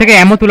গানের থেকে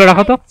এমন তুলে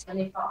রাখো তো,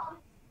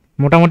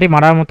 মোটামুটি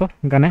মারার মতো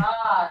গানে।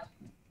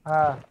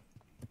 হ্যাঁ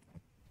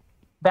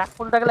ব্যাক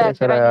ফুল থাকলে এক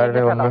এছাড়া জায়গায় নিয়ে আর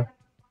গিয়ে অন্য ফেলা।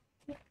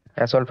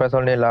 অ্যাসল্ট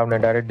ফ্যাসল্ট নিয়ে লাভ নেই,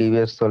 ডাইরেক্ট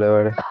ডিবিএস চলে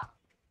এবারে।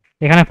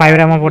 এখানে 5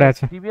 এমন পড়ে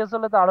আছে। ডিবিএস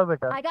হলে তো আরো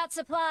better. I got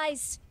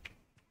supplies.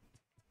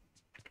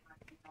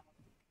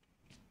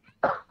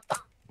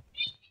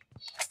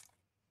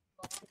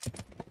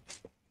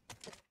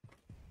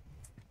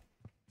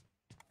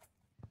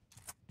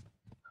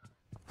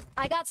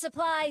 I got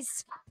supplies.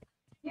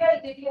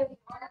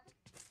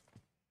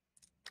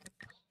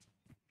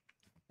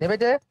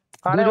 নেমেছে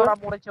আরে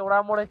দুজন ওরা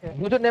মরেছে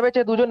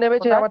দুজন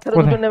নেমেছে কোথায়? আমার থেকে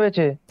কোথায়? দুজন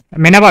নেমেছে।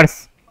 মেনাভার্স।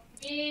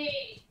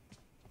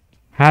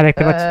 হ্যাঁ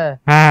দেখতে হ্যাঁ পাচ্ছি।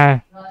 হ্যাঁ হ্যাঁ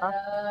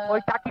ওই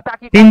টাকি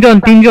তিনজন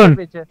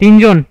পেয়েছে।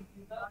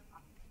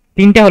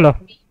 তিনটে হলো,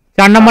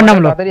 4 নম্বর আমাদের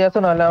নামলো। তাড়াতাড়ি আসো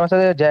নাহলে আমার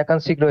সাথে জ্যাক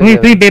অ্যান্ড সিক রয়ে তুমি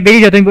যাবে। তুমি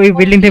বেরিয়ে যাও, তুমি ওই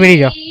বিল্ডিং থেকে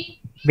বেরিয়ে যাও,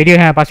 বেরিয়ে,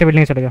 হ্যাঁ পাশে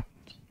বিল্ডিং চলে যাও।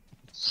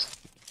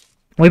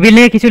 ওই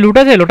বিল্ডিং এ কিছু লুট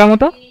আছে লোটা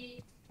মতো।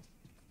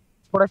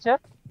 পড়েছে।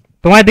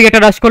 তোমার দিকে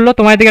একটা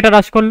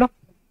রাশ করলো।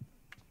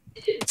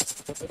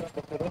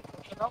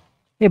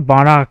 এ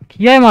বাড়া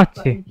কি আয়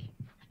মারছে।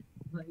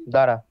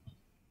 দাঁড়া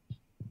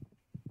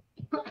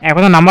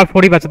এখন তো নাম্বার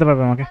 4ই বাঁচাতে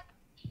পারবে আমাকে।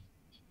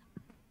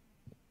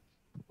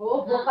 ও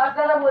বোকার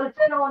দ্বারা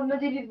বলছে না অন্য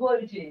জিনিস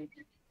বলছে।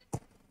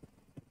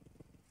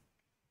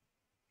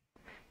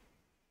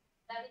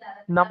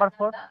 Number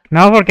 4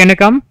 number 4 can you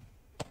come?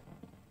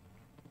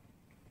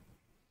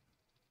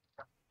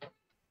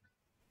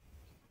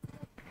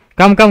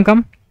 কাম।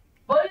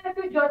 বললে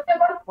তুই জোরতে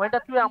বল। ওইটা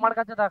তুই আমার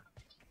কাছে থাক।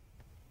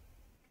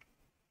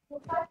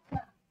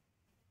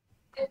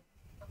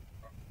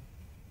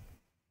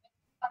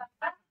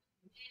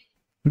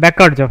 बैक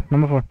कर जाओ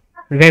नंबर 4,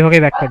 रिवाइव हो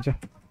गए, बैक कर जाओ।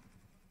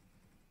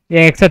 ये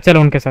एक साथ चलो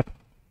उनके साथ,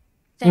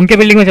 उनके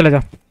बिल्डिंग में चले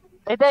जाओ।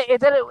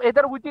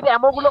 এদের উচিত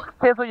অ্যামো গুলো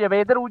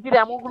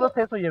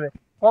শেষ হয়ে যাবে,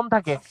 কম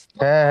থাকে।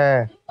 হ্যাঁ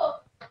হ্যাঁ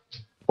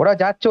ওরা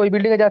যাচ্ছে ওই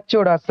বিল্ডিং এ যাচ্ছে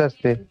ওরা আস্তে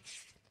আস্তে।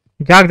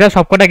 যাক যা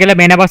সবকটা গেলে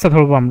মেন আবাসটা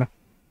ধরবো আমরা।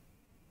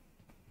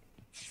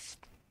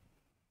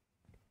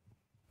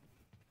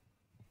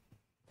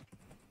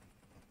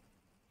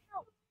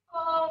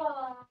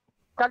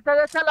 চল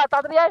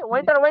তাড়াতাড়ি আয়,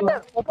 ওয়েন্টার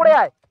উপরে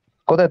আয়,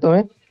 কোথায়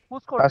তুমি?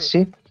 পুশ করবে। আসছি।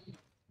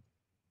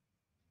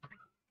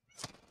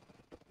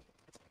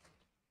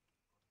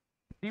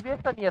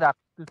 ডিভিএসটা নিয়ে রাখ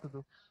তুই শুধু।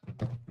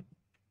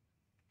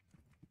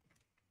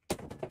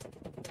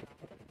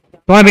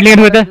 তোমার বিল্ডিং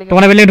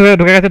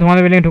ঢুকে গেছে,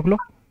 তোমাদের বিল্ডিং ঢুকলো।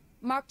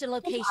 Marked a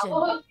location.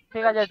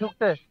 ঠিক আছে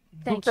ঢুকতে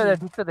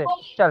দে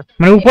চল।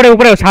 মানে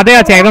উপরে ছাদে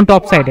আছে একদম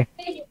টপ সাইডে।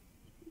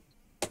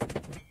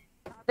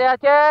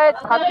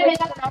 ছাদে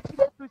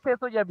তুই শেষ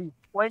হয়ে যাবি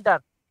ওয়েন্টার।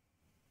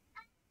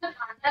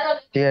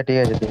 ঠিক আছে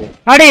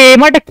अरे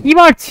एमआरটা কি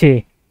মারছে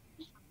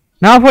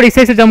না। ফর इस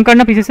साइड से जंप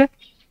करना, पीछे से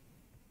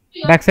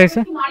बैक साइड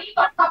से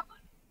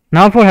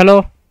ना। फॉर हेलो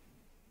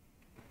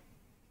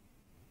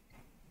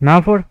ना,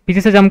 फॉर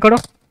पीछे से जंप करो।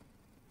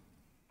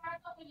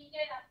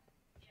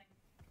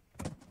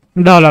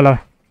 ला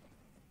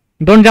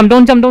डोंट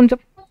जंप।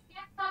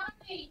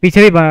 पीछे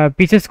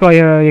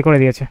ये করে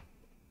দিয়েছে।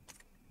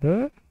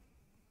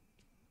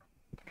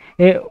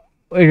 এ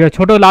ওই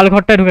ছোট লাল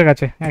ঘরটায় ঢুকে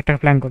গেছে একটা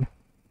প্ল্যান করে।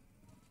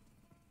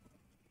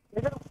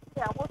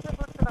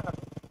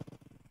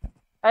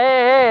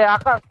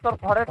 আকাশ তোর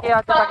ঘরে কে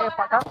আছে তাকে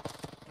পাঠা।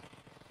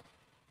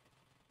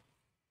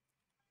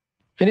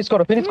 ফিনিশ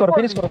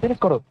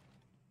করো।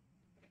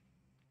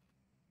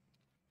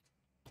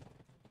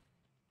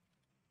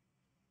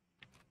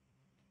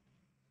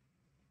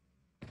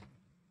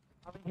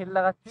 আমি হিল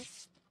লাগাচ্ছি।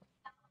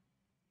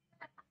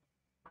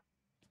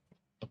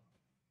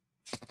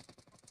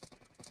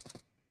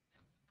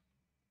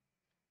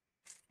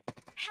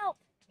 Help!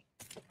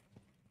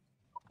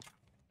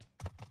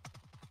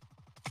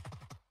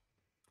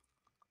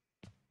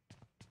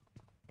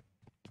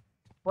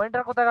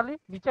 ওয়েন্টার কোথায় গেলি?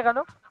 নিচে কেন?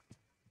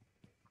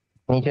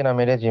 নিচে না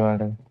মেরেছি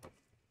মারটা।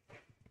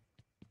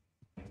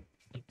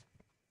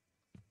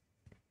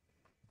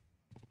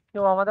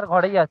 কেউ আমাদের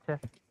ঘরেই আছে।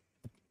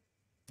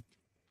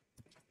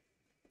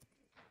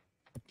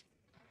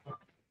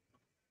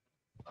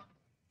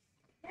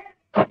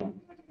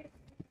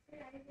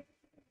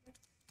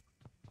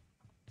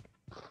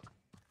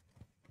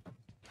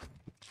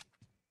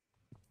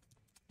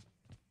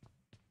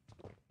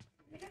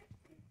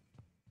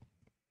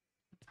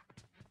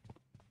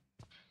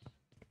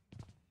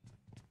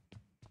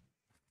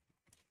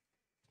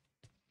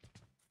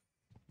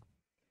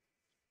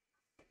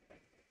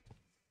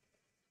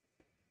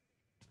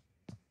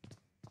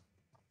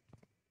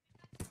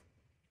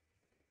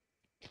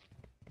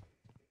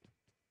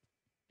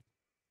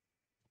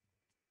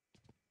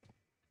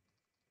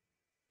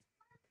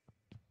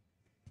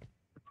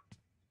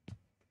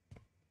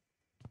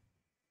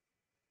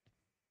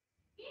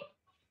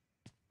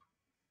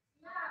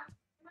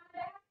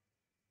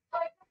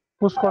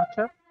 পুশ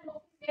করছে।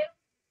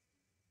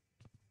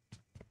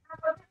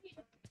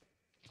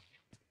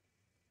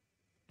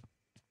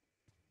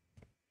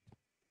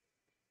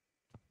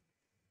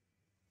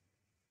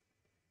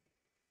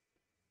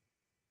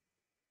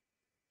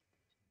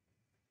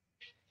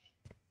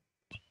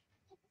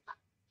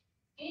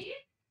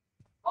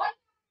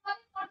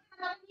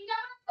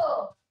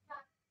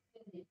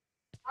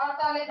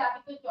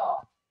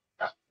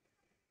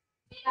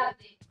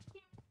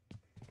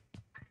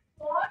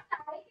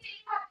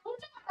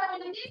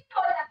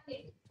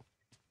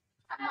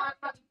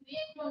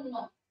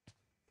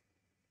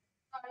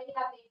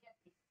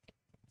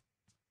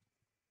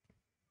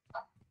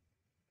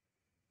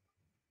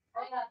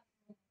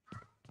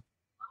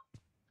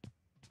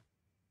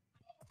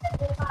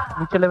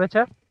 নিচে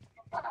লেবেছে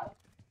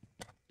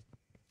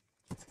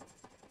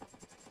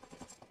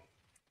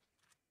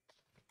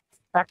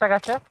একটা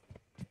গেছে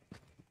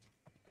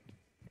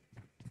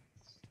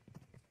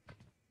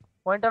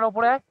পয়েন্টার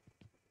উপরে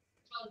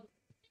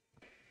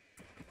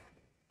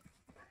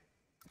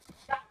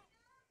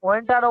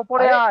পয়েন্টার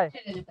উপরে আয়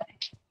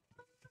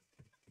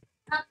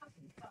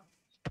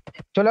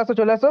চলে আসো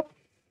চলে আসো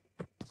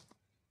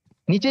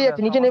নিচে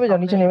যাচ্ছে নিচে নেমে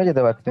যাও নিচে নেমে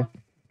যেতে পারতে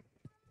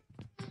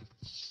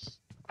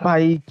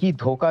ভাই কি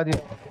ধোকা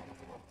দিয়ে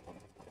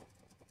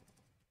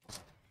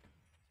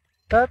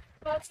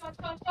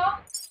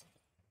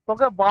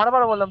তোকে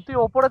বারবার বললাম তুই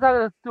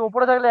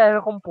ওপরে থাকলে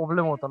এরকম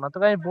প্রবলেম হতো না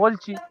তোকে আমি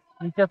বলছি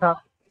নিচে থাক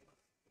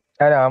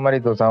আরে আমারই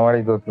দোষ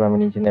আমি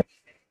নিচে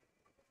নেমেছিলাম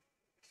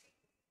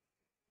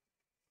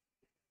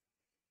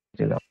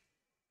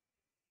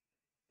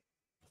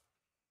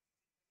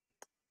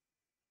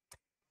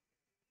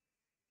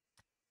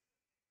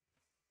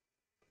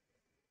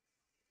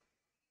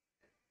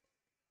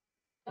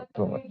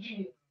So much.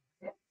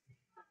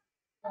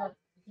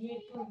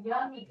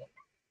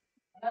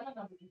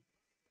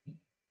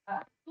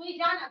 তুই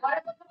যা না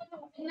ঘরে কথা বলতে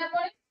উঠি না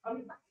করে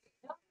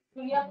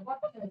তুই আর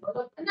কথা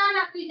না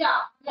না তুই যা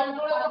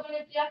তোরা দোকানে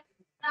যা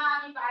না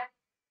আমি বাইরে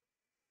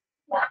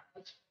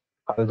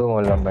ফালতু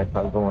বললাম ভাই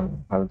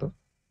ফালতু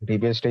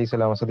ডিবিএসটাই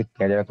ছিল আমার সাথে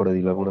ক্যাজা করে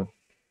দিল পুরো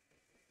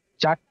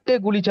 4টে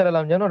গুলি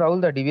চালালাম জানো রাহুল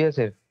দা ডিবিএস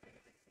এর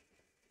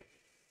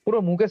পুরো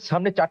মুখের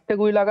সামনে 4টে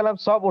গুলি লাগালাম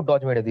সব ও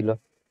ডজ মেরে দিল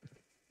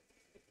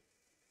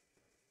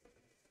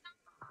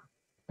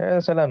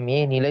সালা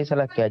মেয়ে নিলেই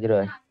সালা ক্যাজ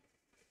রয়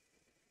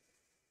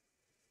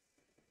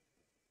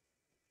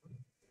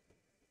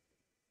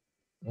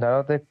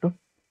দাঁড়াও তো একটু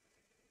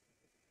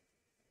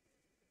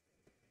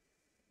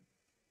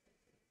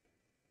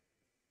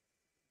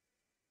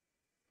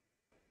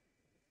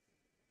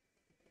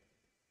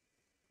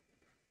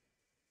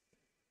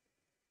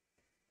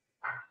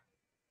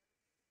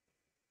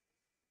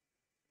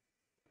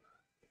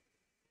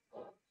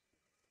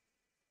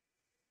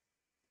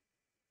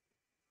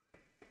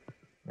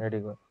রেডি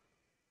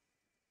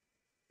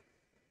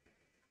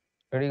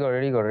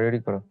কর রেডি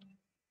করো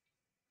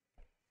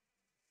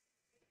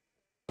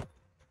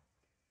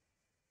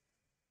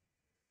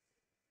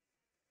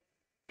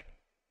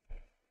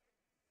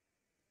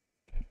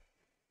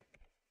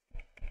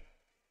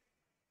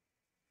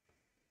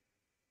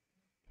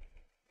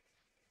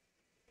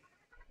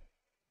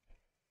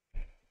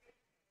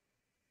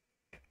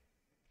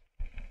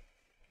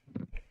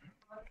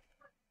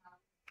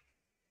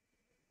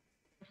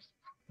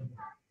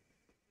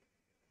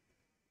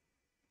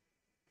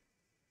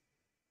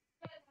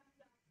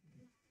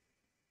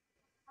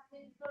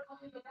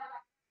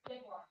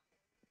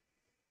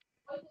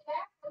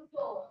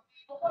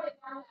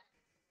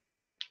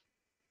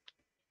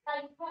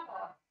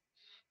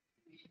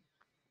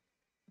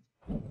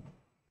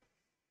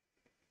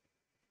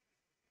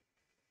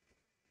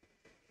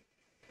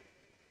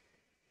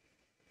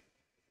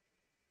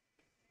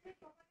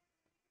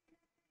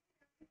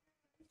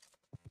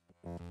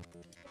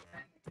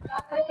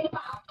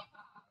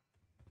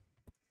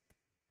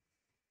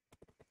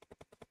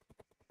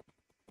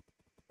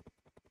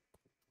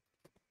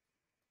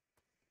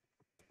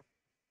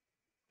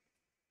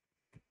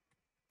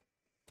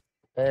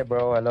Hey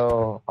bro,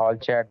 hello, all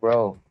chat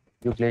bro.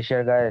 You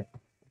glacier guy.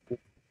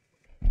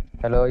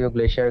 Hello, you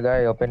glacier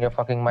guy. Open your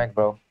fucking mic,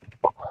 bro.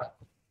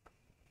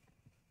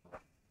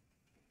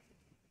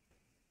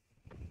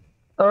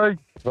 ওই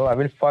Bro, I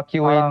will fuck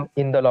you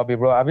in the lobby,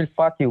 bro. I will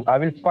fuck you. I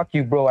will fuck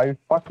you, bro. I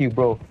will fuck you,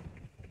 bro.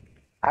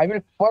 I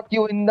will fuck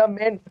you in the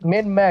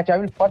main match. I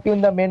will fuck you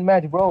in the main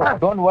match, bro.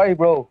 Don't worry,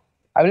 bro.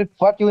 I will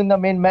fuck you in the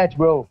main match,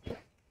 bro.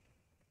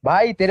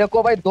 भाई तेरे को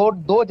भाई दो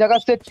दो जगह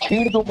से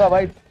छीड़ दूंगा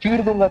भाई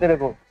छीड़ दूंगा तेरे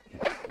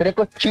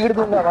को चीड़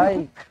दूंगा भाई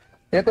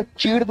तेरे को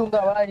चीड़ दूंगा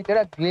भाई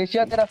तेरा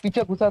ग्लेशियर तेरा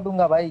पीछे घुसा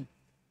दूंगा भाई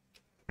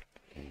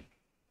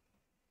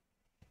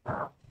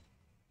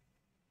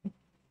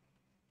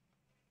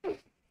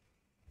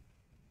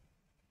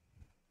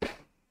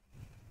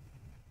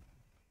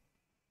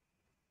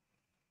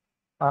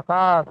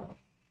আকাশ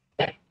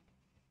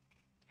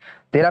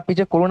तेरा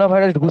पीछे कोरोना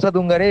वायरस घुसा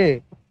दूंगा रे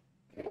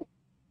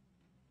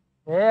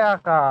এ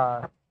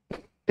আকাশ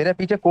तेरे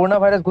पीछे कोरोना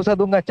वायरस घुसा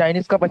दूंगा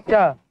चाइनीज का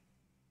बच्चा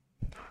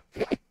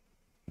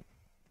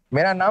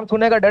मेरा नाम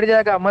सुनेगा डर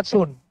जाएगा मत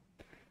सुन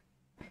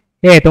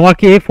এ তোমার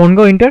কি এই ফোন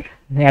গো ইন্টার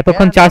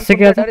এতক্ষণ मेरा চার্জ नाम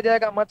থেকে सुनकर আছে डर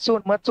जाएगा मत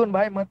सुन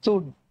भाई मत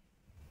सुन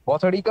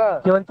भोसड़ी का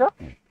কি বলছো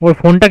ওর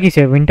ফোনটা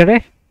কিসে উইন্টারে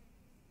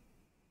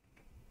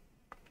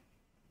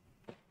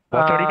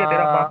भोसड़ी के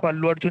तेरा बाप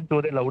अल्लू अर्जुन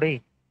चोदे लौड़े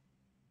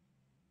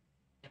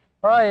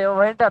ওই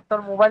ওইটা তোর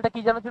মোবাইলটা কি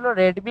যেন ছিল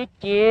রেডমি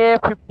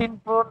K15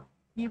 Pro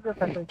কি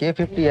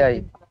K50i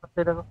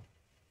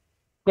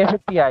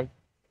K50i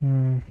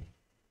হুম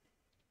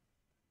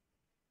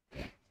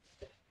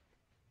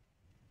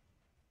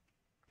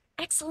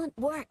Excellent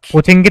work.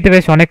 কোচিংকিতে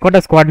বেশ অনেক কটা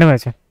স্কোয়াড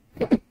নেমেছে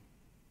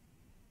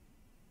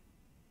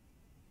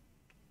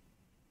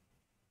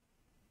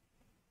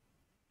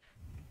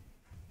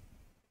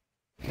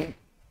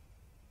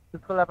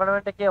স্কুল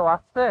অ্যাপার্টমেন্টে কেউ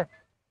আসছে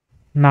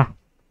না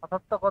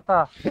কথার তো কথা।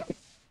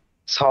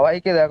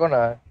 সবাইকে দেখো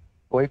না,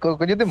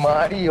 ওকে যদি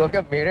মারি, ওকে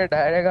মেরে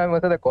ডাইরেক্ট আমি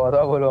ওর সাথে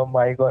কথা বলবো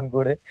মাইক অন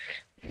করে।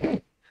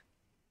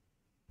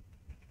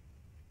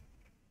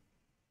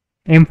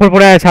 M4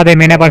 পরে আছে ছাদে,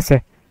 মেনে পারছে।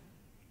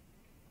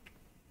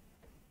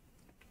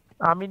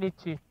 আমি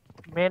নিচ্ছি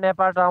মেন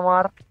অ্যাপার্ট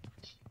আমার,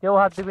 কেউ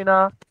হাত দিবি না।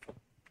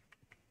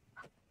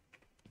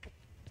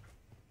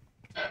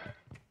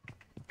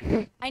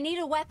 I need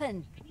a weapon.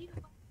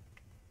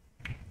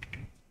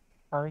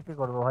 আমি কি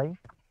করবো ভাই?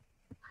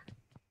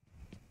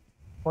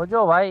 খোঁজো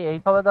ভাই,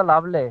 এইভাবে তো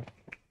লাভলে।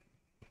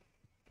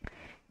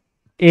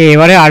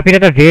 এবারে আরপির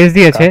একটা ড্রেস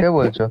দিয়েছে, কাকে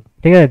বলছো?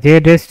 ঠিক আছে, যে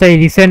ড্রেসটা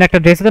রিসেন্ট একটা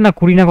ড্রেস আছে না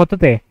 20 না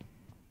কততে,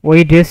 ওই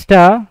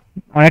ড্রেসটা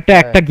অনেকটা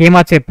হ্যাঁ। একটা গেম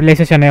আছে প্লে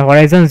স্টেশনে,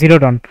 হরাইজন জিরো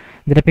ডন,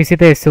 যেটা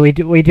পিসিতে এসছে,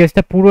 ওই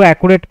ড্রেসটা পুরো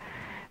অ্যাকুরেট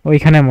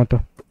ওইখানের মতো।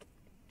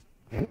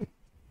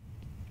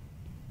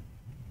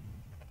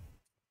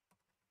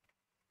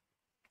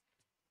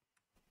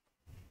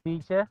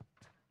 পीछे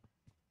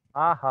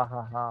হা হা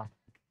হা,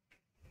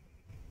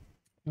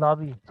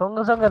 লবি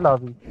সঙ্গে সঙ্গে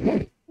লবি।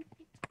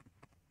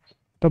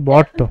 তো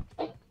বট তো।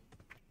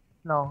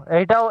 নাও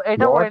এইটাও Bot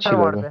এন্টার ছিল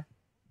তো। মারবে।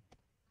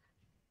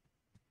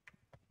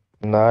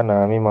 না না,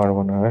 আমি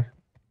মারবো না।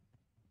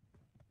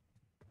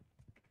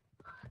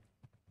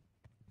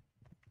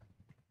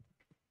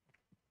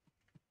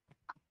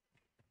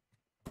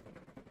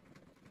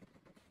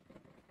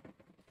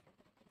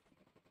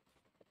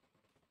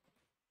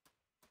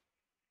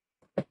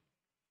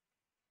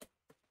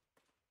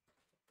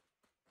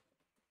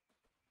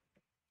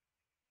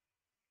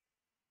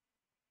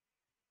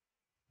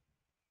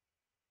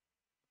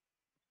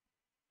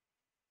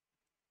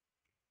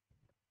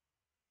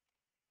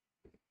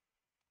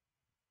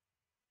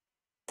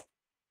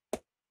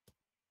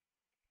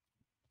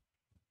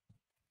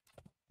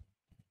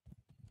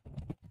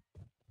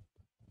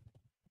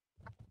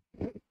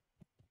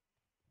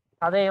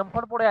 তাদের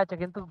M4 পড়ে আছে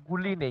কিন্তু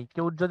গুলি নেই,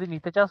 কেউ যদি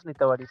নিতে চাস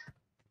নিতে পারিস।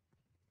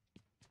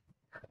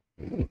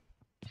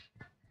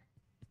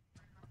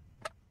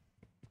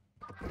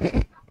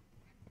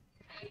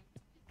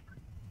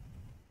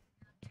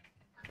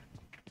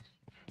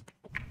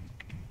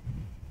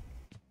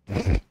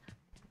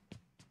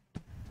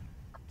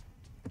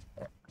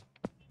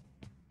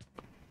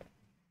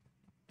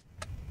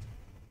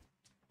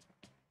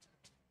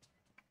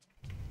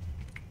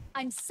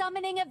 I'm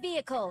summoning a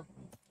vehicle.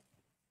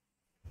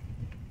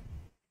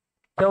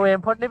 কেউ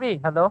M4 নিবি?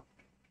 হ্যালো,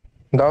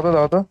 দাও তো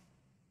দাও তো।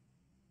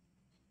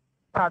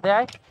 ছাদে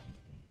আয়।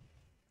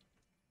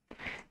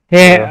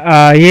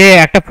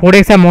 একটা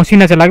 4x আর মশিন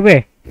আছে, লাগবে?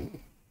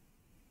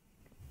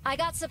 I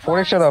got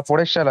ফোরেক্সটা supplies. দাও,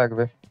 ফোরেক্সটা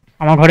লাগবে।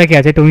 আমার ঘরে কি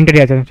আছে? তো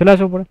উইন্টারই আছে, চলে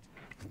আসো উপরে।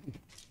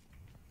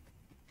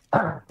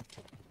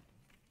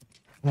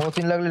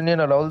 মসিন লাগলে নিয়ে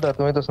নাও রাহুল দা,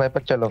 তুমি তো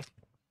স্নাইপার চালাও।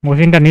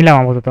 মশিনটা নিলাম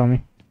আপাতত আমি,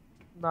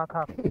 না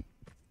থাক,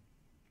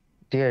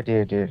 ঠিক আছে ঠিক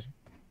আছে ঠিক আছে।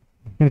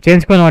 কিন্তু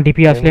চেঞ্জ করে নেওয়া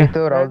ডিপি আসলে।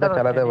 এমনিতেও রাহুল দা Render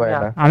চালাতে হচ্ছে, পারে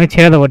নিয়ে না। আমি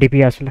ছেড়ে দেবো ডিপি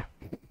আসলে,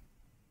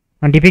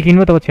 ডিপি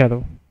কিনবো তবে ছেড়ে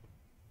দেবো।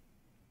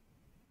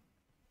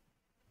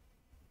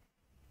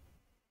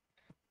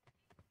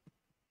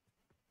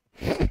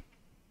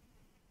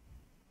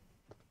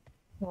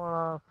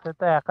 সে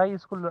তো একাই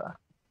স্কুল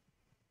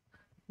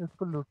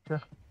লুটছে।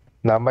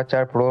 নাম্বার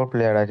 4 প্রো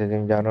প্লেয়ার আছে,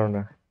 তুমি জানো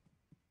না?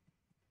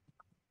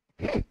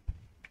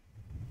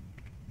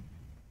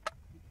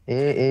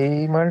 এই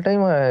মালটাই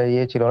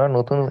ইয়ে ছিল না,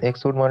 নতুন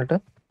এক্সুট মালটা।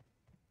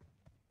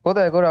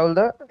 কোথায় গো রাহুল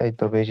দা? এই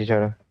তো বেশি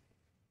ছাড়া।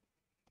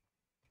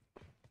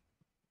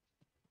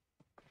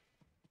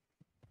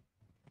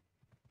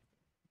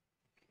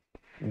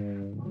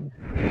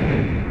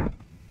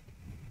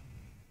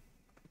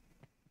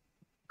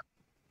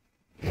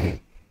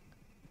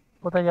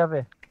 কোথায় যাবে?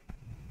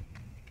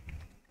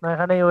 না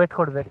এখানেই ওয়েট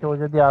করবে, কেউ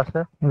যদি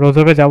আসে।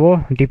 রোজবে যাবো,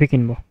 ডিপি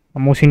কিনবো,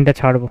 মশিনটা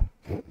ছাড়বো।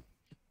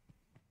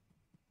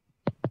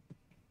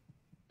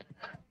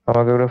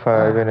 আমাকে ওটা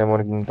 5 এমন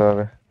কিনতে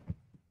হবে।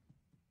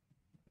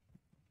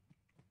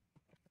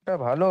 একটা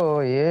ভালো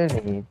এ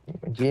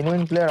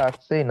জেনুইন প্লেয়ার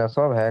আসছেই না,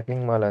 সব হ্যাকিং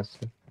মাল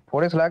আসছে।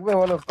 4x লাগবে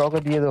বলো, কাউকে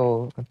দিয়ে দেবো।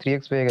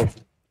 3x পেয়ে গেছি।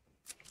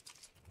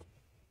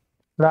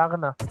 রাখ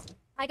না,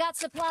 I got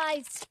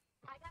supplies.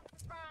 I got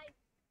supplies.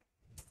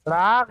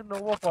 রাখ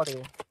নেবো পরে।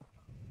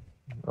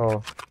 ও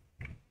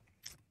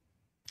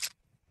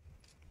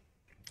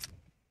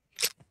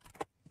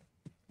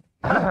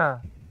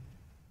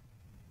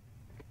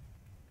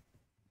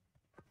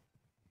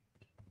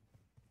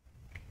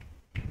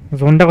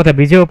জোনটা কোথায়?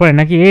 ব্রিজের উপরে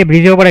নাকি?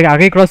 ব্রিজের উপরে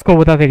আগেই ক্রস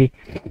করবো তাড়াতাড়ি।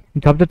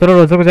 ভাবতে তোরা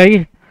রোজকে যাই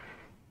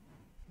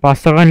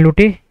 500 টাকা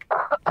লুটি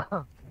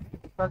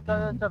চল চল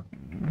চল।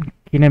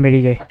 কিনে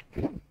বেরিয়ে যায়।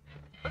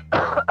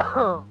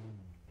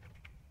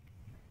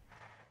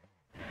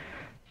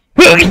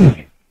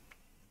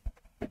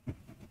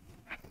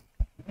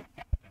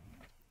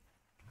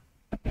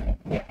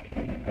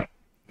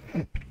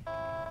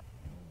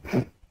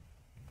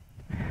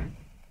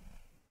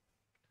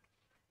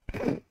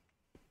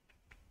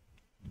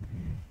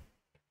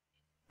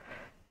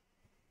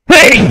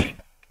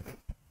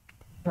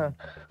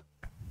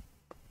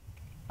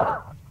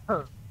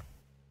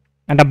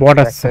 একটা বট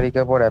 1 আসছে।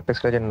 তারিখের পর অ্যাপেক্স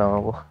লেজেন্ড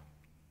নামাবো।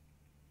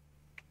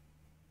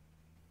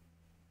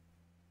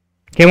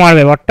 কে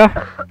মারবে বটটা?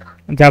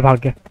 যা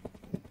ভাগ্যে।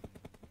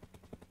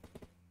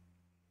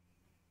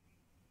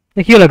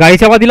 এ কি হলো? গাড়ি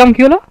চাপা দিলাম,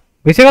 কি হলো?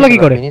 বেঁচে গেল কি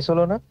করে? ফিনিশ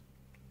হলো না?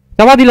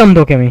 চাপা দিলাম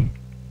তোকে আমি।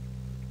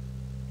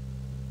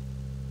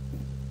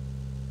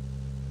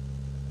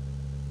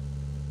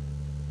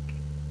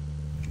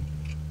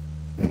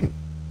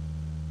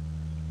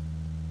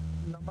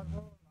 নাম্বার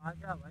 4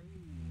 আজা ভাই।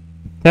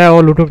 হ্যাঁ, ও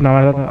লুটুক না,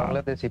 আমার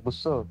বাংলাদেশি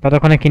বুঝছো?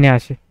 ততক্ষণে কিনে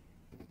আসি।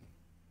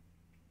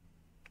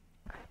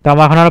 তো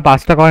আমার এখন আরো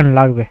 5টা কয়েন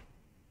লাগবে।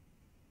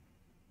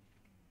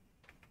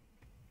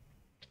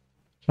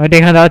 আমি তো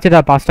এখানে দাঁড়াচ্ছি, তা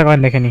 5টা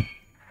কয়েন দেখে নি।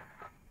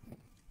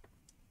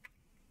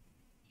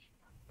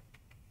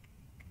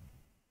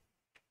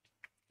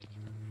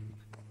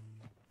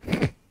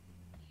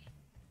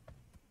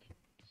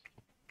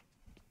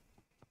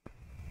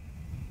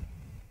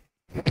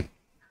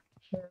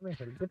 আমি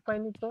হেলমেট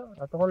পাইনি তো,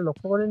 এতক্ষণ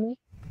লক্ষ্য করিনি।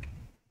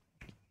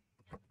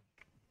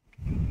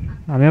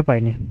 আমিও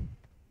পাইনি।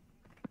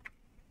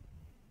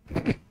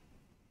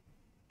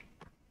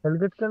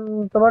 হেলমেট কেন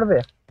নিতে পারবে?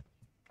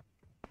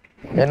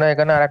 এ না,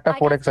 এখানে আর একটা I got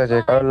 4x আছে,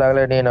 কারোর supplies.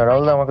 লাগলে নিয়ে নাও।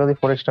 রাহুল দা, আমাকে যদি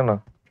 4xটা না।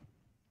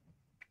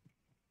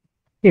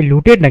 এ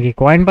লুটেড নাকি?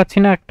 কয়েন পাচ্ছি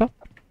না একটা।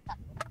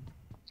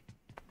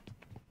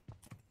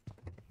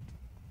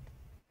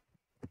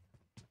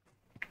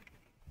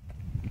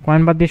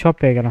 কয়েন বাদ দিয়ে সব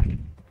পেয়ে গেলাম।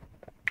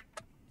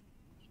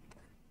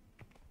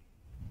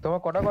 তোমার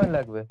কটা কয়েন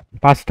লাগবে?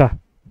 5টা।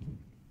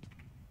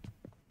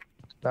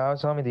 তা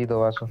আসো, আমি দিয়ে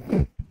দেবো, আসো।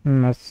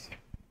 বাস।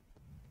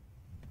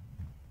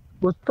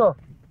 বুঝতো,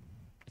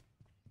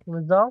 তুমি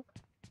যাও,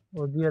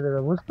 ও দিয়ে দেবে,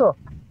 বুঝতো।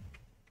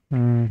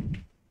 হুম।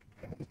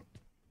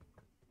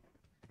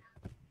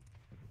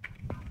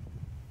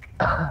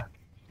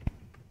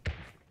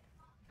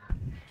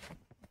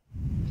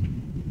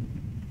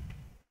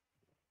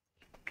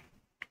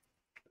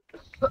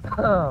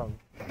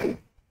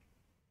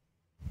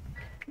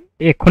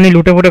 এক্ষুনি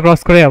লুটে ফুটে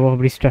ক্রস করে যাবো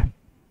ব্রিজটা।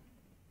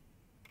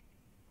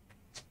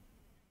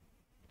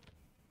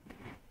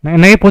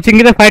 নাকি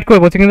পচিংকিতে ফাইট করে?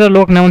 পচিংকিতে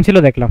লোক নেমন ছিল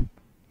দেখলাম।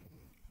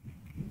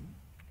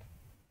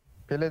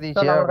 ফেলে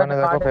দিয়েছি, চল আমার ওখানে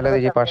কাছে দেখো, কার্ড ফেলে এনে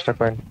দিয়েছি রাখ, 5টা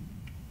কয়েন।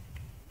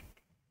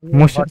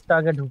 মুশ- ঘরটা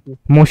আগে ঢুকি।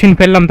 মশিন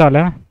ফেললাম তাহলে,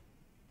 হ্যাঁ?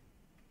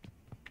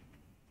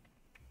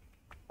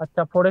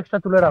 আচ্ছা 4x টা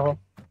তুলে রাখো।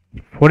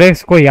 4x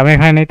কই? আমি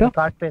এখানে নেই তো।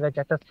 কার্ড পেয়ে গেছে,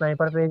 একটা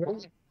স্নাইপার পেয়ে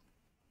গেছে।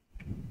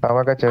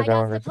 আমার কাছে I আছে, got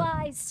আমার কাছে।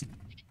 supplies.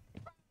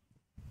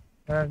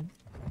 হ্যাঁ,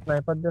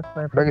 স্নাইপার দে,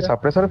 স্নাইপার ওটা কি দে।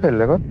 সাপ্রেসার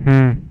ফেললে গো?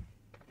 হুম।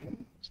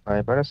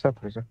 স্নাইপারের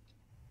সাপ্রেসার?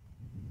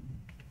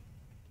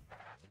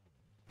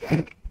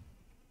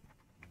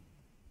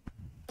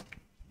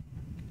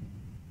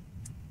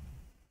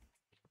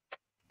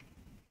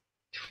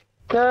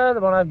 চল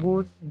বানা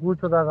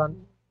গুছোদা গান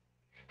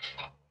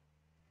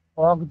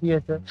অক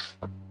দিয়েছে।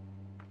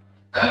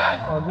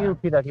 অগি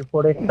উঠি রাখি,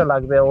 4x টা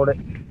লাগবে ওরে।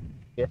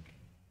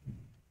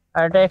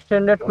 আর একটা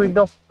এক্সটেন্ডেড কুইক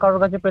ডক কারোর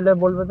কাছে পেলে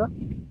বলবে তো।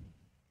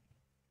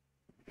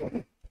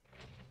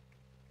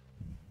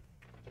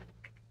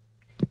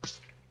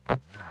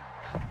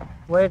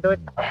 ওয়েট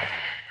ওয়েট,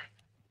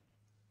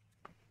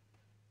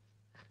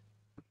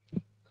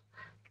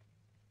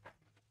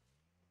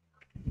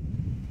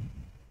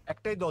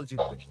 একটাই দল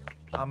জিতবে,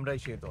 আমরাই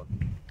সেই দল।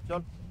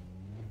 চল।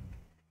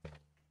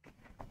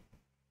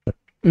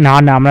 না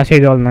না, আমরা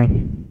সেই দল নই।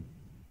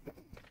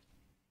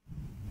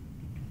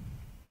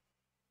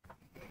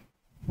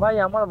 ভাই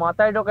আমার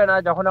মাথায় ঢোকে না,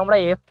 যখন আমরা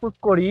এস পুশ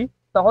করি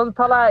তখন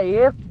শালা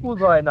এস পুশ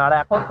হয় না, আর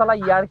এখন শালা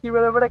ইয়ারকি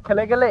মেরে মেরে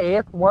খেলে গেলে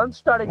এস 1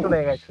 স্টারে চলে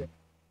গেছে,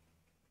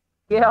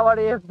 কে আবার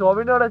এস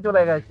ডমিনোরে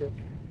চলে গেছে,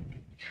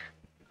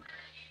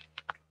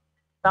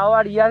 তাও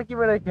আর ইয়ারকি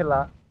মেরে খেলা।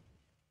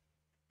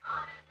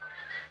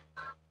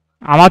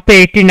 আমার তো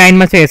 89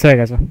 মাসে এস হয়ে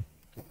গেছে।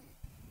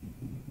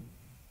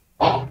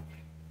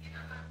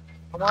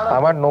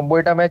 আমার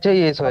 90টা ম্যাচেই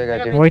এস হয়ে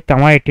গেছে। ওই তো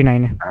আমার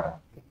 89-এ।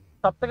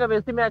 সব থেকে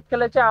বেশি ম্যাচ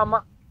খেলেছে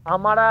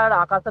আমার আর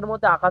আকাশের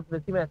মধ্যে, আকাশ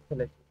বেশি ম্যাচ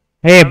খেলেছে।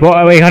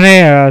 এখানে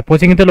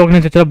পচিংকিতে লোক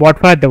নিয়েছে, চলো বট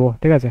ফায়ার দেবো,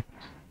 ঠিক আছে?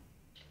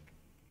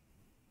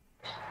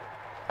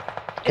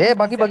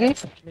 বাকি বাকি।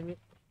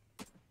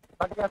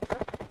 বাকি আছে?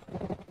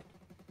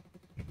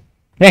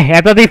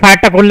 এতদিন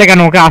ফায়ারটা করলে কেন?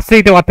 ওকে আসতে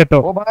দিতে পারতে তো।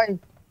 ও ভাই,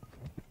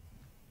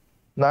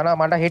 না না,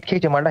 মালটা হেড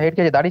খেয়েছে, মালটা হেড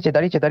খেয়েছে, দাঁড়িয়েছে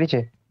দাঁড়িয়েছে দাঁড়িয়েছে।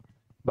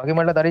 বাকি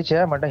মালটা দাঁড়িয়েছে,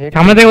 হ্যাঁ, মালটা হেড।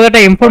 সামনে থেকে ওদের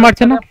একটা M4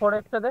 মারছে না?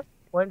 4x টা দে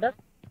পয়েন্টার।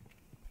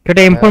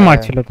 সেটা M4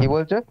 মারছিল তো। কি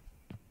বলছে?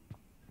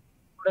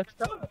 4x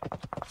টা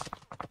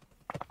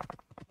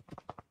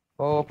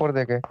ও ওপর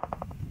দেখে।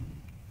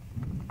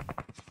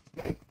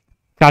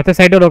 চারটে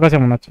সাইডে লোক আছে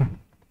মনে হচ্ছে।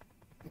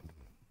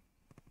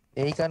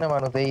 এইখানে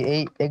মানুষ, এই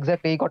এই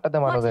এক্সাক্ট এই ঘরটাতে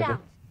মানুষ Watch আছে।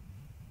 out.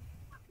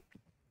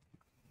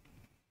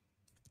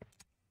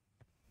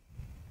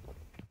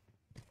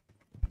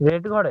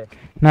 রেড ঘরে।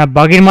 না,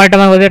 বাগির মারটা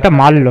আমার ওদের একটা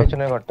মারলো।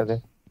 পেছনের ঘরটাতে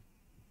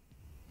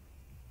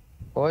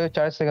ওই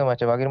 4 থেকে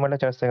মারছে, বাগির মারটা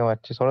 4 থেকে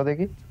মারছে। সরো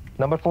দেখি।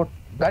 নাম্বার 4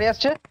 গাড়ি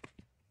আসছে।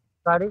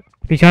 গাড়ি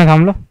পিছনে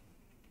থামলো।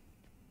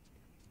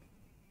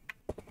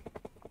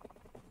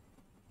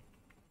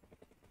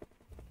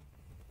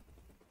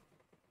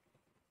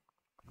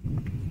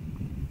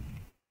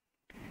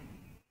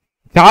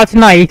 চার্জ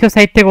না, এইসব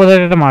সাইড থেকে ওদের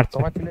একটা মারছে।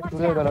 তোমার ছেলে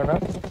চুরি হয়ে গেল না?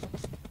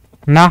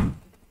 না,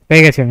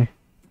 পেয়ে গেছি আমি।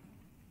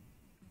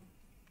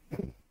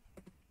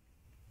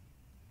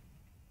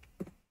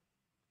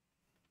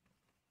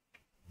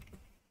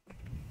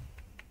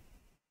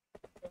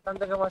 এখান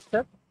থেকে মারছে।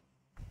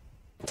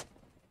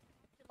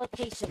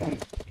 Location.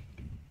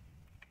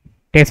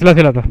 টেসলা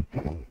ছিল তো।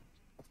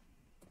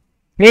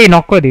 এই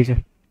নক করে দিয়েছে।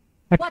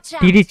 Watch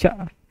out. টিডি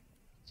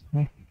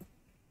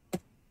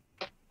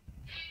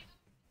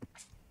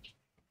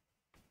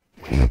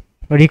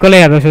রিকলে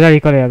যাবে, সোজা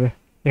রিকলে যাবে।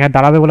 এখানে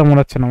দাঁড়াবে বলে মনে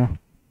হচ্ছে না আমার।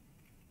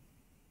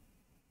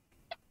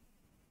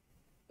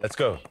 Let's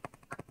go.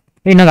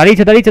 এই না,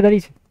 দাঁড়িয়েছে দাঁড়িয়েছে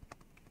দাঁড়িয়েছে।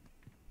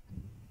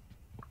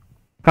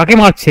 কাকে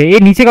মারছে?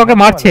 এই নিচে কাউকে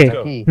মারছে।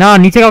 নাকি? না,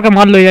 নিচে কাউকে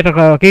মারলো, এই একটা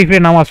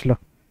কেফের নাম আসলো।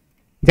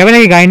 যাবে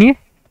নাকি গায়ে নিয়ে?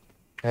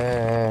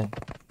 হ্যাঁ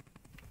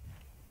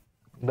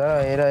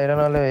দাঁড়া, এরা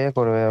নাহলে এ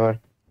করবে আবার,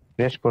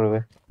 রেস্ট করবে।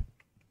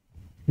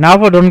 না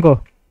আপু, ডোন্ট গো।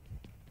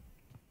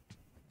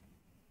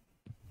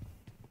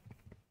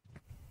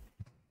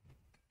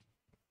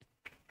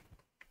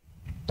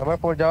 নাম্বার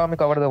 4 যাও, আমি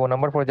কভার দেবো।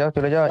 নাম্বার 4 যাও,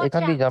 চলে যাও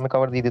এখান দিয়ে, যাও আমি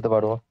কভার দিয়ে দিতে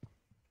পারবো।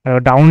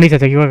 ডাউন নিচে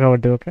আছে, কিভাবে কভার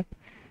দেবে ওকে?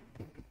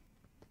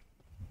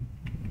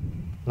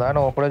 না না,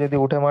 ওপরে যদি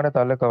উঠে মারে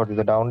তাহলে কভার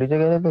দিতে, ডাউন নিচে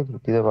গেলে তো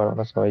দিতে পারবো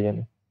না, সবাই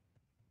জানে।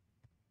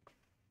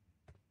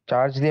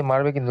 চার্জ দিয়ে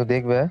মারবে কিন্তু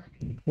দেখবে।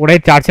 ওরাই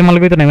চার্চে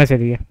মারবে তো নেমেছে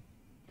এদিকে।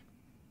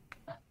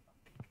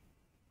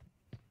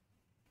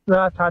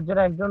 চার্জের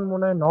একজন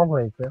মনে হয় নক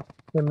হয়েছে,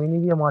 সে মিনি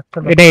দিয়ে মারছে।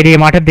 এটা এদিকে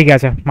মাঠের দিকে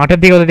আছে, মাঠের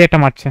দিকে ওদের দিয়ে একটা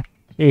মারছে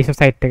এইসব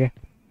সাইড থেকে।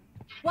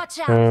 Watch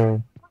out.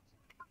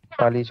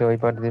 পালিয়েছে, ওই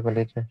পার দিয়ে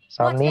পালিয়েছে।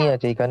 সামনেই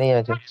আছে, এইখানেই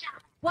আছে।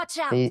 Watch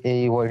out. এই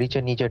এই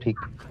রিচের নিচে, ঠিক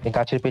এই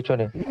গাছের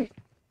পেছনে।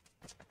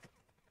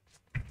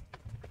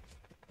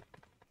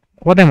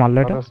 কোথায় মারলো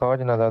এটা? অত সহজ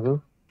না দাদু,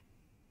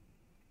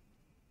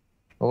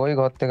 ওই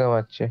ঘর থেকে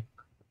মারছে।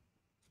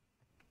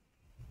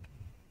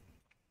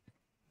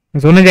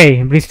 জোনে যাই,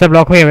 ব্রিজটা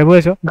ব্লক হয়ে যাবে,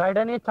 বুঝেছো?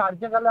 গাড়িটা নিয়ে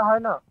চার্জে গেলে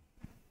হয় না?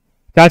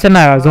 চার্চে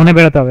না, জোনে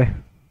বেরোতে হবে।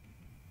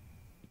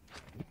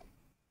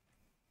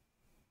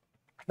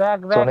 ব্যাক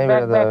ব্যাক জোনে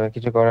ব্যাক বেরোতে ব্যাক। হবে,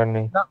 কিছু করার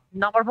নেই।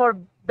 নাম্বার 4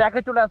 ব্যাকে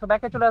চলে আসো,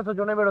 ব্যাকে চলে আসো,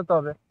 জোনে বেরোতে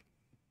হবে।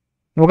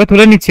 ওকে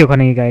তুলে নিচ্ছি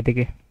ওখানে এই গাড়ি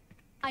থেকে।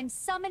 I'm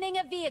summoning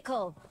a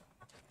vehicle.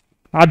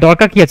 আর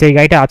দরকার কি আছে, এই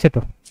গাড়িটা আছে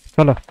তো,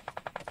 চলো।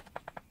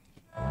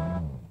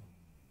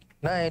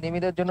 না,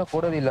 এনিমিদের জন্য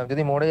করে দিলাম,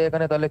 যদি মরে যায়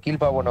এখানে তাহলে কিল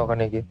পাবো না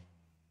ওখানে গিয়ে।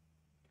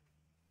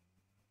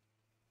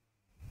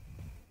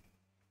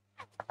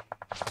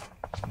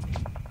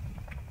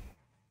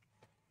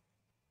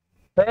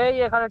 এই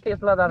এখানে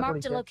টেসলা দাঁড় Marked a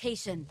করেছে।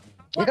 location.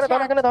 এখানে Watch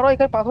দাঁড়া, out. এখানে দাঁড়াও,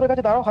 এখানে পাথরের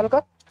কাছে দাঁড়াও, হালকা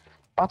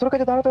পাথরের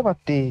কাছে দাঁড়াতে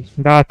পারতি।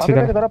 দাঁড়াচ্ছি,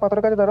 পাথরের কাছে দাঁড়া। দাঁড়াও,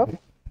 পাথরের কাছে দাঁড়াও,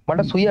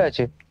 মালটা শুয়ে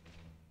আছে।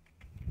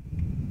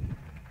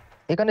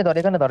 এখানে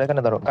দাঁড়াও, এখানে দাঁড়াও,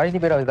 এখানে দাঁড়াও, গাড়ি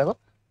নিয়ে বেরো, দেখো।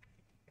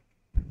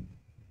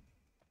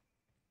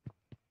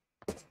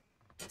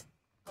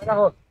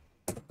 দেখো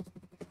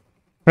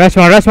রাশ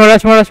মার, রাশ মার,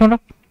 রাশ মার, রাশ মার।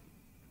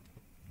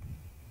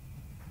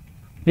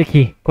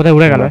 দেখি কোথায়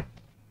উড়ে গেল।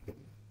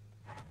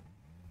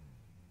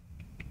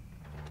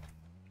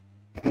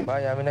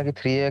 ভাই আমি নাকি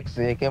 3x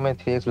একেএম এ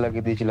 3x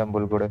লাগিয়ে দিয়েছিলাম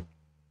ভুল করে।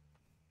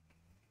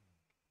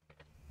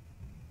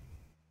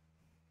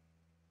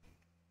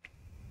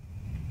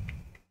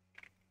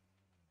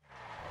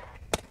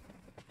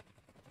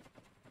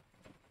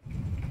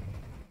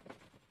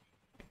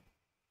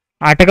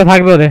 আটটা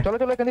থাকবে ওদের। চলো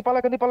চলো, এখান দিয়ে পালাও,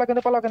 এখান দিয়ে পালাও, এখান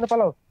দিয়ে পালাও, এখান দিয়ে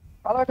পালাও,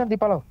 পালাও, এখান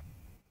দিয়ে পালাও।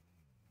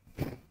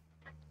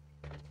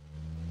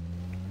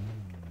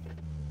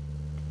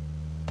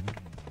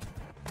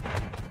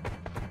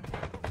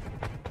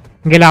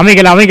 গেলাম, আমি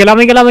গেলাম, আমি গেলাম,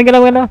 আমি গেলাম, আমি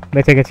গেলাম, গেলাম,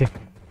 বেঁচে গেছি।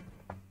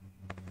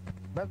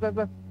 ব্যাস ব্যাস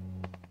ব্যাস,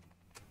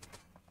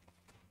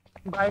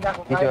 গাড়ি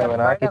ডাকো, কিছু হবে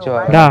না, কিছু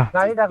হবে না।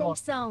 গাড়ি ডাকো।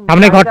 Safe zone.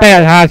 সামনে ঘরটায়,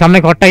 হ্যাঁ সামনে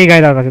ঘরটাই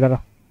গায়ে দেওয়ার কাছে, দাঁড়া।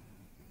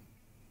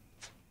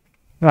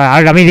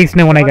 আর আমি রিস্ক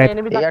নেবো না গায়ে।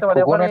 এনিমি এই আর থাকতে পারে,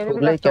 ঠুকো ওখানে না, এনিমি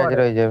ঠুকলেই থাকতে ক্যাচ পারে।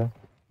 রয়ে যাবে।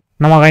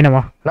 নামা গাড়ি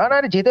নামা। না না,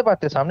 আরে যেতে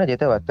পারতে, সামনে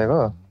যেতে পারতে গো।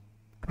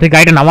 তুই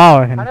গাড়িটা নামাও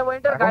এখানে। আরে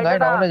ওইটার এখন গাড়ি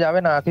গাড়িটা নামানো যাবে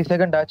না, 80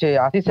 সেকেন্ড আছে,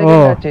 80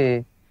 সেকেন্ড আছে।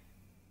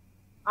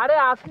 আরে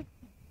আসি।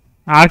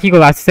 আর কি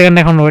করবো, 80 সেকেন্ড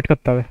এখন ওয়েট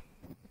করতে হবে।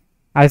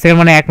 80 সেকেন্ড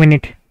মানে 1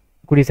 মিনিট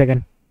 20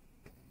 সেকেন্ড।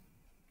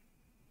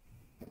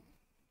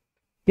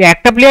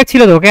 একটা প্লেয়ার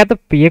ছিল তো, ওকে এত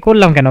ইয়ে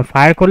করলাম কেন?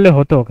 ফায়ার করলে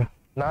হতো ওকে।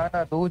 না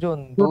না, দুজন,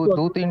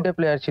 দু তিনটে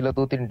প্লেয়ার ছিল,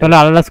 দু তিনটে। তাহলে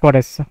আলাদা স্কোয়াড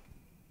এসছে।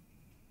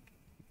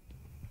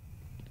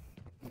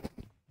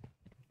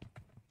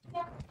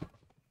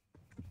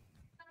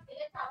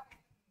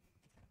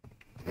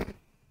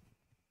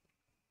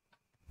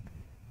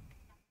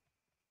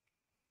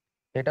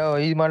 এটা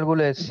ওই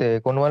মালগুলো এসছে,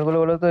 কোন মালগুলো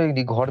বলো তো, এই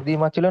ঘর দিয়ে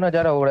মারছিল না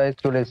যারা, ওরা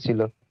চলে এসেছিল।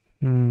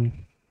 হুম।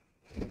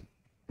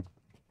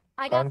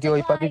 I কারণ got কি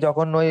ওই পাতি supplies.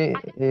 যখন ওই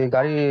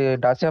গাড়ি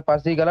ডাসিয়া পাশ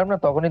দিয়ে গেলাম না,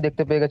 তখনই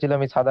দেখতে পেয়ে গেছিলাম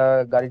আমি সাদা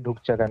গাড়ি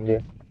ঢুকছে এখান দিয়ে,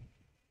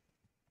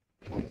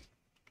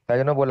 তাই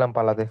জন্য বললাম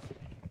পালাতে।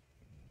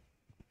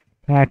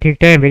 হ্যাঁ ঠিক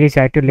টাইমে বেরিয়েছে,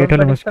 একটু লেট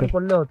হলে মুশকিল।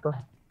 করলে হতো।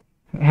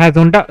 হ্যাঁ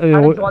জোনটা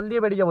আরে জল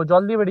দিয়ে বেরিয়ে যাবো,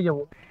 জল দিয়ে বেরিয়ে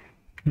যাবো।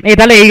 এই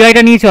তাহলে এই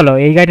গাড়িটা নিয়ে চলো,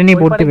 এই গাড়িটা নিয়ে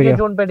বোট দিয়ে বেরিয়ে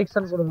যাও। জোন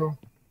প্রেডিকশন করে দাও।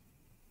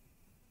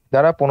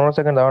 যারা 15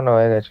 সেকেন্ড দাঁড়ানো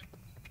হয়ে গেছে।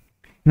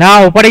 না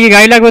ওপারে গিয়ে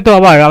গাড়ি লাগবে তো,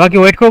 আবার আবার কি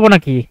ওয়েট করবো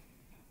নাকি?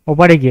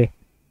 ওপারে গিয়ে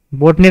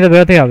বোট নিয়ে তো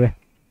বেরোতেই হবে।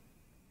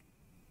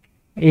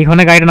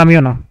 এইখানে গাড়িটা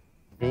নামিও না।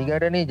 এই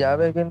গাড়িটা নিয়ে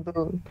যাবে কিন্তু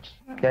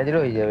ক্যাজের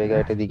হয়ে যাবে এই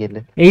গাড়িটা দিয়ে গেলে।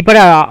 এই পারে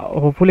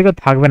হোপফুলি কেউ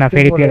থাকবে না, ঠিক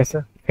ফেরি পিয়ারে বলেছে।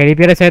 ফেরি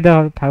পিয়ারের সাইডে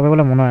থাকবে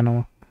বলে মনে হয় না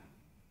আমার।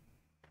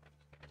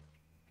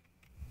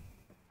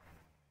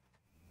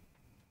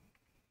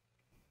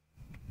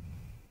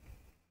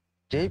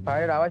 যেই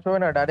ফায়ার আওয়াজ হবে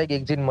না ডাইরেক্ট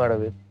এক্সিট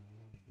মারবে।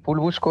 ফুল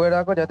বুশ করে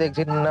রাখো যাতে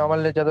এক্সিট না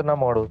মারলে যাতে না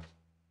মরো।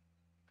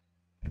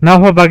 না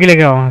हो बाकी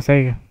लेके आओ, हाँ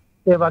सही है।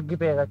 এ বাগ্গি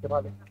পেয়ে গেছে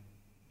ভালো।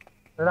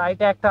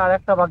 রাইটে একটা আর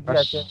একটা বাগ্গি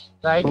আছে,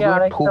 রাইটে শুধু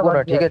আর একটা ঠুকো না,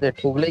 বাগ্গি ঠিক আছে। আছে?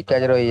 ঠুকলেই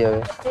ক্যাজের হয়ে যাবে।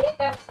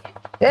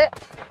 এ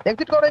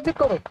এক্সিট করো, এক্সিট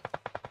করো।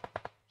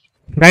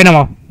 गाड़ी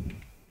नामाओ।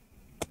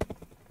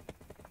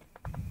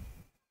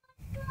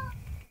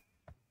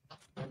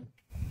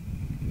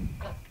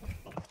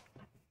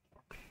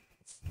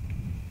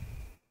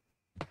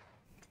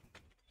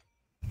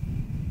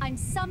 I'm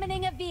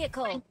summoning a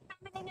vehicle.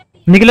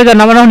 निकल जाओ,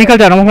 नामा निकल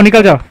जाओ, नामा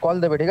निकल जाओ। কল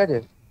দেবে, ঠিক আছে?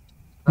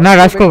 না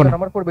রাশ করবো না,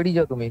 নাম্বার 4 বেরিয়ে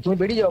যাও, তুমি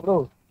বেরিয়ে যাও ব্রো।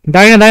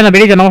 দাঁড়িয়ে না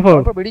বেরিয়ে যাও, নাম্বার 4।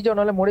 নাম্বার 4 বেরিয়ে যাও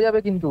নাহলে মরে যাবে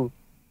কিন্তু।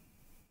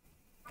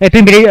 এই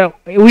তুমি বেরিয়ে যাও,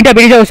 উইটা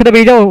বেরিয়ে যাও, ওর সাথে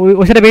বেরিয়ে যাও,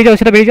 ওর সাথে বেরিয়ে যাও,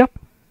 ওর সাথে বেরিয়ে যাও।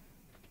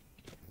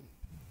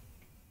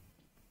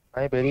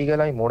 আমি বেরিয়ে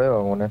গেলে আমি মরে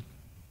যাবো মনে হয়।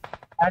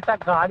 একটা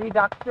গাড়ি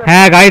ডাকছে।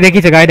 হ্যাঁ গাড়ি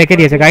দেখিয়েছে, গাড়ি ডেকে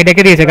দিয়েছে, গাড়ি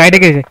ডেকে দিয়েছে, গাড়ি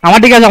ডেকে দিয়েছে। আমার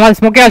দিকে আসো, আমার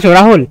স্মোকে আসো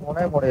রাহুল, মনে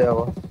হয় মরে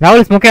যাবো।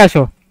 রাহুল স্মোকে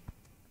আসো,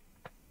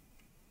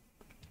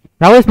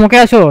 রাহুল স্মোকে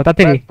আসো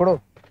তাড়াতাড়ি। ব্রো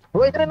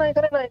ব্রো এখানে না,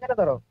 এখানে না, এখানে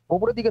দাঁড়াও,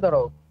 উপরের দিকে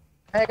দাঁড়াও।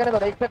 হ্যাঁ এখানে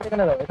দাঁড়াও,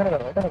 এখানে দাঁড়াও, এখানে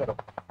দাঁড়াও, এখানে দাঁড়াও।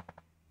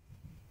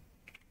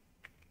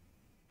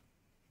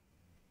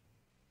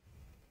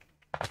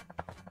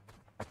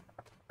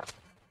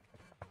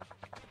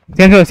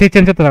 চেঞ্জ করো, সিট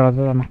চেঞ্জ করতে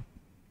থাকো না।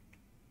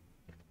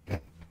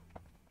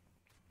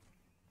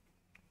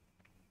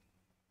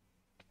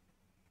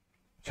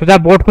 সোজা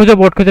বোট খোঁজো,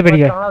 বোট খোঁজো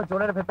বেরিয়ে যায়। দাঁড়াও,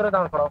 জোনের ভেতরে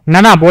দাঁড় করাও। না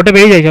না বোটে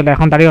বেরিয়ে যাই, চলো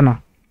এখন দাঁড়িও না।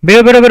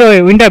 বেরো বেরো বেরো,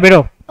 উইন্টার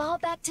বেরো। Fall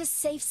back to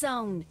safe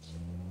zone.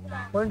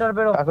 Winter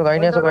বেরো। আসো গাড়ি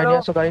নিয়ে আসো, গাড়ি নিয়ে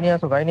আসো, গাড়ি নিয়ে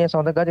আসো, গাড়ি নিয়ে আসো,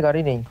 আমাদের কাছে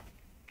গাড়ি নেই।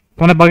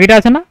 তোমার বাগিটা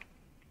আছে না?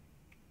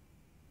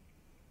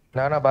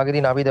 না না, বাগিদি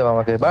নাবি দেবে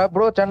আমাকে। বা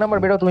ব্রো 4 নাম্বার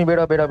বেরো, তুমি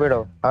বেরো বেরো বেরো,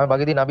 আমি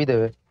বাগিদি নাবি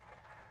দেবে।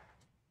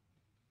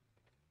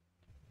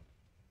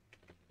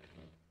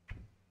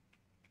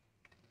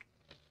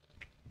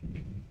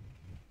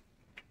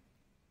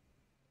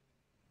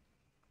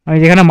 আমি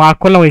যেখানে মার্ক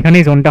করলাম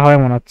ওইখানেই জোনটা হবে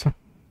মনে হচ্ছে।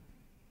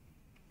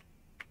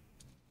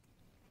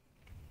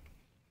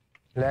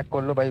 ল্যাগ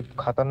করলো ভাই,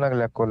 খতরনাক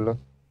ল্যাগ করলো।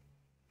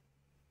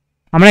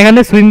 আমরা এখান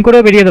থেকে সুইম করে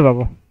বেরিয়ে যেতে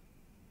পারবো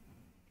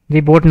যে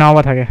বোট নাও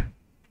বা থাকে।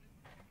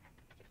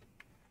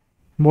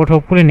 বোট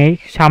হোপফুলি নেই,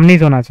 সামনেই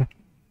জোন আছে।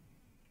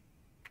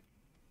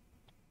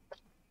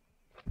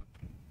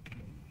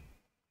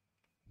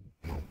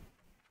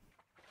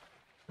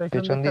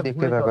 পেছন দিয়ে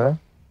দেখতে ঘুরে থাকো। চলো।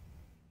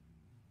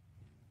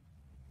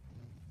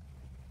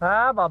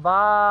 হ্যাঁ বাবা,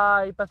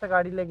 এই পাশে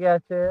গাড়ি লেগে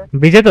আছে।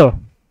 ব্রিজে তো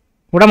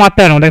ওটা মারতে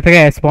হবে না, ওদের থেকে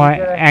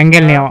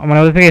অ্যাঙ্গেল নেই, মানে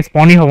ওদের থেকে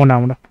স্পনই হবো না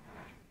আমরা।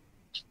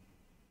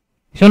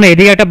 শোনো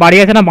এদিকে একটা বাড়ি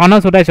আছে না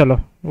বানাস, ওটাই চলো,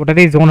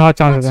 ওটাতেই জোন হওয়ার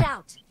চান্স Watch আছে।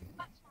 out.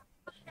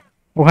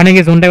 ওখানে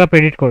গিয়ে জোনটা একবার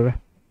প্রেডিক্ট করবে।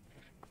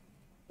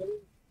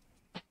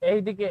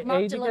 এইদিকে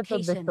এইদিকে তো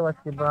দেখতে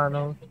পাচ্ছি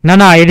বানানো। না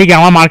না এদিকে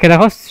আমার মার্কে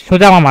দেখো,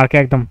 সোজা আমার মার্কে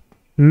একদম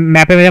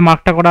ম্যাপে যে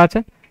মার্কটা করা আছে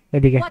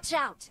এদিকে। Watch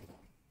out.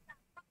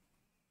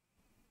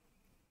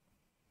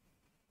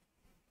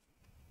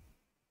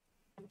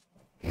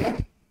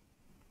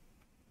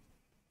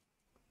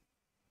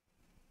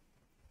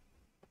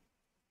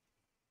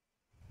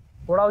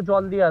 ওরাও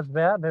জল দিয়ে আসবে,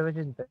 হ্যাঁ ভেবে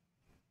চিনতে।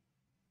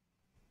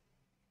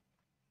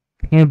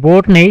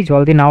 বোট নেই,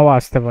 জলদি নাও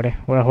আসতে পারে,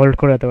 ওরা হোল্ড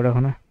করে যেতে পারে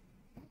ওখানে।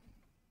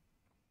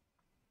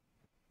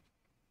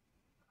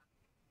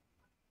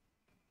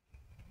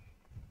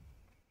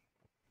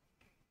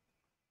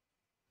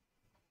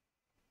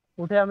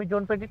 উঠে আমি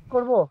জোন প্রেডিক্ট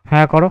করবো।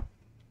 হ্যাঁ করো।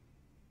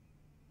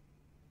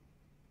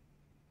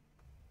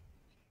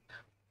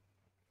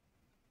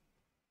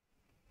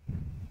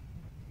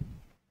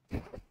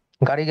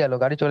 গাড়ি গেল,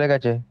 গাড়ি চলে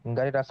গেছে,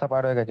 গাড়ি রাস্তা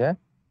পার হয়ে গেছে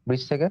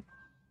ব্রিজ থেকে।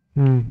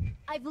 হুম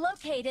I've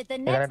located the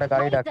এখানে next একটা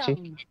গাড়ি play ডাকছি।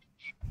 zone.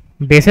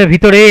 বেসের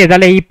ভিতরে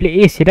তাহলে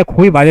এই সেটা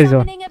খুবই বাজে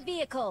জোন, Summoning a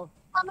vehicle.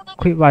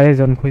 খুবই বাজে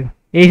জোন খুবই।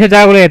 এইসব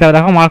জায়গাগুলো যেতে হবে,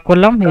 দেখো মার্ক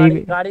করলাম এই। গাড়ি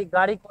গাড়ি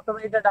গাড়ি কত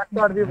মিনিটে ডাকতে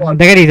পারবি বল।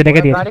 ডেকে দিয়েছে,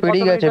 ডেকে দিয়েছে, গাড়ি কত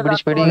পেরিয়ে গেছে, মিনিটে ব্রিজ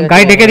ডাকতে পেরিয়ে পারবি? গেছে।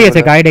 গাড়ি ডেকে দিয়েছে,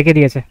 গাড়ি ডেকে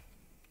দিয়েছে।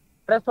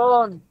 আরে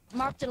শোন,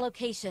 Marked a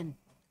location.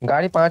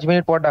 গাড়ি 5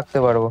 মিনিট পর ডাকতে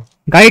পারবো।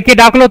 গাড়ি কে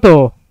ডাকলো তো?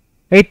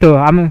 এই তো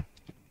আমি,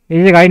 এই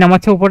যে গাড়ি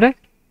নামাচ্ছে উপরে।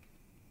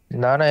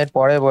 না না, এর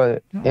পরে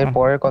এর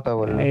পরের কথা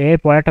বললো। এর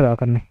পরেরটা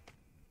দরকার নেই।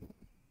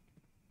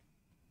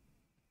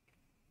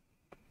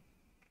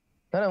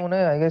 না না, মনে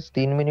হয় আই গেস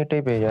 3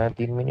 মিনিটেই পেয়ে যায়,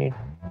 3 মিনিট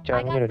 4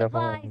 I got মিনিট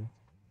এরকম। supplies.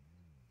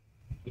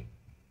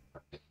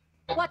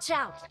 Watch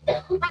out.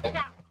 Watch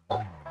out.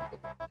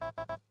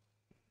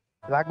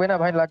 লাগবে না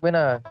ভাই, লাগবে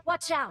না।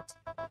 Watch out.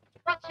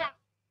 Watch out.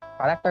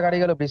 আর একটা গাড়ি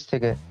গেল ব্রিজ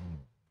থেকে।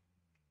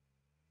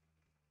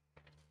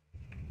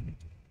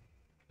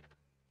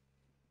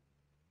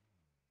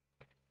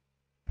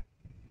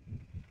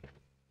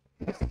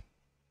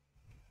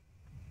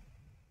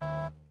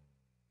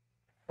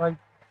 ভাই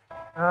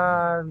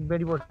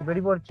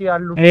বেরি পড়ছি আর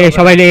লুট এই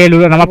সবাই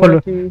নামা পড়লো,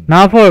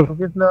 নামা পড়।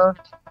 ঢুকিস না।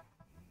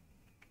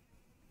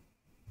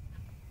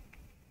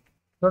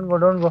 Don't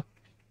go.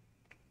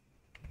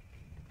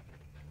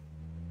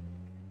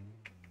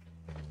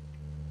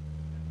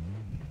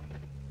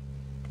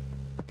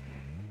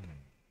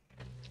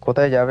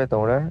 কোথায় যাবে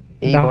তোমরা?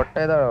 এই দাও।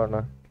 ঘরটায় দাঁড়াও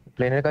না,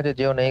 প্লেনের কাছে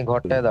যেও না, এই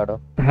ঘরটায় দাঁড়াও।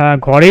 হ্যাঁ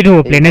ঘরেই ঢুকো,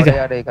 এই প্লেনে ঘরে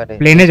আর এখানে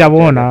প্লেনে এই সব যাবো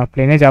না, জায়গায়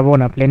প্লেনে যাবো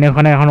না, প্লেনে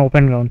ওখানে এখন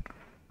ওপেন গ্রাউন্ড।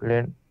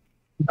 প্লেন।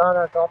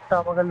 না টপটা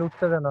আমাকে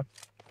লুটতে দে না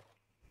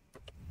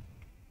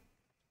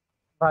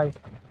ভাই।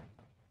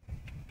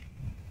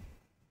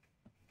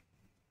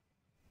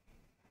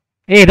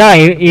 এই দা,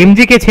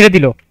 এমজি কে ছেড়ে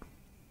দিল।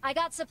 I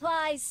got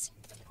supplies.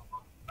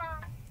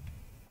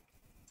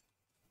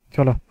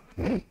 চলো।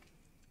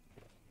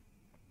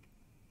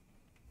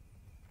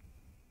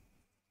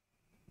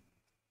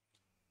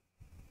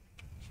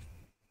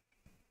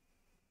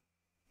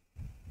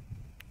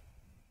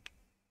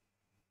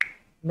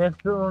 নেক্সট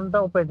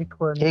জোনটাও প্রেডিক্ট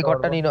করে এই নিতে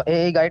ঘরটা পারবো। নিয়ে নাও,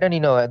 এই গাড়িটা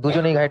নিয়ে নাও,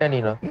 দুজন এই গাড়িটা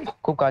নিয়ে নাও,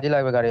 খুব কাজে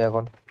লাগবে গাড়ি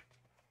এখন।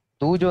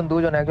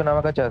 দুজন, একজন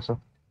আমার কাছে আসো।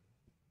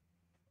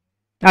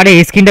 আরে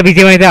এই স্ক্রিনটা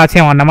বিজিএমআইতে আছে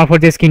আমার, নাম্বার 4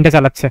 যে স্ক্রিনটা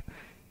চালাচ্ছে।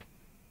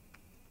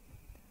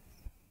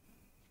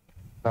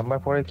 নাম্বার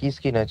 4 এর কি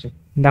স্কিন আছে?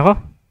 দেখো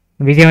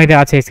বিজিএমআইতে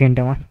আছে এই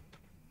স্ক্রিনটা আমার।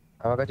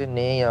 আমার কাছে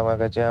নেই, আমার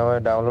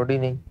ডাউনলোডই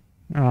নেই।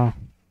 ও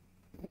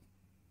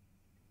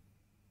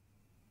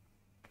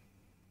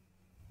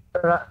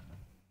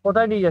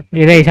কোথায় নিয়ে যাচ্ছি?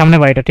 এই সামনে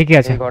বাড়িটা ঠিকই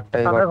আছে। এই ঘরটা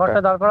সামনের ঘরটা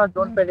দাঁড় করা,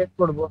 জোন প্রেডিক্ট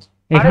করবো।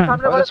 আরে এখানে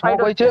সামনের ঘরে স্মোক ফাইট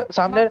হয়েছে,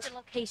 সামনে Marked a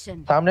location.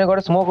 সামনের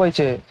ঘরে স্মোক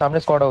হয়েছে, সামনে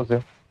স্কোয়াড হাউসে।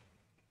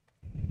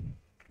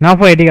 না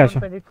পো এদিকে আসো।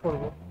 প্রেডিক্ট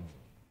করবো।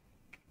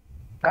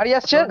 গাড়ি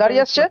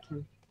আসছে।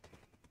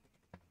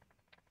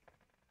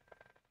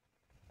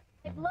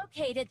 I've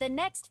located the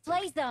next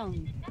play zone.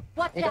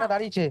 Watch এখানে out.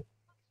 দাঁড়িয়েছে।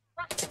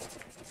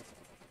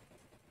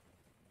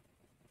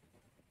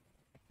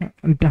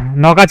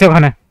 নক আছে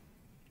ওখানে,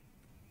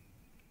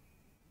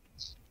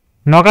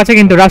 নক আছে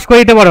কিন্তু রাশ করে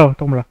দিতে পারো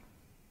তোমরা।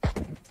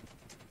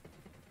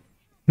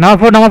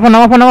 নামাফো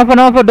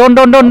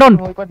ডোন।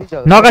 তুমি ওই পার দিয়ে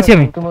যাও, নক আছে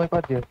আমি। তুমি ওই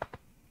পার দিয়ে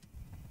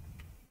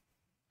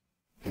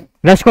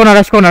রাশ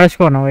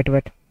করো না, ওয়েট।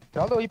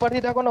 রাহুল, ওই পার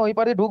দিয়ে দেখো না, ওই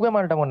পার দিয়ে ঢুকবে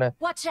মালটা মনে হয়।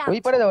 Watch ওই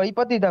out. পারে দাও, ওই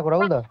পার দিয়ে দেখো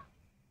রাহুল দা।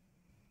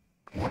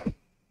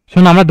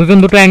 শোনো আমরা দুজন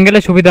দুটো অ্যাঙ্গেলে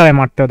সুবিধা হয়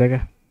মারতে ওদেরকে,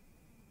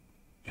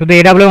 শুধু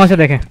এডাব্লিউ আছে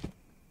দেখে।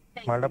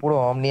 মালটা পুরো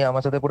অম নিয়ে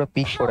আমার সাথে পুরো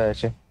পিক করে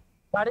আছে।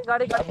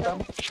 গাড়ি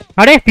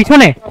আরে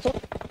পিছনে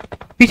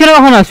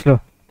কখন আসলো?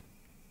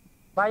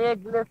 ভাই এই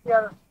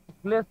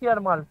গ্লেসিয়ার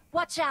মাল।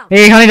 Watch out.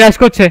 এই এখানে রাশ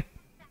করছে।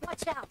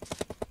 Watch out.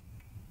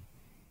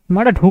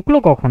 মারা ঢুকলো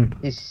কখন?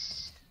 ইস,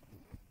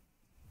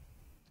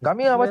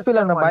 আমি আওয়াজ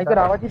পেলাম না, বাইকের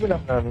আওয়াজই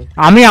পেলাম না আমি।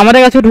 আমি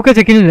আমাদের কাছে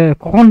ঢুকেছে কিন্তু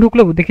কখন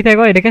ঢুকলো দেখি তো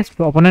একবার, এটাকে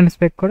অপোনেন্ট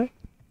স্পেক করে।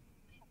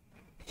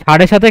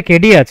 7.5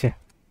 কেডি আছে।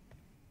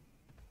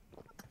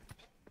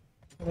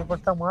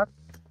 রিপোর্টটা মার।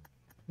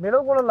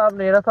 মেরেও কোনো লাভ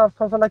নেই, এরা সব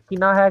সবসময়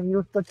কিনা হ্যাক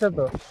ইউজ করছে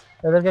তো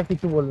এদেরকে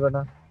কিছু বলবে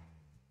না।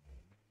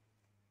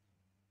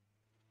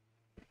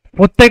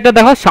 প্রত্যেকটা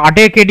দেখো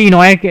 60 কেডি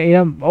 9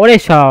 ওরে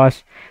সাবাস,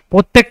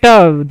 প্রত্যেকটা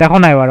দেখো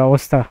না এবার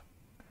অবস্থা।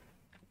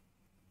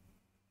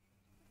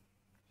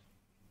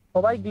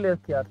 সবাই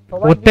গ্লেসিয়ার,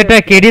 প্রত্যেকটা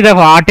কেডি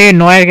দেখো 8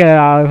 9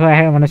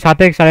 মানে 7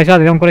 7.5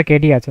 এরকম করে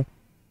কেডি আছে।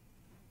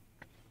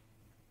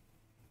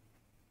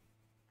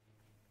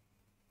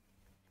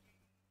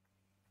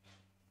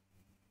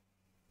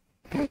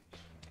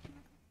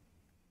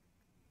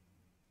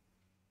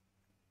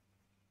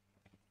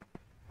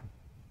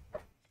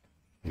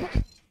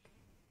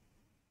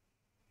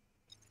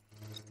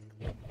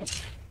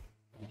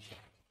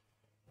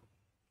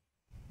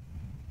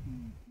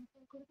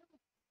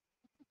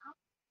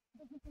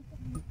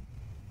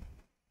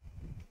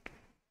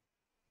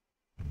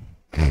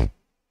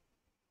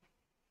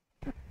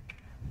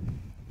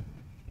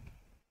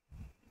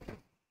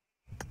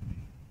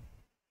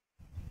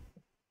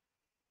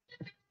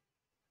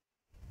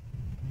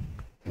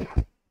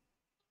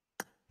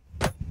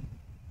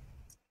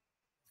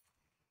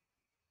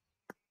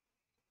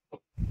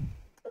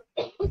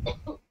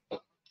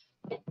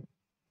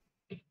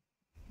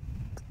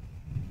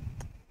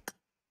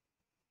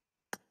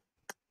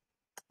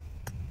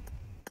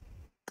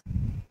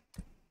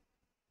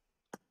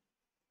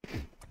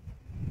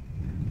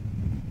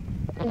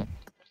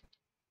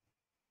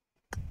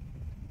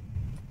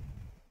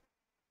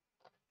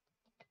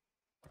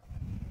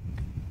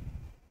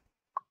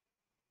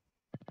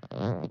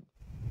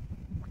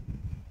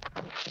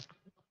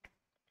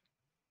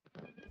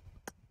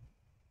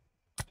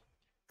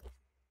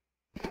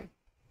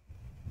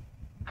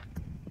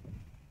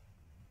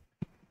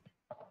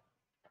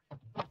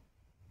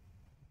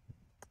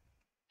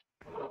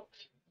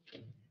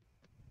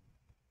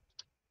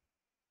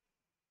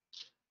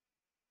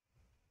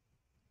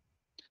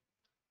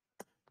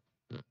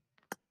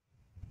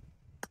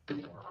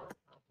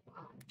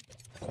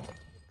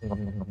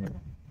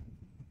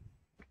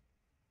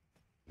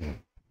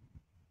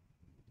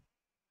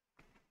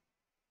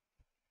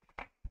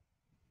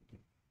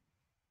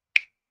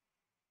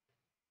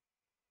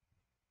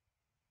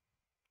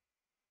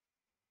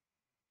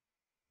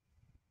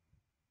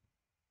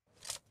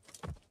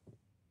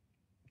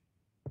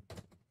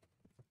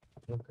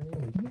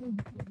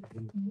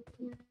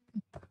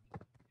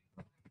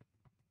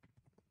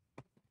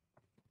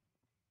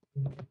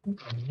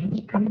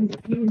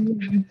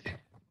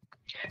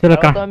 চলো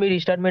তাহলে তো আমি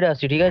রিস্টার্ট মেরে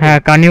আসছি, ঠিক আছে? হ্যাঁ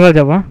কার্নিভাল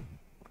যাবো।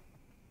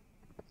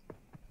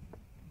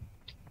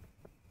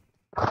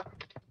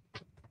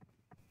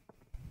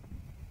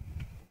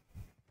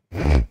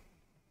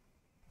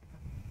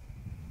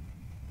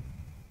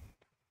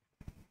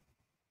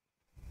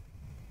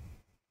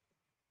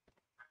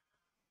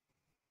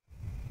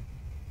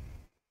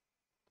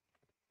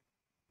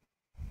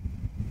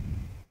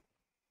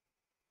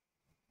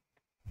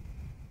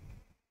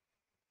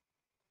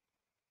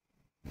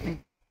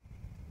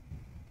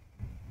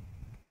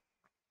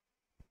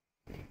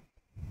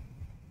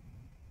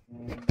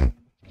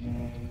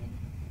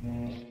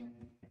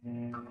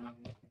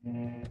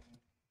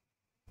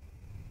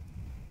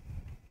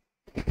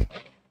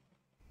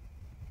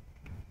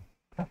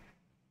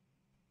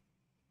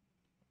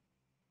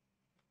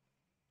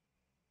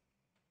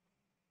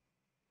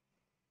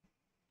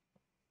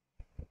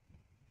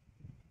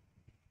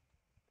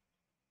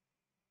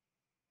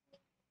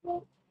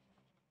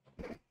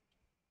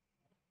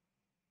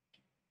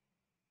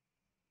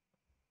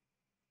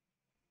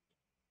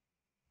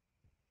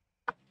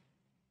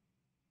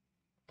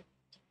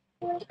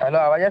 হ্যালো,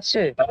 আওয়াজ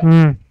আসছে?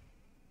 হুম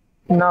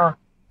না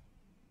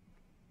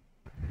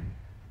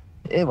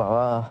এ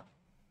বাবা,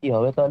 কি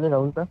হবে তাহলে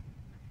রাহুলটা?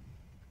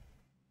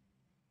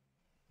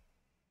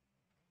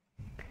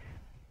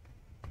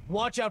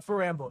 Watch out for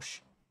ambush.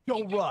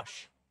 Don't rush.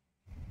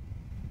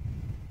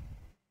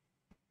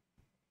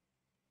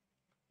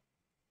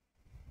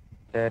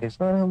 That is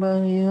gonna buy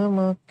you a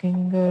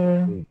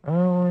mockingbird. I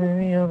wanna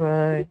be a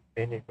bride.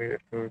 Any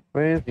beautiful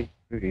crazy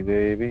pretty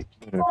baby.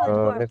 The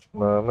promise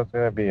mama's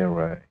gonna be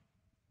alright.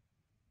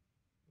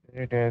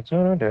 That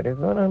is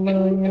gonna buy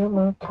you a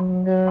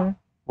mockingbird.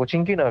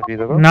 Coaching কি না আপনি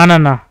দেখো? না না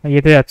না,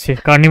 ইয়েতে যাচ্ছি,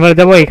 carnival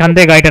যাবো, এখান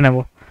থেকে গাড়িটা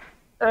নেবো।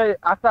 এই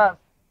আকাশ,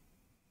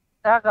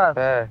 আকাশ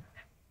হ্যাঁ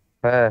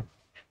হ্যাঁ,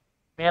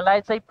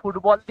 মেলায় সেই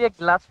ফুটবল দিয়ে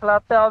গ্লাস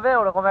খেলাতে হবে,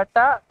 ওরকম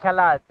একটা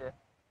খেলা আছে।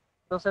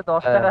 তো সে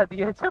 10 হ্যাঁ। টাকা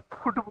দিয়েছে,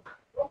 ফুটবল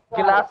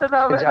গ্লাসে না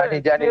মেরে জানি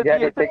জানি দিয়ে জানি,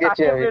 দিয়েছে,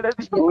 দেখেছি তাকে আমি, মেরে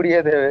দিয়েছে।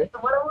 উড়িয়ে দেবে।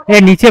 এ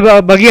নিচে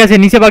বাগি আছে,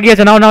 নিচে বাগি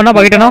আছে, নাও নাও নাও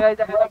বাগিটা নাও, জায়গায়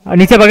জায়গায় আর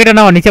নিচে বাগিটা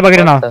নাও, নিচে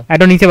বাগিটা নাও, আচ্ছা।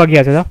 একদম নিচে বাগি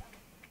আছে, দাও।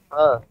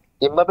 हाँ,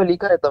 एम्बापे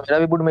लिखा है तो मेरा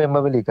भी बूट में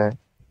एम्बापे लिखा है।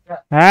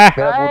 হ্যাঁ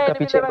मेरा बूट का enemy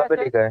पीछे लेवल एम्बापे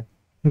আছে। लिखा है।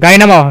 গাড়ি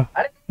নামাও,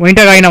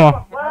 উইন্টার গাড়ি নামাও।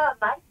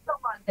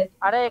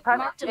 আরে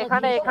এখানে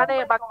এখানে এখানে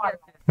বাকি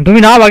আছে। তুমি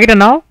নাও বাগিটা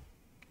নাও।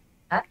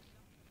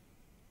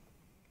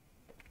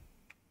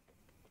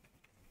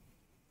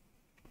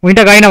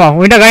 উইন্টার গাড়ি নামাও,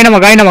 উইন্টার গাড়ি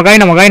নামাও, গাড়ি নামাও, গাড়ি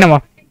নামাও, গাড়ি নামাও,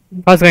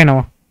 ফার্স্ট গাড়ি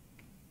নামাও।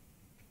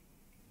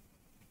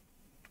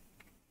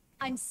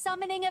 I'm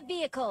summoning a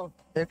vehicle.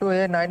 একটু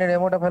এ 9 এর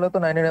এমোটা ফেলো তো,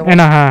 9 এর এমো। এ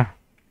না, হ্যাঁ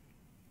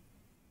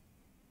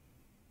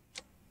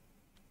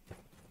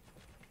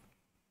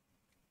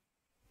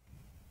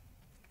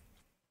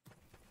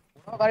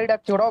ওরাও গাড়ি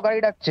ডাকছে, ওরাও গাড়ি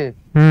ডাকছে।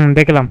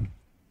 দেখলাম।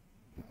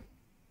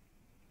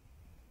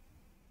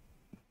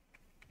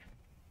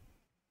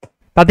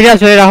 তাড়াতাড়ি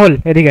আসো এ রাহুল,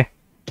 এদিকে।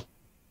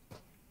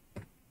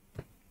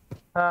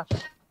 হ্যাঁ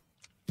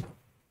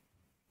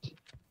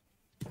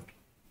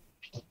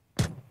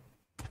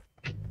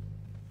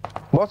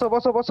বসো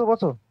বসো বসো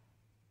বসো।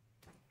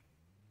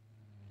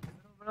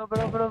 বেরো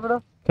বেরো বেরো বেরো।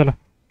 চলো,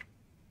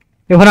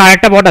 ওখানে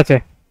আরেকটা বট আছে,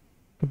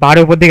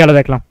 পাহাড়ের উপর দিয়ে গেল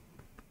দেখলাম।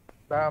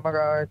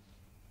 আমাকে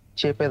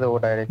চেপে দেবো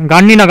ডাইরেক্ট।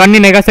 গান নি না, গান নি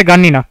না, এর কাছে গান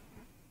নি না,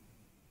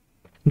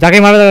 যাকে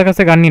মারবে তার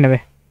কাছে গান নিয়ে নেবে।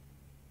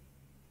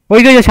 ওই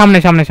যে সামনে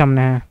সামনে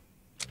সামনে, হ্যাঁ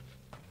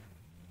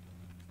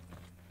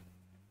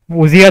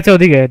উজি আছে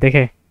ওদিকে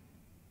দেখে।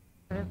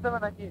 ফেস দেবে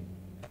নাকি?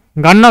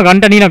 গান নাও,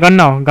 গানটা নি না, গান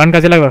নাও, গান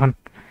কাজে লাগবে এখন।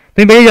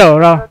 তুমি বেরিয়ে যাও,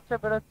 বেরোচ্ছে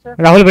বেরোচ্ছে।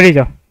 রাহুল বেরিয়ে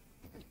যাও।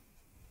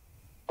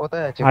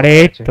 কোথায় আছে? আরে কোথায়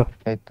এই আছে? তো।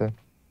 এই তো।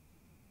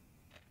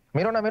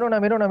 মেরো না মেরো না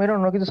মেরো না মেরো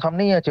না, ওরা কিন্তু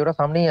সামনেই আছে, ওরা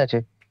সামনেই আছে।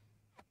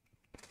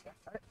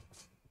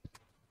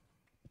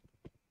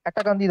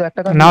 একটা গান দিয়ে দাও,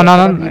 একটা গান না দিয়ে না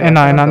দাও, না, একটা গান দিয়ে এ দাও,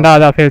 না একটা এ না, গান দা দাও।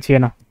 দা ফেলছি এ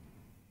না।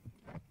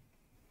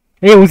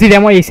 এই উজি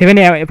যেমন এই 7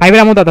 5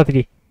 এর মতো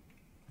তাড়াতাড়ি।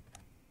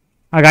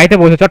 আর গাড়িতে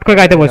বসো, চট করে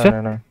গাড়িতে বসো। না,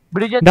 না, না।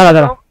 ব্রিজের দাঁড়া, দিকে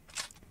দাঁড়া। লোক,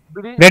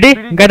 রেডি,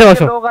 ব্রিজের গাড়িতে দিকে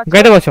বসো, লোক আছে।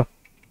 গাড়িতে বসো।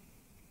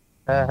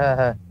 হ্যাঁ হ্যাঁ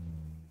হ্যাঁ,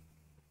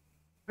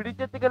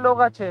 ব্রিজের দিকে লোক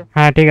আছে।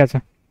 হ্যাঁ ঠিক আছে,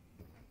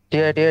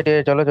 ঠিক আছে ঠিক আছে ঠিক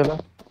আছে, চলো চলো।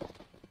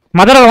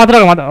 মাথা রাখো, মাথা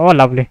রাখো, মাথা। ও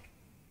লাভলি,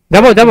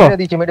 যাবো যাবো। মেরে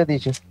দিয়েছি মেরে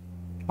দিয়েছি।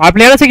 আর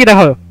প্লেয়ার আছে কি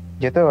দেখো।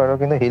 যেতে পারো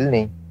কিন্তু হিল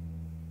নেই।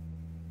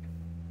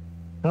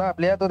 না,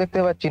 প্লেয়ার তো দেখতে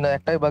পাচ্ছি না,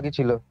 একটাই বাকি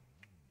ছিল।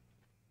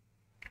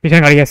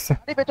 পিছনে গাড়ি আসছে।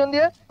 আরে পেছন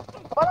দিয়ে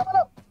পালা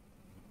পালা।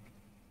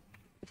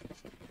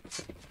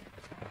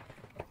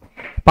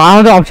 পাওয়ার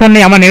তো অপশন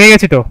নেই, আমরা নেমে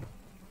গেছি তো,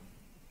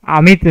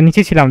 আমি তো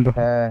নিচে ছিলাম তো।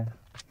 হ্যাঁ,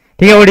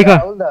 ঠিক আছে, ও রিকল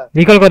রাহুল দা,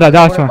 রিকল করে দাও,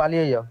 যাওয়ার ওপরে সময়।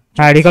 পালিয়ে যাও।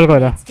 হ্যাঁ রিকল করে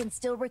দাও। Teammates can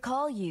still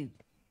recall you.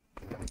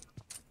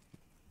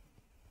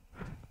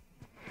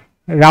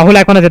 Rahul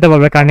এখনো যেতে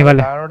পারবে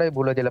কার্নিভালে। কারণটাই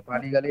ভুলে গেলে,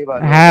 পালিয়ে গেলেই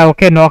ভালো। হ্যাঁ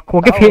ওকে নক,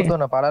 ওকে তাও হতো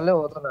না, পালালেও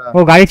হতো না। ও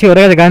গাড়ি ছিল,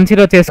 ওদের কাছে গান ছিল,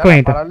 চেস করে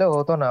নিত। পালালেও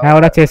হতো না। হ্যাঁ,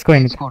 ওরা chase করে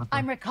নিত। করতো।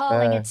 I'm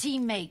recalling a হ্যাঁ।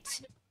 teammate.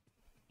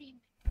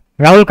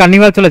 রাহুল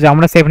কার্নিভাল চলে যাও,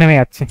 আমরা সেফ নেমে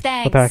যাচ্ছি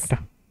Thanks. কোথাও একটা।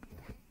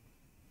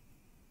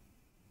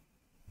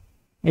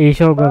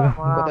 এইসব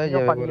কোথায় আমিও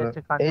যাবে পালিয়ে বলো?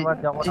 যাচ্ছি, কার্নিভাল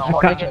যাবো না, এই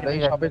অনেকে শপে চল, এই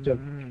নেমে শপে গেছে। চল।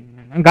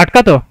 গাটকা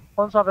তো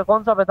কোন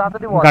শপে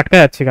তাড়াতাড়ি বল। গাটকা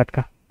যাচ্ছি,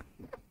 গাটকা।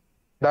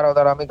 দাঁড়াও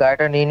দাঁড়াও, আমি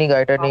গাড়িটা নিয়ে নি,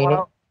 গাড়িটা নিয়ে নি।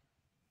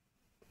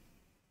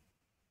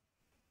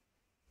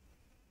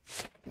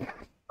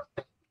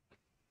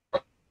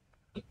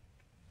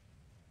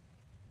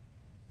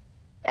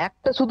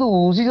 একটা শুধু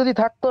উজি যদি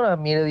থাকতো না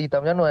মেরে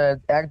দিতাম জানো,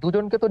 এক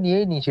দুজনকে তো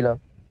নিয়েই নিয়েছিলাম।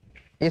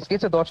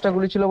 এসকেসে 10টা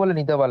গুলি ছিল বলে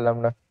নিতে পারলাম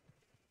না।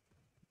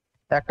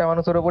 একটা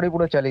মানুষের ওপরেই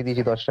পুরো চালিয়ে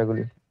দিয়েছি 10টা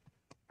গুলি।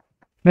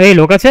 এই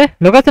লোক আছে,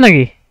 লোক আছে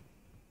নাকি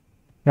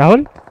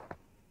রাহুল?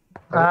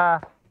 হ্যাঁ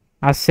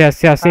আসছে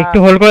আসছে আসছে, একটু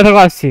হোল্ড করে থাকো,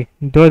 আসছি,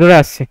 দৌড়ে দৌড়ে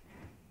আসছি।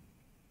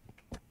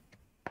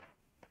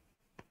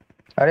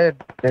 আরে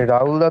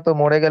রাহুল দা তো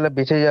মরে গেলে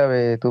বেঁচে যাবে,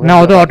 তুমি না,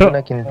 ও তো অটো, বাঁচবে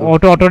না কিন্তু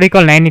অটো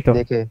রিকল নেয়নি তো।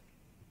 দেখে।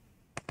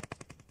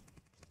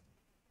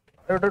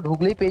 আরে ওটা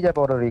ঢুকলেই পেয়ে যাবে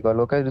অটো রিকল,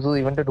 ওকে শুধু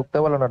ইভেন্টে ঢুকতে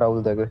পারলো না রাহুল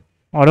দাকে।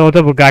 ও তো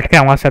গাটকে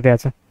আমার সাথে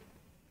আছে।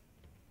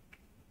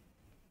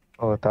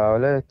 ও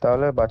তাহলে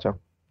তাহলে বাঁচাও।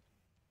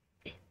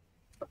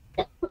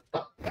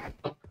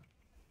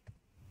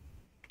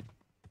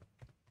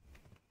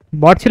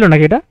 বট ছিল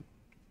নাকি এটা?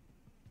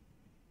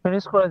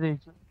 ফিনিশ করে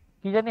দিয়েছি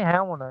কি জানি,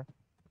 হ্যাঁ মনে হয়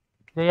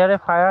যে ইয়ারে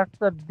ফায়ার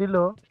দিল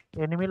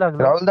এনিমি লাগলো।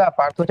 রাহুল দা,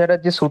 পার্থ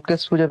চ্যাটার্জির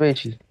সুটকেস খুঁজে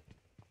পেয়েছি।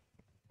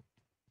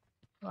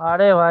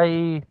 আরে ভাই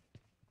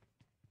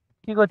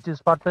কি করছিস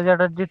পার্থ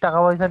চ্যাটার্জির টাকা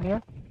পয়সা নিয়ে?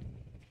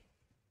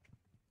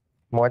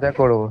 মজা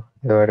করবো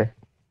এবারে।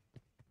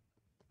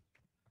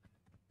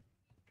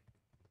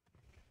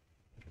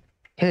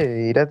 হে,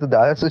 এটা তো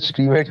দাদা তো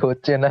স্ট্রিমেট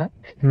হচ্ছে না,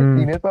 হুম।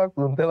 দিনে সব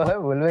শুনতে পাবে,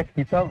 বলবে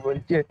কি সব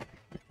বলছে।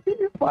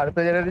 পার্থ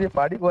চ্যাটার্জি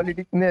পার্টি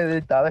পলিটিক্স নিয়ে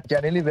দাদা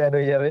চ্যানেলই ব্যান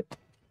হয়ে যাবে।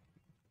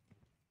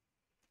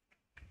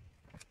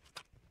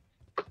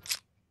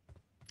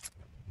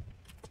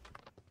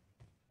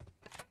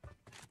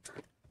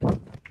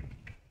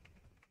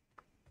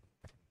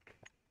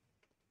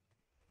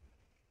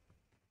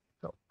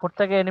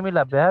 প্রত্যেকে এনিমি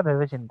লাগবে, হ্যাঁ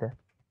ভেবে চিনতে।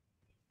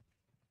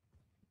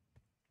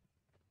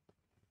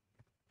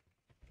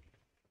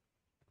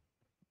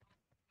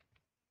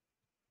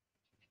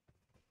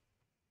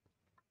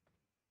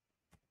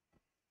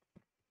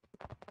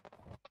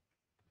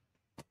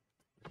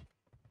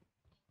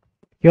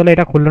 কি হলো,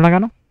 এটা খুললো না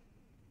কেন?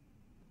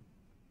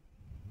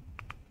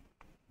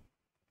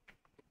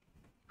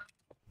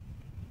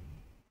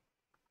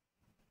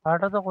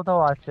 আরটা তো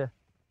কোথাও আছে।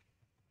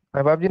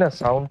 আমি ভাবছি না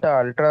সাউন্ডটা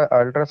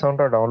আল্ট্রা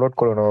সাউন্ডটা ডাউনলোড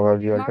করে নেবো,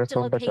 ভাবছি আল্ট্রা Marked a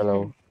সাউন্ডটা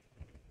চালাবো, location.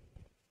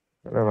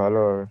 তাহলে ভালো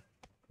হবে।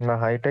 না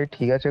হাইটাই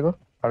ঠিক আছে গো,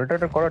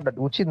 আল্ট্রাটা করাটা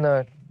উচিত না,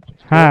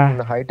 হ্যাঁ,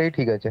 হাইটাই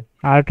ঠিক আছে।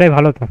 আরেকটাই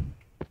ভালো তো।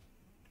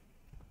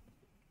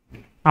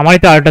 আমারই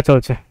তো আরেকটা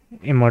চলছে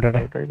ইমোটারে।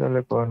 হাইটাই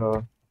তাহলে করে নেবো,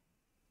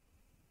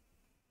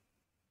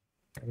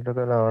 এটা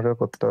তাহলে আমাকে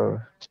করতে হবে।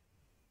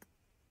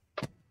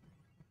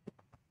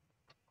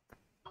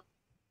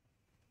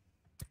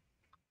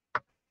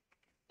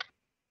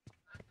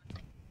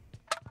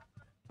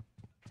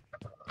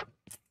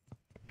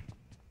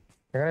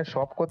 এখানে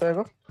শপ কোথায়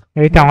গো?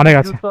 এই তো আমাদের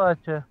কাছে, জুতো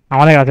আছে।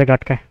 আমাদের কাছে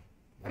গাটকায়।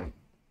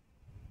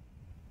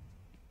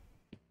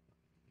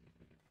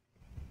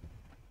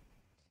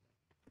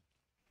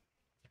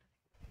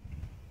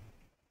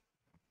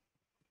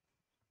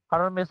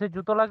 কারণ মেসে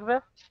জুতো লাগবে।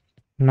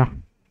 না,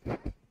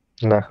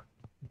 না,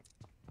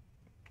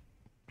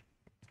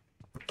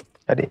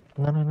 আরে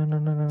না না না না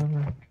না না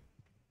না।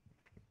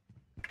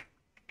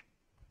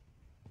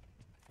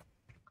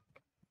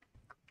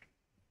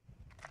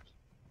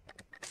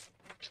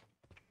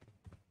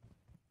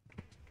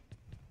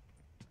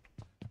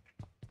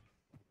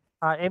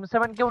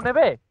 M7 কেউ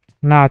নেবে?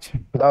 না আছে।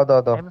 দাও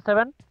দাও দাও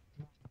M7,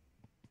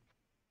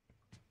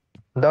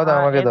 দাও দাও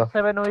আমাকে দাও,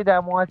 M7 উইথ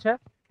অ্যামো আছে।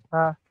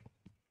 হ্যাঁ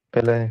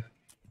পেলে।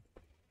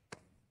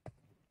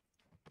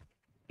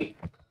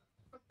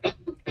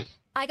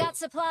 I got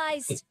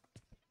supplies.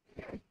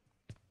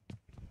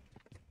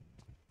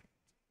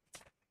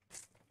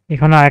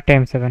 এখানে আরেকটা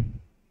M7।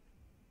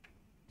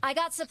 I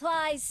got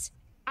supplies.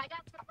 I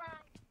got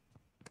supplies.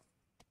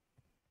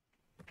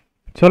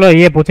 চলো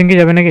ইয়ে কোচিং কি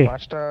যাবে নাকি?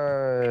 5টা,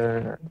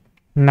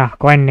 না,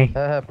 কয়েন নেই।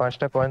 হ্যাঁ হ্যাঁ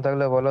 5টা কয়েন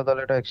থাকলে বলো,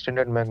 তাহলে এটা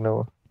এক্সটেন্ডেড ম্যাগ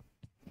নেবো।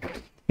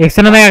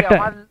 এক্সটার্নাল ম্যাগ একটা,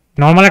 আমার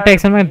নর্মাল একটা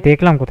এক্সটার্নাল ম্যাগ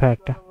দেখলাম কোথায়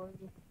একটা।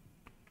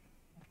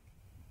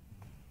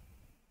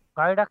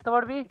 গাড়ি রাখতে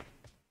পারবি?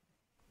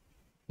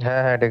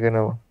 হ্যাঁ হ্যাঁ ডেকে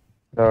নেবো,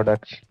 দাও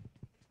ডাকছি।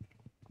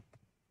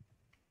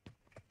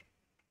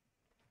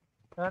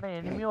 এখানে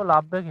এনিমিও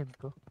লাভবে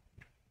কিন্তু।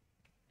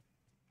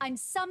 I'm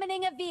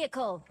summoning a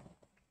vehicle.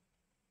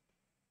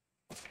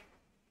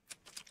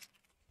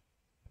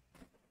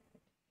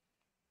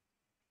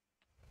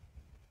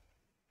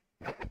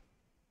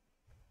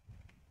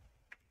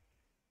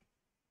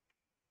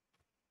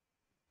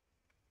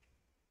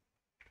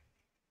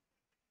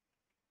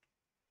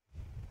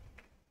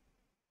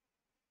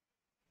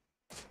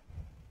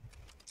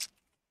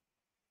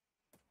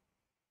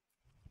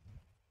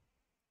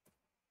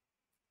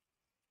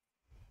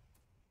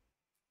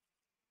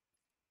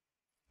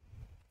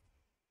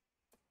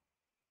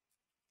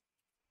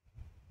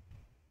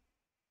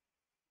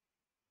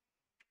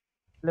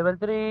 Level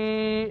 3,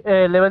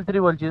 level 3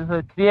 বলছি,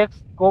 3x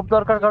স্কোপ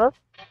দরকার কারণ।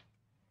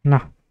 না,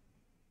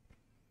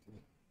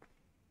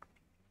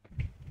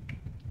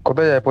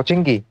 কোথায় যায়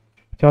পচিঙ্কি?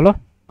 চলো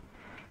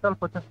চল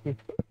 85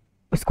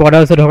 স্কোয়াড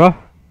হাউসে ঢোকা,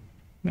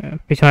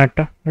 পিছনে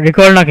একটা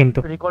রিকল না কিন্তু,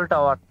 রিকল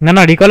টাওয়ার। না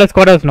না রিকল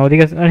স্কোয়াড হাউস না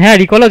ওদিকে, হ্যাঁ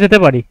রিকলও যেতে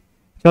পারি,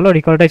 চলো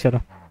রিকলটাই চলো।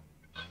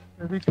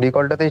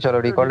 রিকলটাতেই চলো,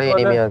 রিকলে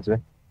এনিমি আসবে।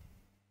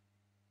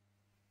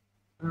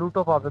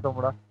 লুটও পাবে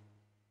তোমরা।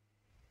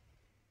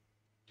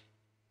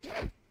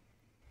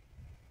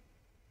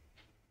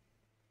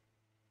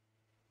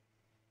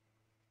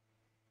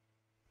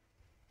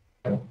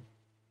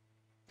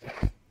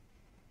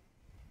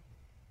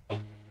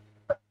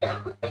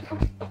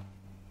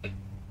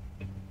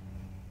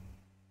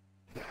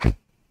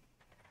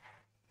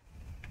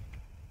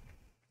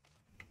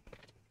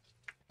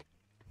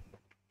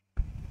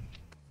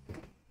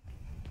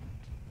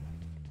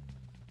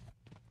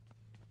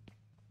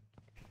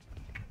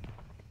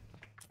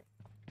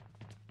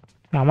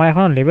 আমার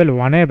এখন লেভেল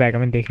 1 এর ব্যাগ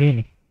আমি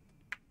দেখিনি,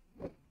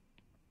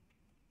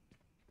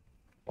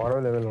 বড়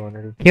লেভেল 1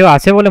 এর। কেউ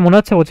আছে বলে মনে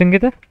হচ্ছে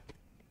কোচিংকিতে।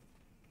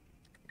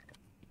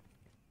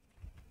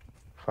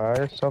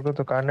 ফায়ার শপে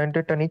তো কার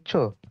 98টা নিচ্ছ?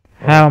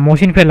 হ্যাঁ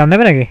মেশিন ফেললাম,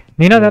 নেবে নাকি?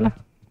 নি না দাদা,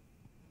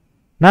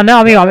 না না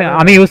আমি আমি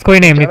আমি ইউজ করি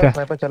না এমনিতে,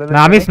 স্নাইপার চালালে না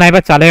আমি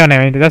স্নাইপার চালাইও না,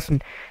 আমি জাস্ট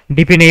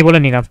ডিপি নেই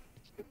বলে নিলাম।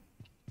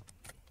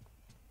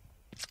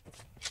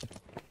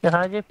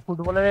 এখানে যে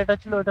ফুটবলের এটা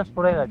ছিল ওটা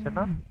সরে গেছে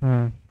না?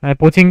 আমি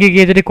কোচিংকে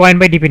গিয়ে যদি কয়েন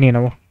বাই ডিপি নিয়ে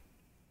নেবো।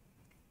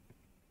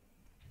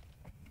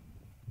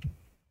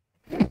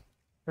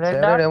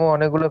 রেন্ডার স্যারের এমন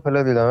অনেকগুলো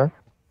ফেলে দিলাম।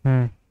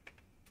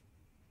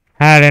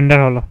 হ্যাঁ রেন্ডার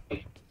হলো।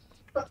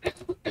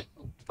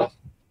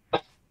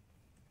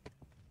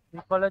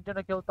 রিকলের জন্য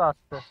কেউ তো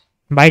আসছে।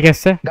 বাইক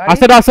এসছে, গাড়ি?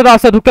 আসতে দাও আসতে দাও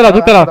আসতে, ঢুকতে দাও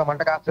ঢুকতে দাও।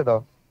 মানটাকে আসতে দাও।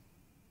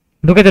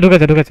 ঢুকেছে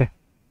ঢুকেছে ঢুকেছে,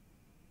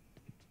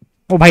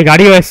 ও ভাই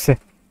গাড়িও এসছে।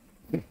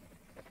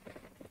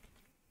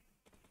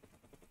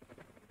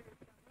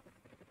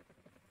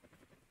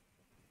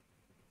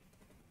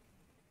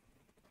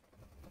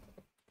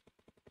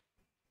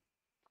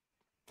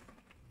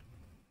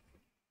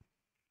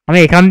 আমি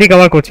এখান দিয়ে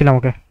কভার করছিলাম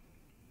ওকে।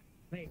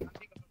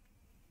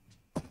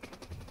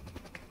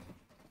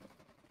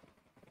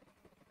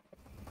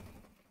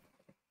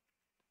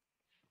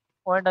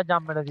 পয়েন্টটা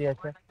জাম্প মেরে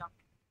দিয়েছে।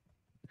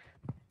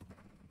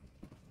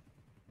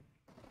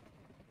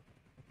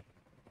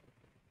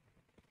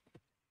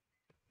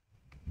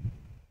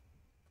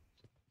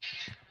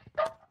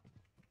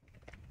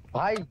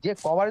 ভাই যে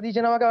কভার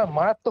দিয়েছেন আমাকে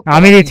মারাত্মক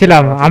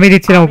আমি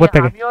দিচ্ছিলাম উপর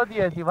থেকে, আমিও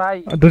দিয়েছি ভাই,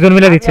 দুজন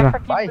মিলে দিচ্ছিলাম।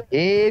 ভাই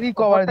হেভি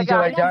কভার দিয়েছে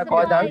ভাই, যা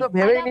কথা আমি তো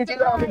ভেবেই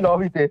নিয়েছিলাম আমি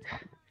লবিতে,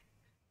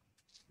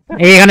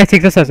 এই এখানে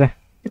সিক্সেস আছে,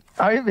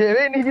 আমি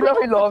ভেবেই নিয়েছিলাম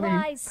আমি লবি।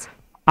 Supplies.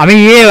 আমি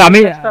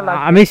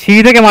আমি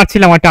সিঁড়ি থেকে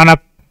মারছিলাম আর টানা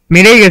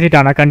মেরেই গেছি,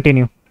 টানা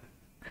কন্টিনিউ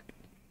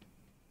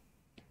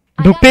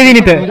ঢুকতেই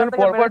দিনি তো। দুজন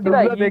পর পর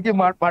ঢুকলো দেখি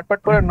মাটপাট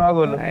করে নক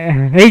হলো।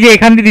 এই যে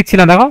এখান দিয়ে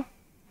দিচ্ছিলাম দেখো,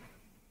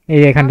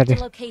 এই এখানটাতে।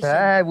 Marked a location.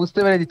 হ্যাঁ বুঝতে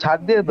পেরেছি, ছাদ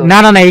দিয়ে তো? না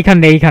না না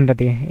এইখানটা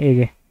দিয়ে, এই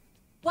যে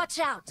Watch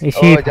out. এই ও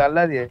সিঁড়ি,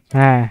 জানলা দিয়ে।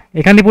 হ্যাঁ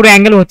এখান দিয়ে পুরো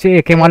অ্যাঙ্গেল হচ্ছে।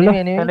 কে মারলো?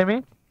 এনিমি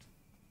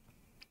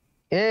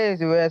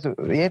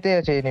এতে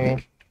আছে এনিমি।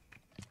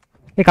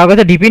 এই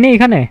কাগজে ডিপি নেই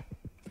এখানে,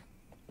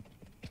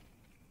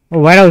 ও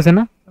ওয়্যার হাউসে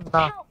না?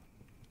 না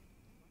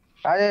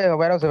আরে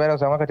বেরাও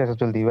আমার কাছে আছে,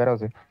 জলদি বেরাও।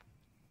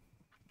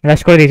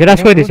 রাশ করে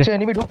দিয়েছে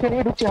এনিমি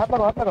ঢুকছে, হাত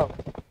লাগাও।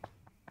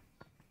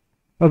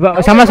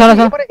 সামনে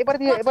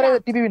এবারে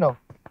টিপি নাও।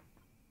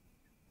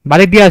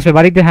 বাড়ির দিয়ে আসবে,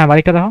 বাড়ির দিয়ে, হ্যাঁ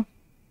বাড়িটা দেখো।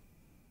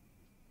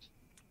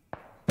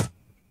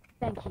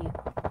 Thank you.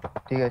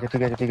 ঠিক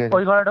আছে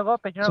ওই ঘরে ঢোকো,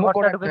 পেছনের স্মোক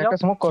করো, ঘরটা ঢুকে যাও, একটা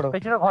স্মোক করো।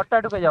 পেছনের ঘরটা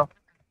ঢুকে যাও,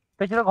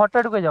 পেছনের ঘরটা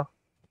ঢুকে যাও।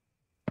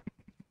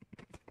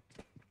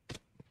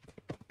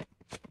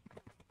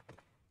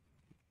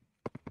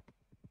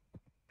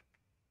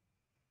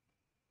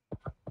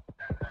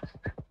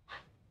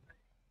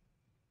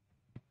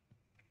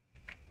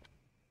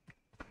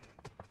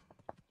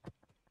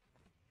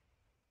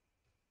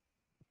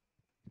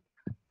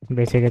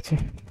 বেঁচে গেছে।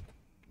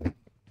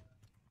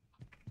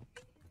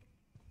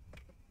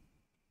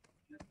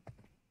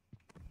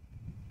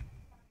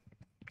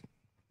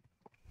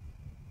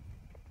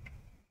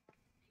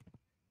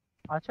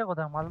 আছে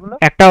কোথায় মালগুলো?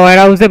 একটা ওয়্যার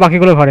হাউসে,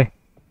 বাকিগুলো ঘরে।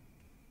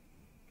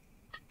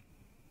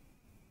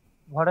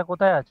 ঘরে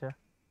কোথায় আছে?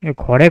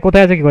 ঘরে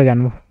কোথায় আছে কি করে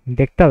জানবো,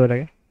 দেখতে হবে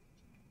ওটাকে।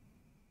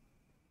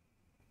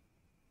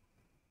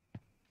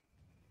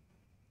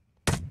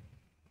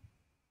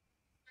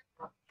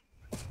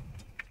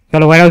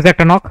 চলো ওয়্যার হাউসে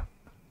একটা নক।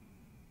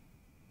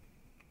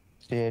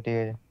 ঠিক আছে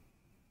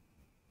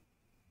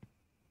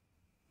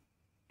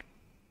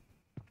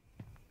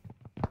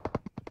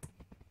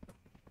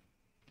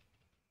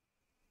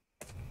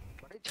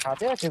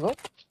ছাদে আছে গো?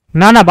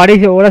 না না বাড়ি,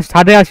 ওরা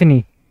ছাদে আসেনি,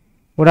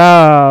 ওরা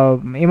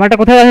এমারটা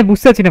কোথায় আছে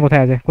বুঝতে পারছি না,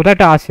 কোথায় আছে, কোথায়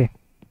একটা আছে।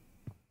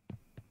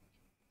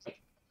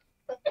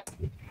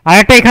 আর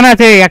একটা এখানে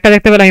আছে, একটা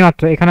দেখতে পেলাম এই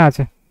মাত্র, এখানে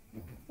আছে।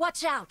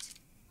 Watch out.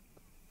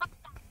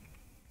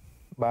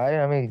 ভাই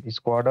আমি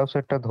স্কোয়াড হাউস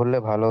একটা ধরলে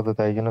ভালো হতো,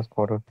 তাই জন্য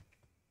স্কোয়াড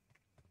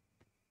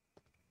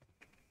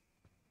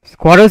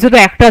হাউসে তো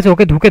একটা আছে,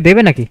 ওকে ঢুকে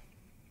দেবে নাকি?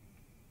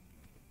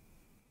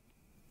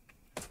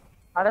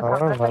 আরে আমার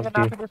সামনে থেকে ভাবছি।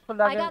 না ফিনিশ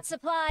করলে I আগে got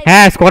supplies.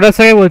 হ্যাঁ স্কোয়াড হাউস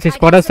থেকে বলছি,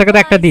 স্কোয়াড হাউস থেকে তো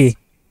একটা দিই।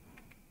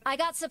 I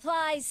got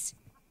supplies.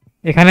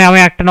 এখানে আমি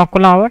একটা নক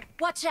করলাম আবার।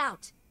 Watch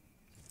out.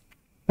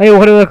 এই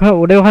ওখানে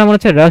ওখানে মনে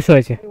হচ্ছে রাশ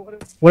হয়েছে,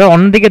 ওরা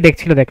অন্যদিকে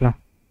দেখছিল দেখলাম।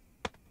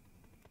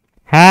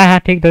 হ্যাঁ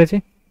হ্যাঁ ঠিক ধরেছি।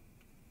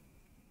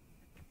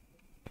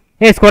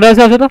 এই স্কোয়াড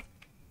হাউসে আসো তো,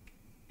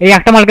 এই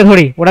একটা মালকে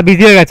ধরি, ওরা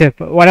বিজি হয়ে গেছে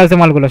ওয়ার হাউসে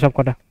মালগুলো সব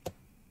কটা।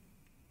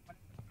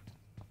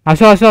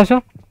 আসো আসো আসো।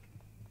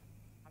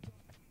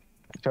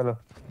 চলো।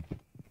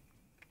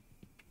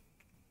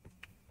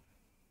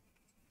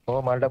 ও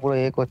মালটা পুরো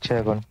করছে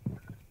এখন।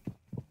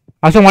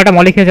 আসো, মালটা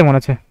মলি খেয়েছে মনে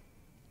হচ্ছে।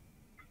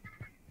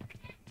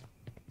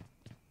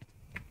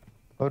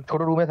 ও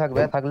ছোট রুমে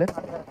থাকবে থাকলে।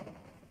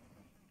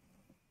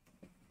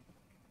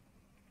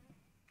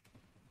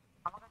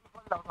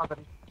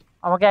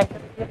 আমাকে একটা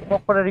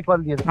স্মোক করে রিকল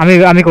দিয়ে দে।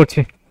 আমি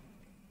করছি।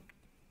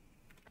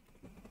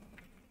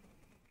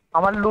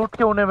 আমার লুট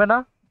কেউ নেবে না,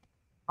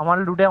 আমার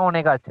লুটে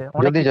অনেক আছে,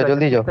 অনেক জলদি কিছু যাও, আছে।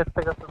 জলদি যাও। Success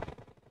থেকে শুরু।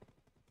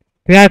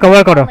 তুমি আর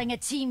কভার করো। Calling a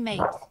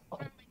teammate.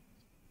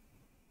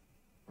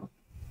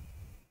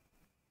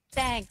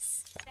 Thanks.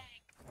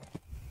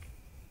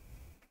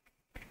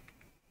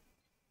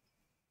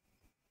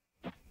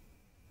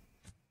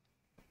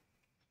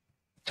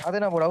 ছাদে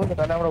না পড়া বুঝছো,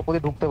 তাহলে আমরা উপরে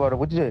ঢুকতে পারবো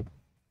বুঝছে।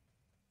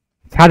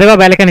 ছাদে বা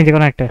ব্যালকনি যে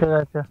কোনো একটা। ঠিক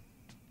আছে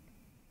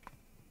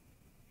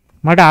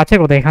মালটা আছে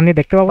কোথায়, এখান দিয়ে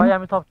দেখতে পাবো ভাই, না?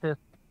 আমি সব শেষ।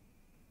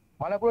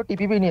 মালা পুরো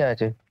টিপিপি নিয়ে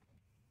আছে।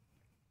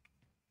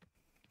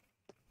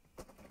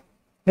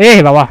 এ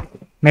বাবা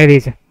মেরে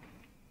দিয়েছে,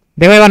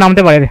 দেখো এবার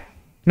নামতে পারে।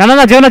 না না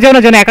না, যেও না যেও না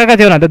যেও না, একা একা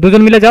যেও না,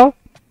 দুজন মিলে যাও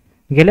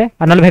গেলে,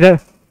 আর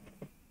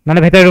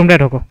নাহলে ভেতরে রুমটায়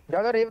ঢোকো।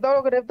 যাও যাও, রেপ দাও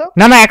ওকে, রেপ দাও।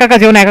 না না, একা একা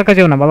যেও না, একা একা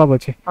যেও না, বাবা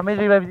বলছি। আমি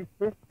রিভাইভ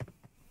দিচ্ছি।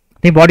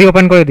 তুমি বডি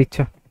ওপেন করে দিচ্ছ।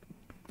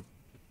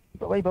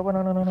 ভাই বাবা,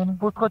 না না না না না।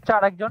 পুশ করছে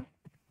আরেকজন।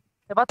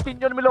 এবার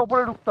তিনজন মিলে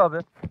উপরে ঢুকতে হবে।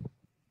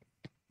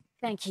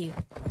 Thank you.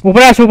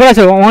 উপরে আসো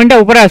ওয়ানটা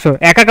উপরে আসো,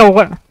 একা একা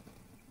উপরে।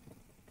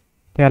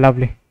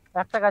 লাভলি।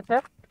 একটা কাছে।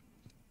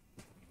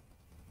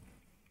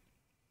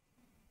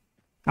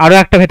 আরো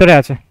একটা ভেতরে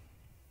আছে।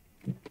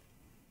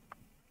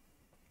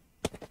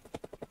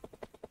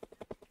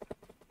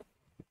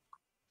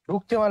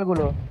 ঢুকছে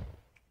মালগুলো।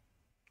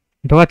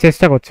 ঢোকার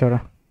চেষ্টা করছে ওরা,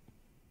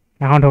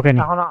 এখন ঢোকেনি।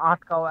 এখনো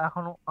আটকাও,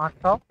 এখনো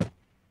আটকাও।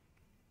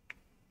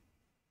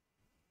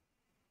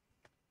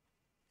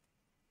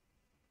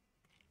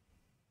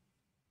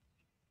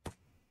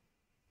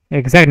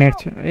 Exact net.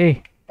 এই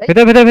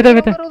ভেতর ভেতর ভেতর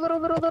ভেতর। উধর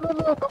উধর উধর উধর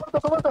উধর,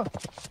 খবর দাও।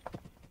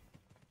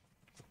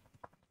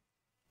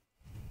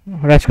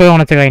 রাশ করে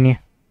মনে হচ্ছে গাড়ি নিয়ে।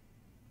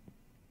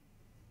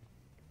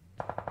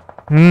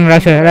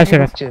 রাশ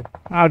ঢুকছে।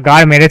 আর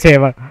গাড় মেরেছে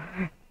এবার।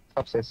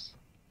 সব শেষ।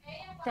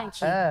 Thank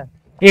you. হ্যাঁ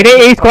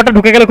এই স্কোয়াডটা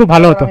ঢুকে গেলে খুব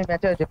ভালো হতো। আমি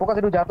ম্যাচে আছে, ফোকাস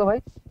একটু যা তো ভাই,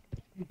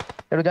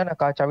 একটু যা না,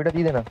 চাবিটা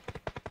দিয়ে দে না।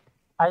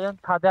 একজন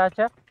ছাদে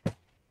আছে,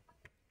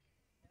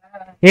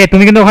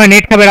 তুমি কিন্তু ওখানে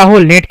নেট খাবে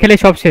রাহুল, নেট খেলে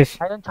সব শেষ।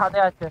 একজন ছাদে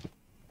আছে।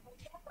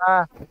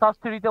 হ্যাঁ, সব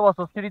সিঁড়িতে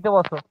বসো, সিঁড়িতে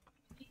বসো।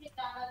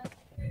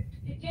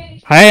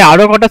 হ্যাঁ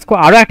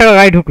আরো একটা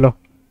গাড়ি ঢুকলো,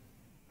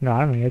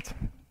 গাড় মেরেছে।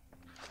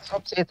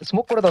 সব শেষ,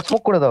 স্মোক করে দাও,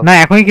 স্মোক করে দাও। না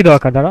এখনই কি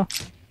দরকার, দাঁড়াও।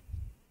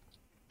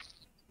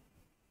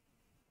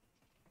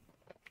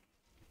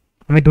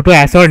 আমি দুটো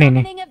অ্যাসল নিই।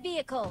 Summoning a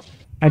vehicle.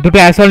 আমি দুটো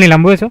অ্যাসল নিলাম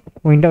বুঝেছো,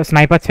 উইন্ডো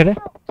স্নাইপার ছেড়ে।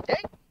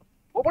 এই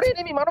উপরে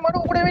নেমি, মারো মারো,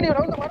 উপরে নেমি,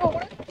 রাহুল মারো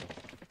উপরে।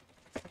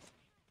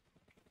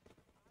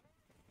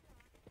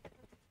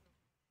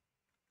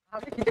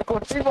 আমি কিছু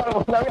করতেই পারবো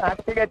না, আমি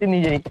আটকে গেছি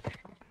নিজেই,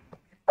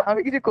 আমি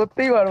কিছু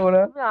করতেই পারবো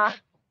না।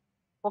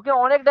 ওকে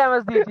অনেক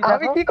ড্যামেজ দিয়েছি,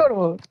 আমি দেখো। কি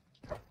করবো?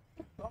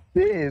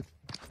 শেষ।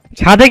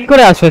 ছাদে কি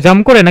করে আসো,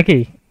 জাম্প করে নাকি?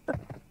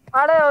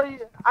 আরে ওই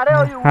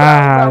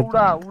হ্যাঁ,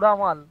 উড়া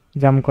মাল।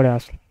 জাম্প করে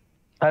আসো।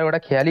 আরে ওটা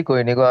খেয়ালই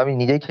করিনি গো, আমি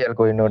নিজেই খেয়াল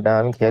করিনি ওটা,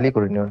 আমি খেয়ালই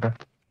করিনি ওটা।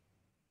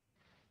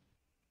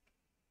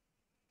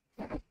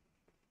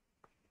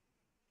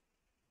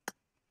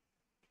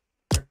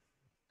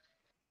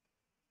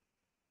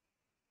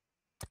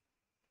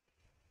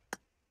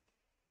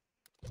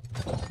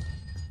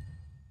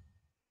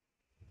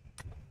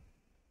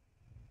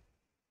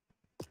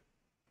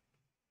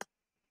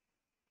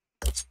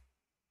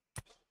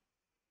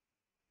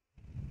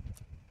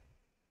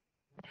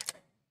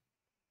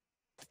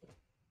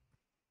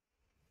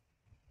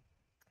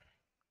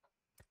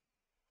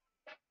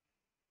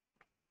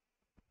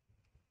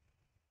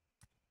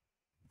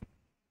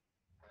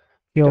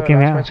 ওকে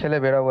ছেলে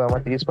বেরাবো,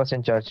 আমার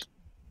 30% চার্জ।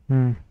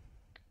 হুম।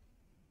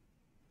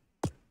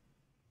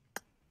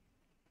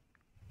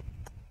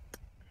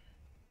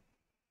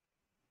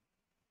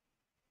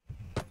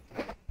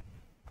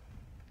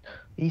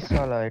 এই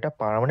শালা, এটা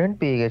পার্মানেন্ট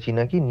পেয়ে গেছি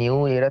নাকি, নিউ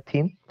এরা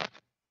থিম?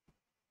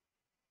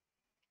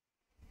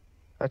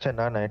 আচ্ছা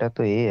না না, এটা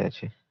তো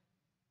আছে।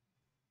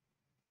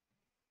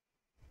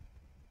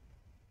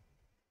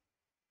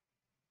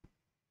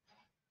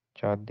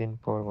 4 দিন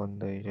পর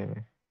বন্ধ হয়ে যাবে।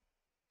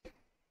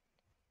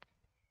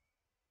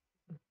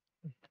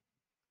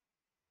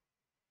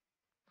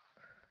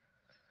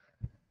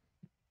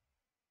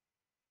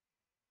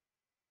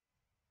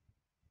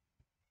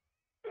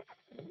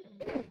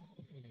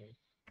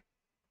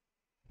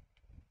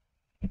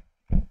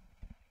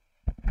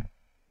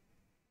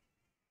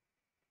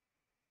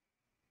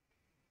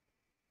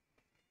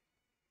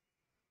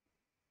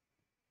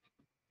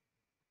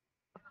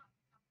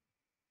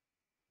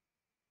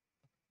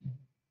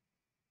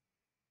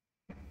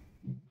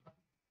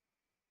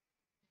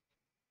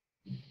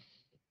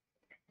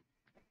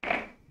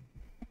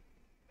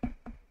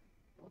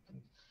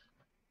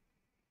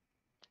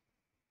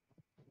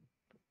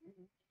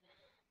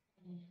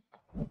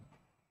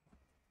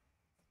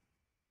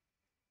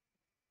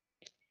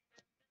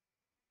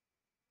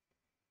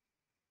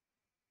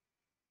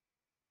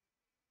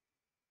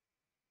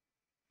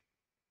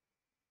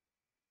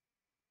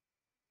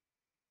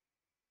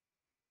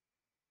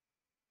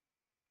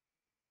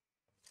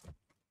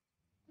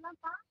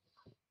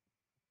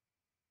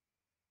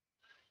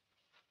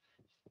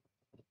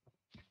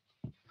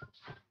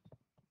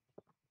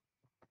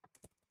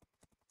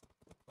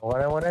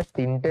 ওখানে মনে হয়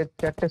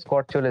 3-4টে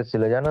স্কট চলে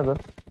এসেছিল জানো তো।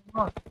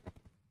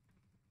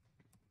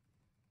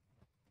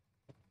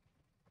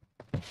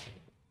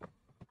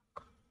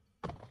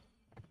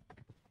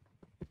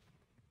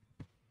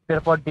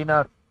 এরপর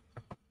ডিনার।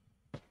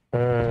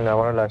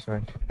 আমারও লাস্ট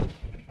ম্যাচ।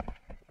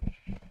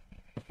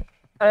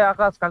 এই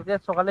আকাশ, কালকে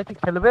সকালে কি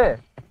খেলবে?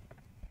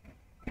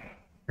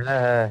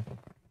 হ্যাঁ হ্যাঁ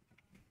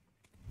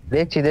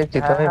দেখছি হ্যাঁ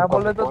তুমি হ্যাঁ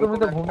বলে তো তুমি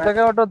তো ঘুম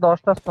থেকে ওঠো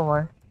 10টার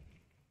সময়।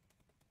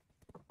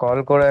 কল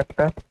করো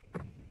একটা।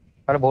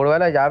 আর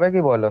ভোরবেলায় যাবে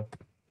কি বলো?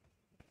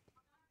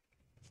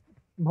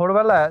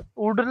 ভোরবেলা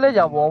উঠলে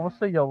যাব,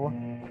 অবশ্যই যাব।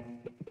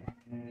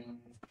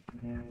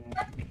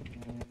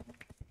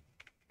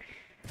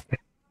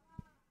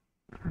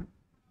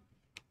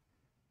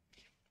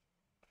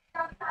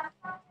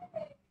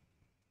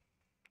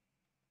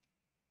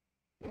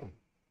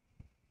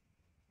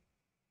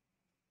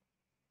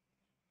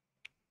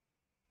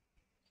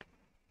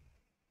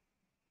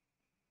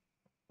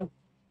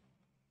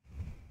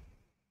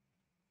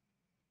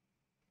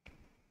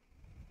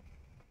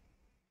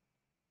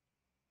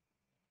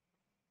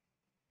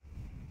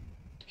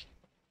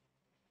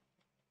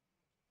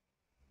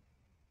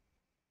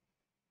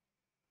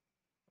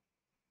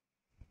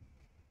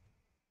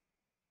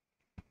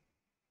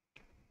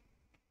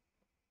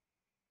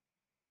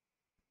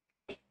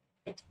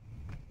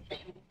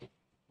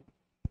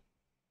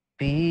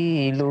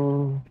 पी लो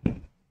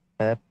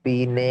है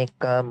पीने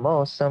का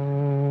मौसम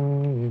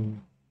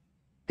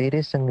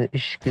तेरे संग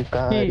इश्क কি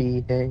कारी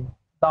है।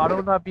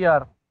 দারুণ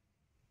হাপিয়ার।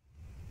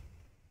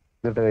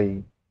 দুটোই।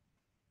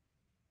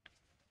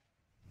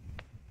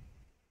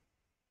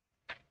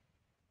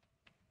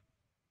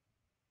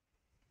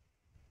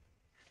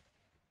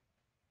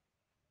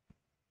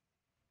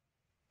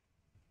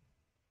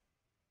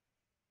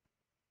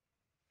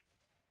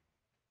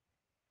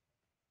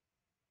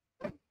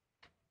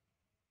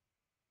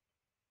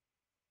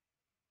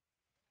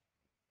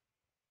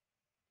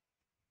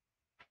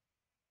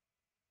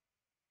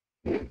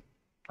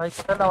 ভাই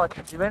কোথায়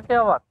নামাচ্ছে? ইভেন্টে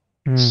আবার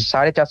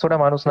 450টা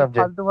মানুষ নামছে।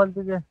 ফালতু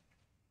ফালতু যে।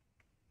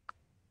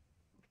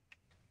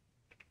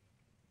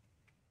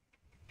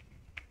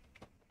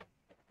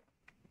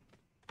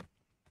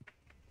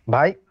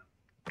 ভাই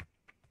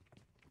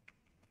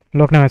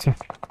লোক নেমেছে।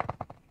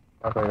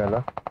 হয়ে গেল।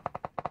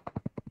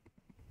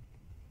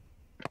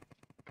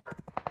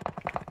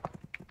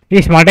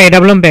 ইস মালটা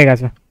এডাব্লুএম পেয়ে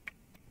গেছে।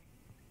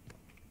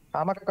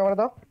 আমাকে কভার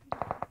দাও।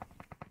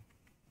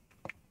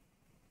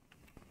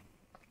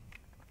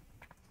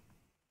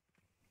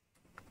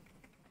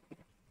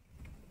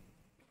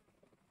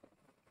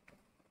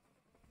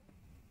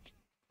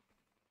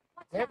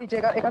 এই নিচে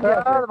এখান দিয়ে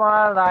আছে।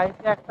 মার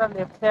রাইটে একটা,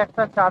 লেফটে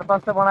একটা,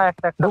 চারপাশে মারা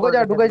একটা একটা ঢুকে করে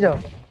যাও ঢুকে রেখেছে। যাও।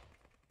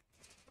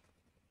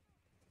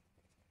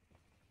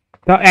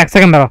 তো 1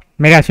 সেকেন্ড দাঁড়াও,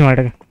 মেরে আসি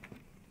মালটাকে।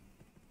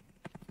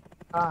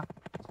 হ্যাঁ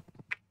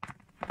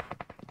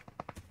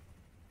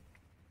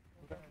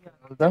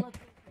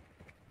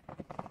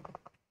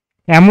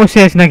এমন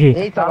শেষ নাকি?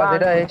 এই তো আবার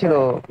এটা এই ছিল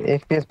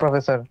এফপিএস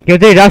প্রফেসর। কেউ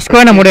যদি রাশ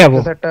করে না মরে যাবো।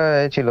 প্রফেসরটা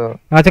এই ছিল।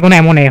 আচ্ছা কোনো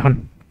এমন নেই এখন।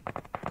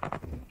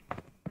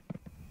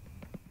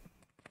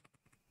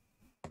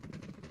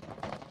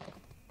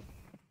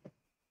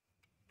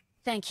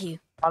 Thank you.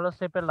 ভালো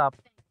শেপে লাভ।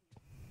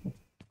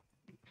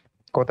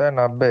 কোথায়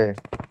নামবে?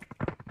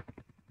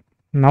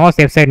 নামো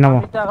সেফ সাইড নামো।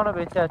 আমি তো এখনো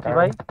বেঁচে আছি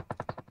ভাই।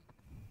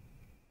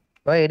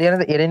 ভাই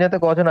এরিয়াতে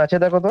কজন আছে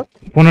দেখো তো।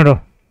 15।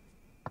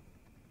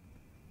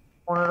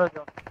 15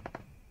 জন।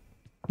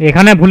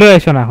 এখানে ভুলে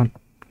এসো না এখন।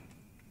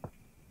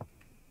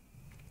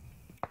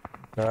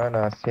 না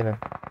আসছি না।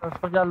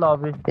 সোজা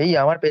লবি। এই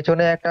আমার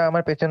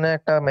পেছনে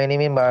একটা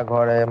এনিমি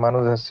ঘরে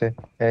মানুষ আসছে।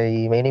 এই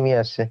এনিমি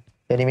আসছে,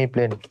 এনিমি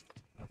প্লেন।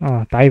 ও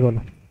তাই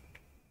বলো।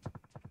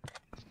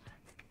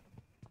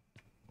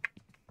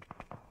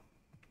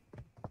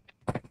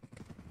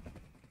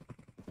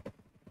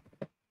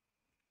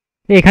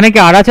 এখানে কি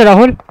আর আছে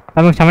রাহুল?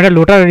 আমি সামনেটা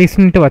লোটার রিস্ক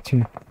নিতে পারছি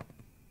না।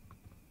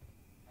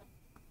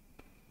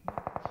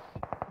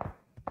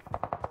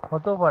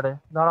 হতেও পারে,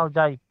 দাঁড়াও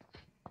যাই।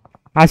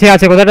 আছে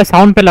আছে, কোথাও একটা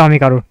সাউন্ড পেলাম আমি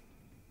কারোর।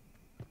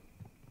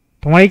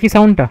 তোমার এই কি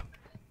সাউন্ডটা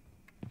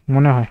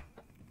মনে হয়?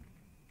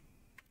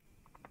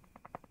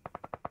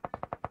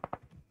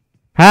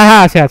 হ্যাঁ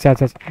হ্যাঁ আছে আছে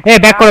আছে আছে। এ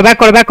ব্যাক করো ব্যাক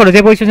করো ব্যাক করো,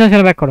 যে পজিশনে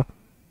ছিল ব্যাক করো।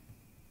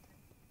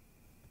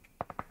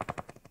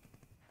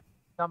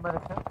 সামনে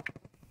রেখে।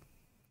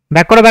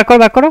 ব্যাক করো ব্যাক করো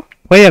ব্যাক করো,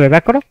 হয়ে যাবে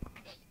ব্যাক করো।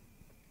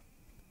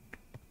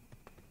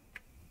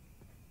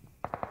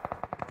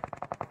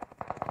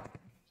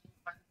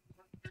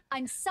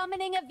 I'm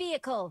summoning a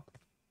vehicle.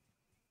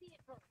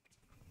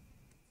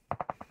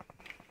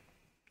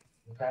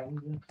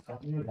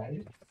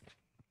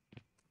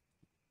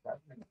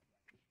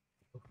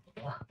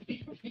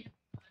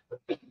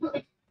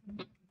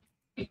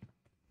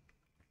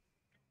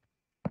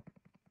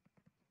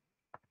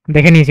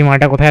 দেখে নিয়েছি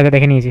মালটা কোথায় আছে,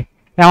 দেখে নিয়েছি।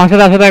 আমার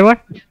সাথে আসো তো একবার,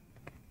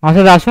 আমার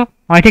সাথে আসো।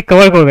 আমি ঠিক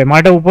কভার করবে,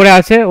 মালটা উপরে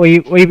আছে, ওই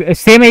ওই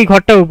সেম এই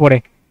ঘরটার উপরে।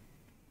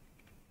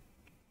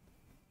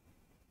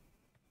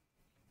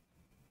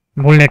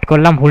 ভুল নেট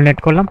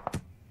করলাম।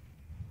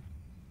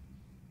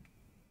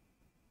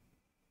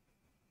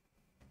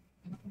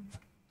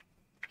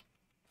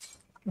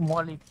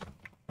 মলি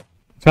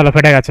চলো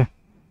ফেটে গেছে।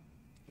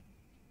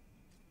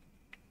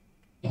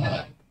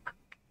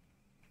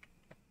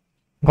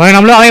 ঘরে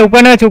নামলো, আমি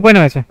উপরে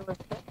নেমেছে।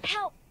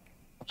 Help!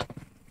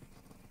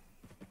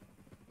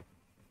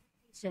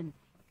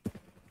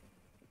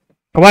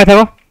 কোথায়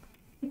থাকো?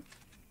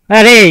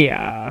 আরে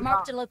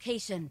Marked a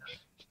location.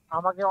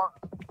 আমাকে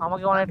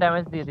আমাকে অনেক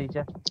ড্যামেজ দিয়ে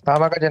দিয়েছে।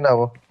 আমার কাছে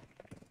নাও।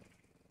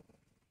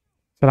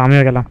 চলো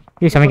আমিও গেলাম।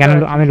 ইস আমি কেন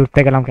আমি লুটতে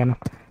গেলাম কেন?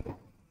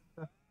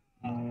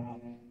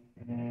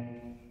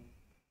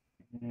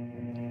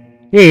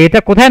 এটা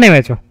কোথায়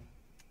নেমেছো?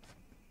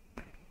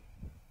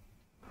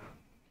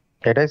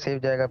 এটাই সেফ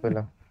জায়গা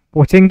পেলাম।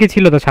 কোচিং কি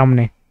ছিল তো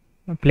সামনে,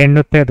 প্লেন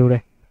রোড থেকে দূরে।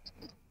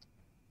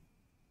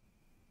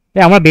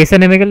 আমরা বেসে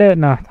নেমে গেলে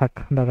না থাক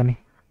দরকার নেই।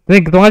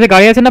 তোমার কাছে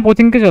গাড়ি আছে না?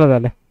 কোচিংকে চলো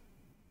তাহলে।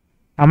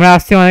 আমরা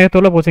আসছি, অনেকে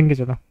তোলো, কোচিংকে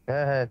চলো।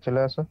 হ্যাঁ হ্যাঁ চলে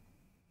আসো।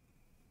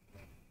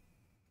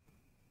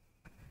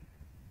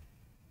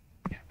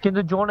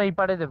 কিন্তু জোন এই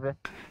পারে দেবে।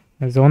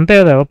 জোনতে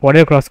দেবো, পরে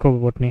ক্রস করবো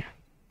বোট নিয়ে।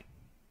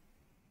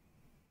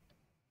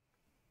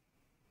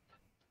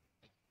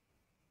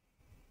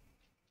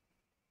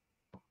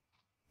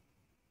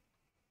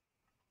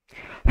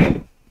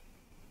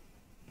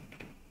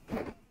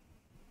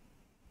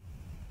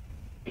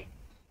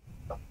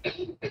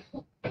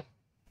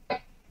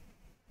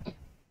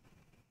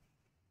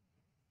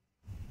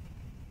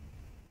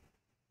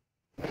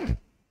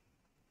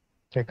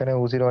 এখানে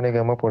উজির অনেক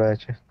এমো পড়ে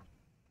আছে।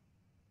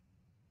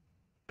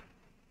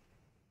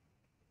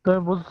 তুমি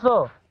বুঝছো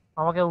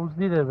আমাকে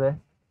উজদি দেবে।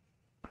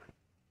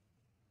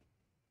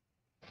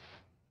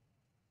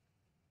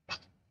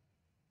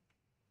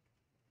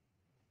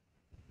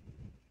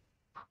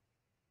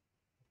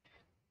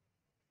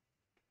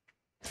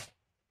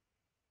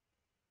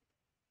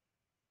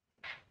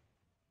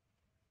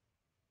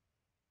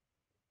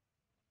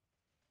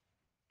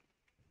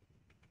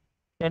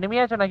 এনিমি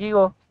আছে নাকি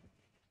গো?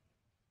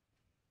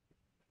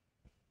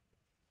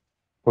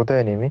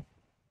 কোথায় নেমি?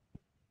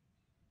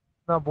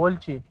 না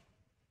বলছি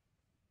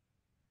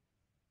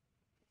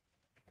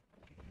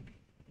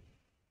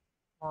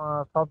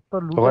সব তো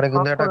লুটে ওখানে ফাঁক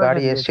কিন্তু একটা করে রেখে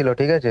গাড়ি দিয়েছে। এসেছিল,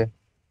 ঠিক আছে?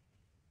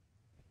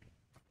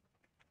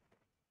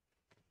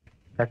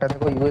 একটা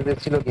দেখো ইউএস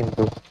এসেছিল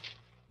কিন্তু।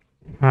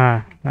 হ্যাঁ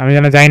আমি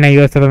যেন যাই না,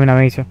 ইউএসএ তুমি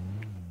নামেইছো।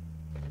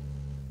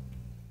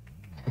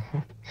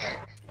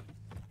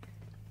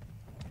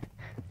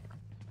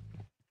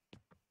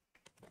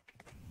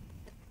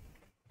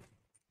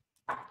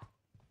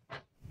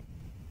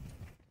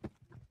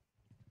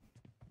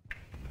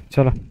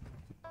 চলো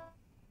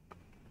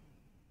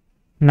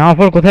না,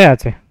 অপর কোথায়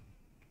আছে?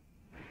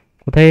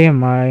 কোথায়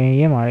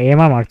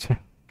এমআর মারছে?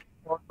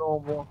 ও নো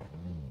মো।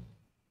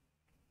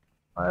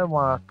 আরে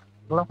মা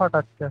গলা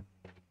ফাটাচ্ছে।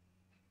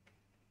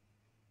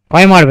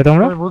 কয় মারবে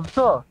তোমরা? তুমি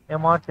বুঝছো এ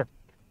মারছে।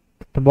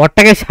 তো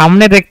বটটাকে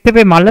সামনে দেখতে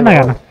পেয়ে মারলে না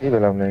কেন? কি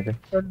পেলাম না এটা।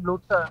 এর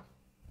লুটটা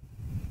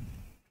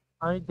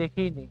আমি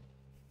দেখিনি।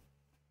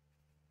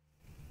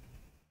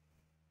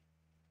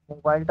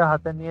 মোবাইলটা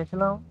হাতে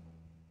নিয়েছিলাম।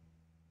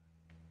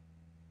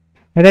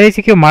 এটা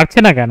দেখছি কেউ মারছে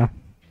না কেন?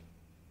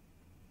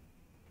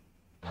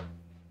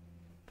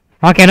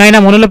 আমার কেন হয় না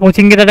মনে হলো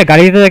কোচিংকে একটা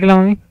গাড়ি দিতে দেখলাম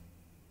আমি।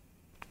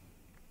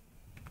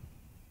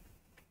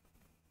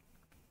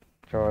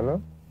 চলো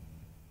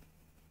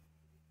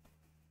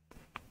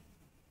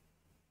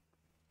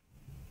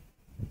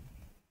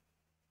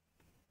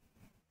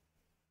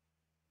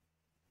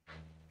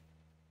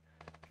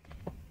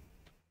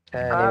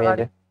হ্যাঁ নেমে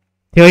গাড়ি এলে।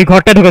 ওই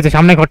ঘরটা ঢুকেছে,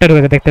 সামনে ঘরটা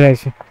ঢুকেছে, দেখতে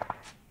পাইছি।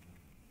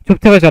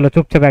 চুপচাপে চলো,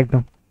 চুপচাপে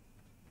একদম।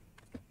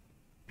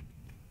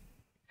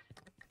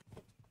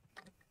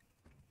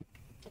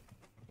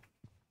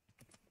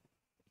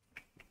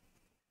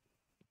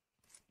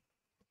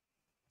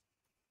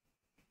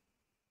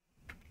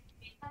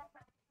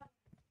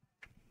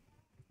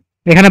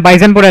 এখানে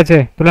বাইসন পড়ে আছে,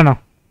 তুলে নাও।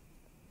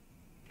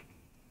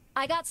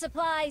 I got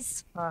supplies.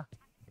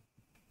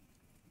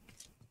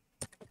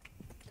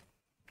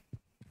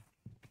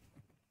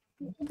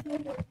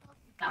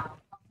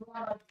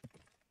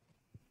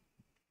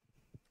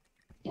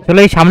 চলো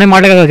এই সামনে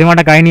মাঠে গেছে, যে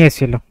মাঠে গাড়ি নিয়ে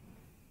এসেছিল।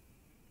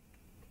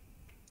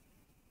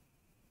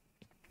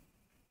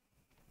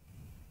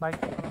 বাইক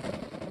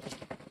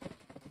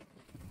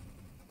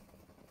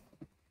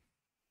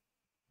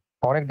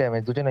অনেক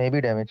ড্যামেজ, দুজনে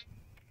হেভি ড্যামেজ।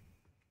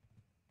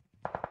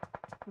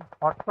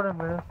 হট করে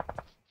মেরে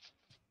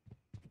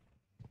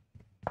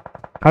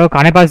কারো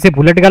কানে পাশ দিয়ে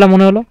বুলেট গেল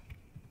মনে হলো।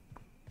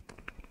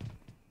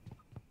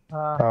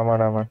 আমার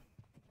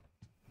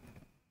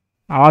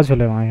আওয়াজ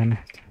হলো আমার এখানে।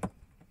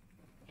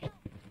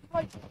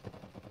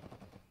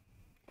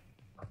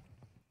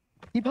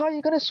 কি ভাই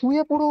এখানে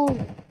শুয়ে পড়ো।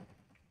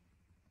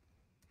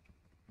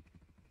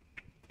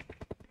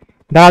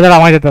 দাঁড়া দাঁড়া,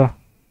 আমার যেতে দাও।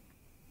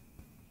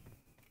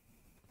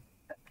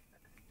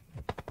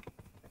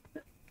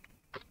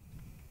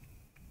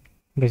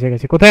 বেঁচে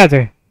গেছি। কোথায় আছে?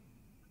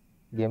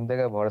 গেম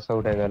থেকে ভরসা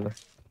উঠে গেল।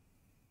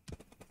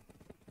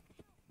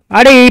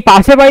 আরে এই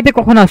পাশের বাড়িতে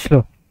কখন আসলো?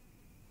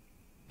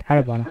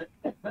 আরে বানা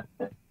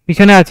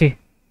পিছনে আছি।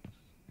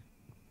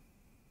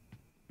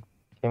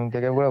 টিম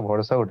থেকে পুরো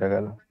ভরসা উঠে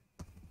গেল।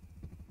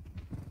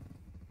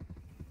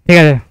 ঠিক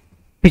আছে,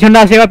 পিছনটা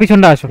আসো, এবার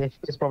পিছনটা আসো।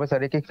 এসপিএস প্রফেসর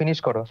একে ফিনিশ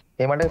করো,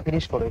 এমারটা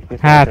ফিনিশ করো এসপিএস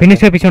হ্যাঁ, ফিনিশ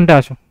হয়ে পিছনটা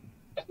আসো।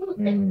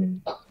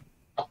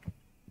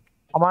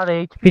 আমার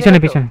এইচপি পিছনে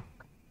দেখেছো? পিছনে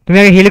তুমি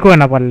আগে হিল করে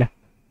না পারলে।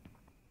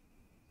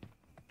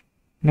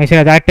 না, এসে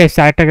গেছে, আরেকটা এসছে,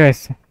 আরেকটা কেউ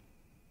এসছে।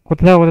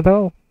 কোথায় যাও, কোথায়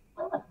যাও?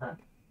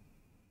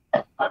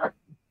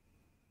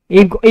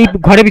 এই এই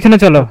ঘরের পিছনে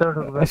চলো, ভেতরে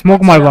ঢুকবে। স্মোক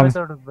মারবো আমি।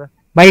 ভেতরে ঢুকবে।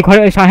 ভাই ঘরে,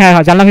 হ্যাঁ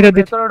হ্যাঁ, জানলার ভিতর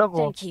দিচ্ছি। ভেতরে ঢুকো।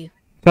 Thank you.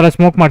 চলো,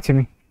 স্মোক মারছি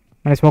আমি,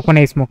 মানে স্মোক মানে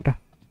এই স্মোকটা।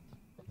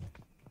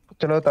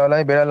 চলো তাহলে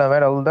আমি বেরালাম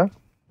হ্যাঁ রাহুল দা।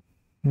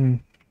 হুম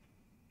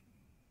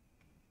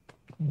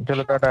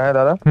চলো টাটা হ্যাঁ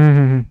দাদা। হুম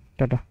হুম হুম,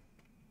 টাটা।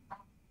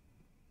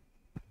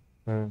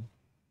 হুম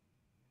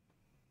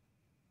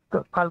তো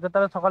কালকে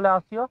তাহলে সকালে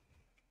আসিও।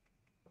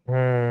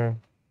 হুম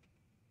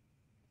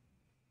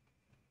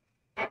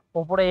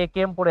ওপরে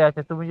একেএম পড়ে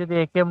আছে, তুমি যদি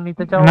একেএম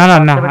নিতে চাও। না না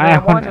না, 7 এর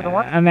এখন ammo আছে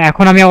তোমার?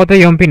 এখন আমি আপাতত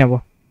এমপি নেবো।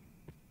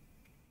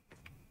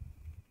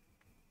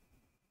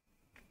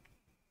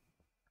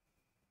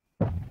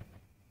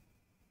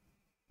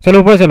 চলো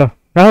উপরে চলো,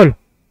 রাহুল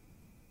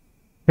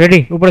রেডি,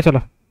 উপরে চলো।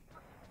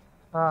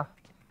 হ্যাঁ।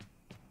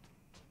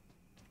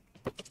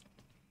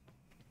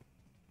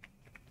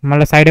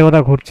 মালটা সাইডে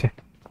কোথাও ঘুরছে।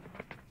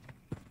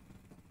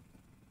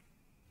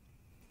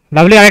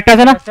 লাভলি আরেকটা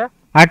আছে না, আছে।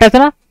 আরেকটা আছে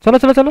না, চলো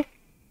চলো চলো।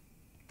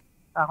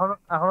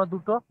 এখনো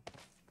দুটো।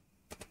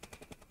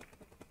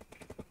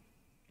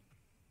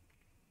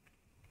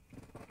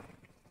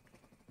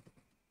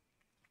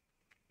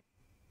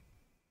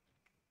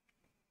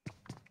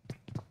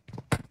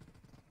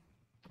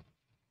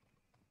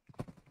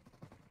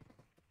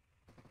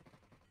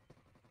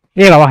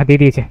 এ বাবা, দিয়ে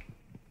দিয়েছে।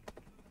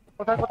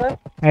 কোথায় কোথায়?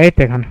 এই তো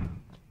এখানে।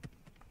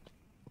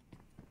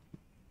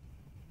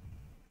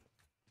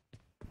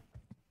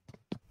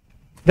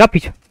 যা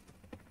পিছন,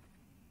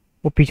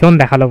 ও পিছন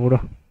দেখালো পুরো।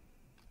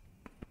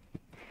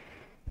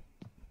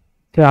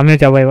 চল আমিও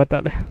যাবো এবার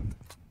তাহলে।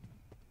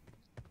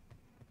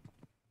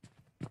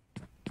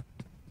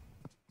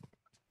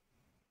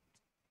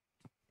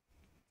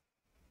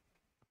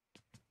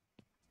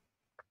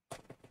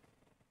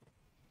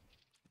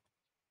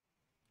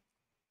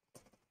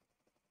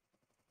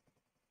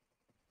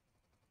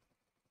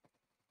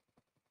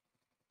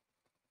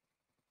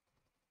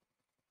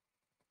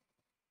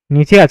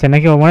 নিচে আছে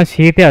নাকি, ও মানে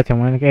সিঁড়িতে আছে,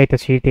 মনে হয় এই তো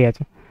সিঁড়িতেই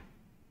আছে,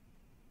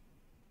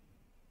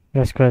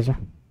 রেস্ট করেছে।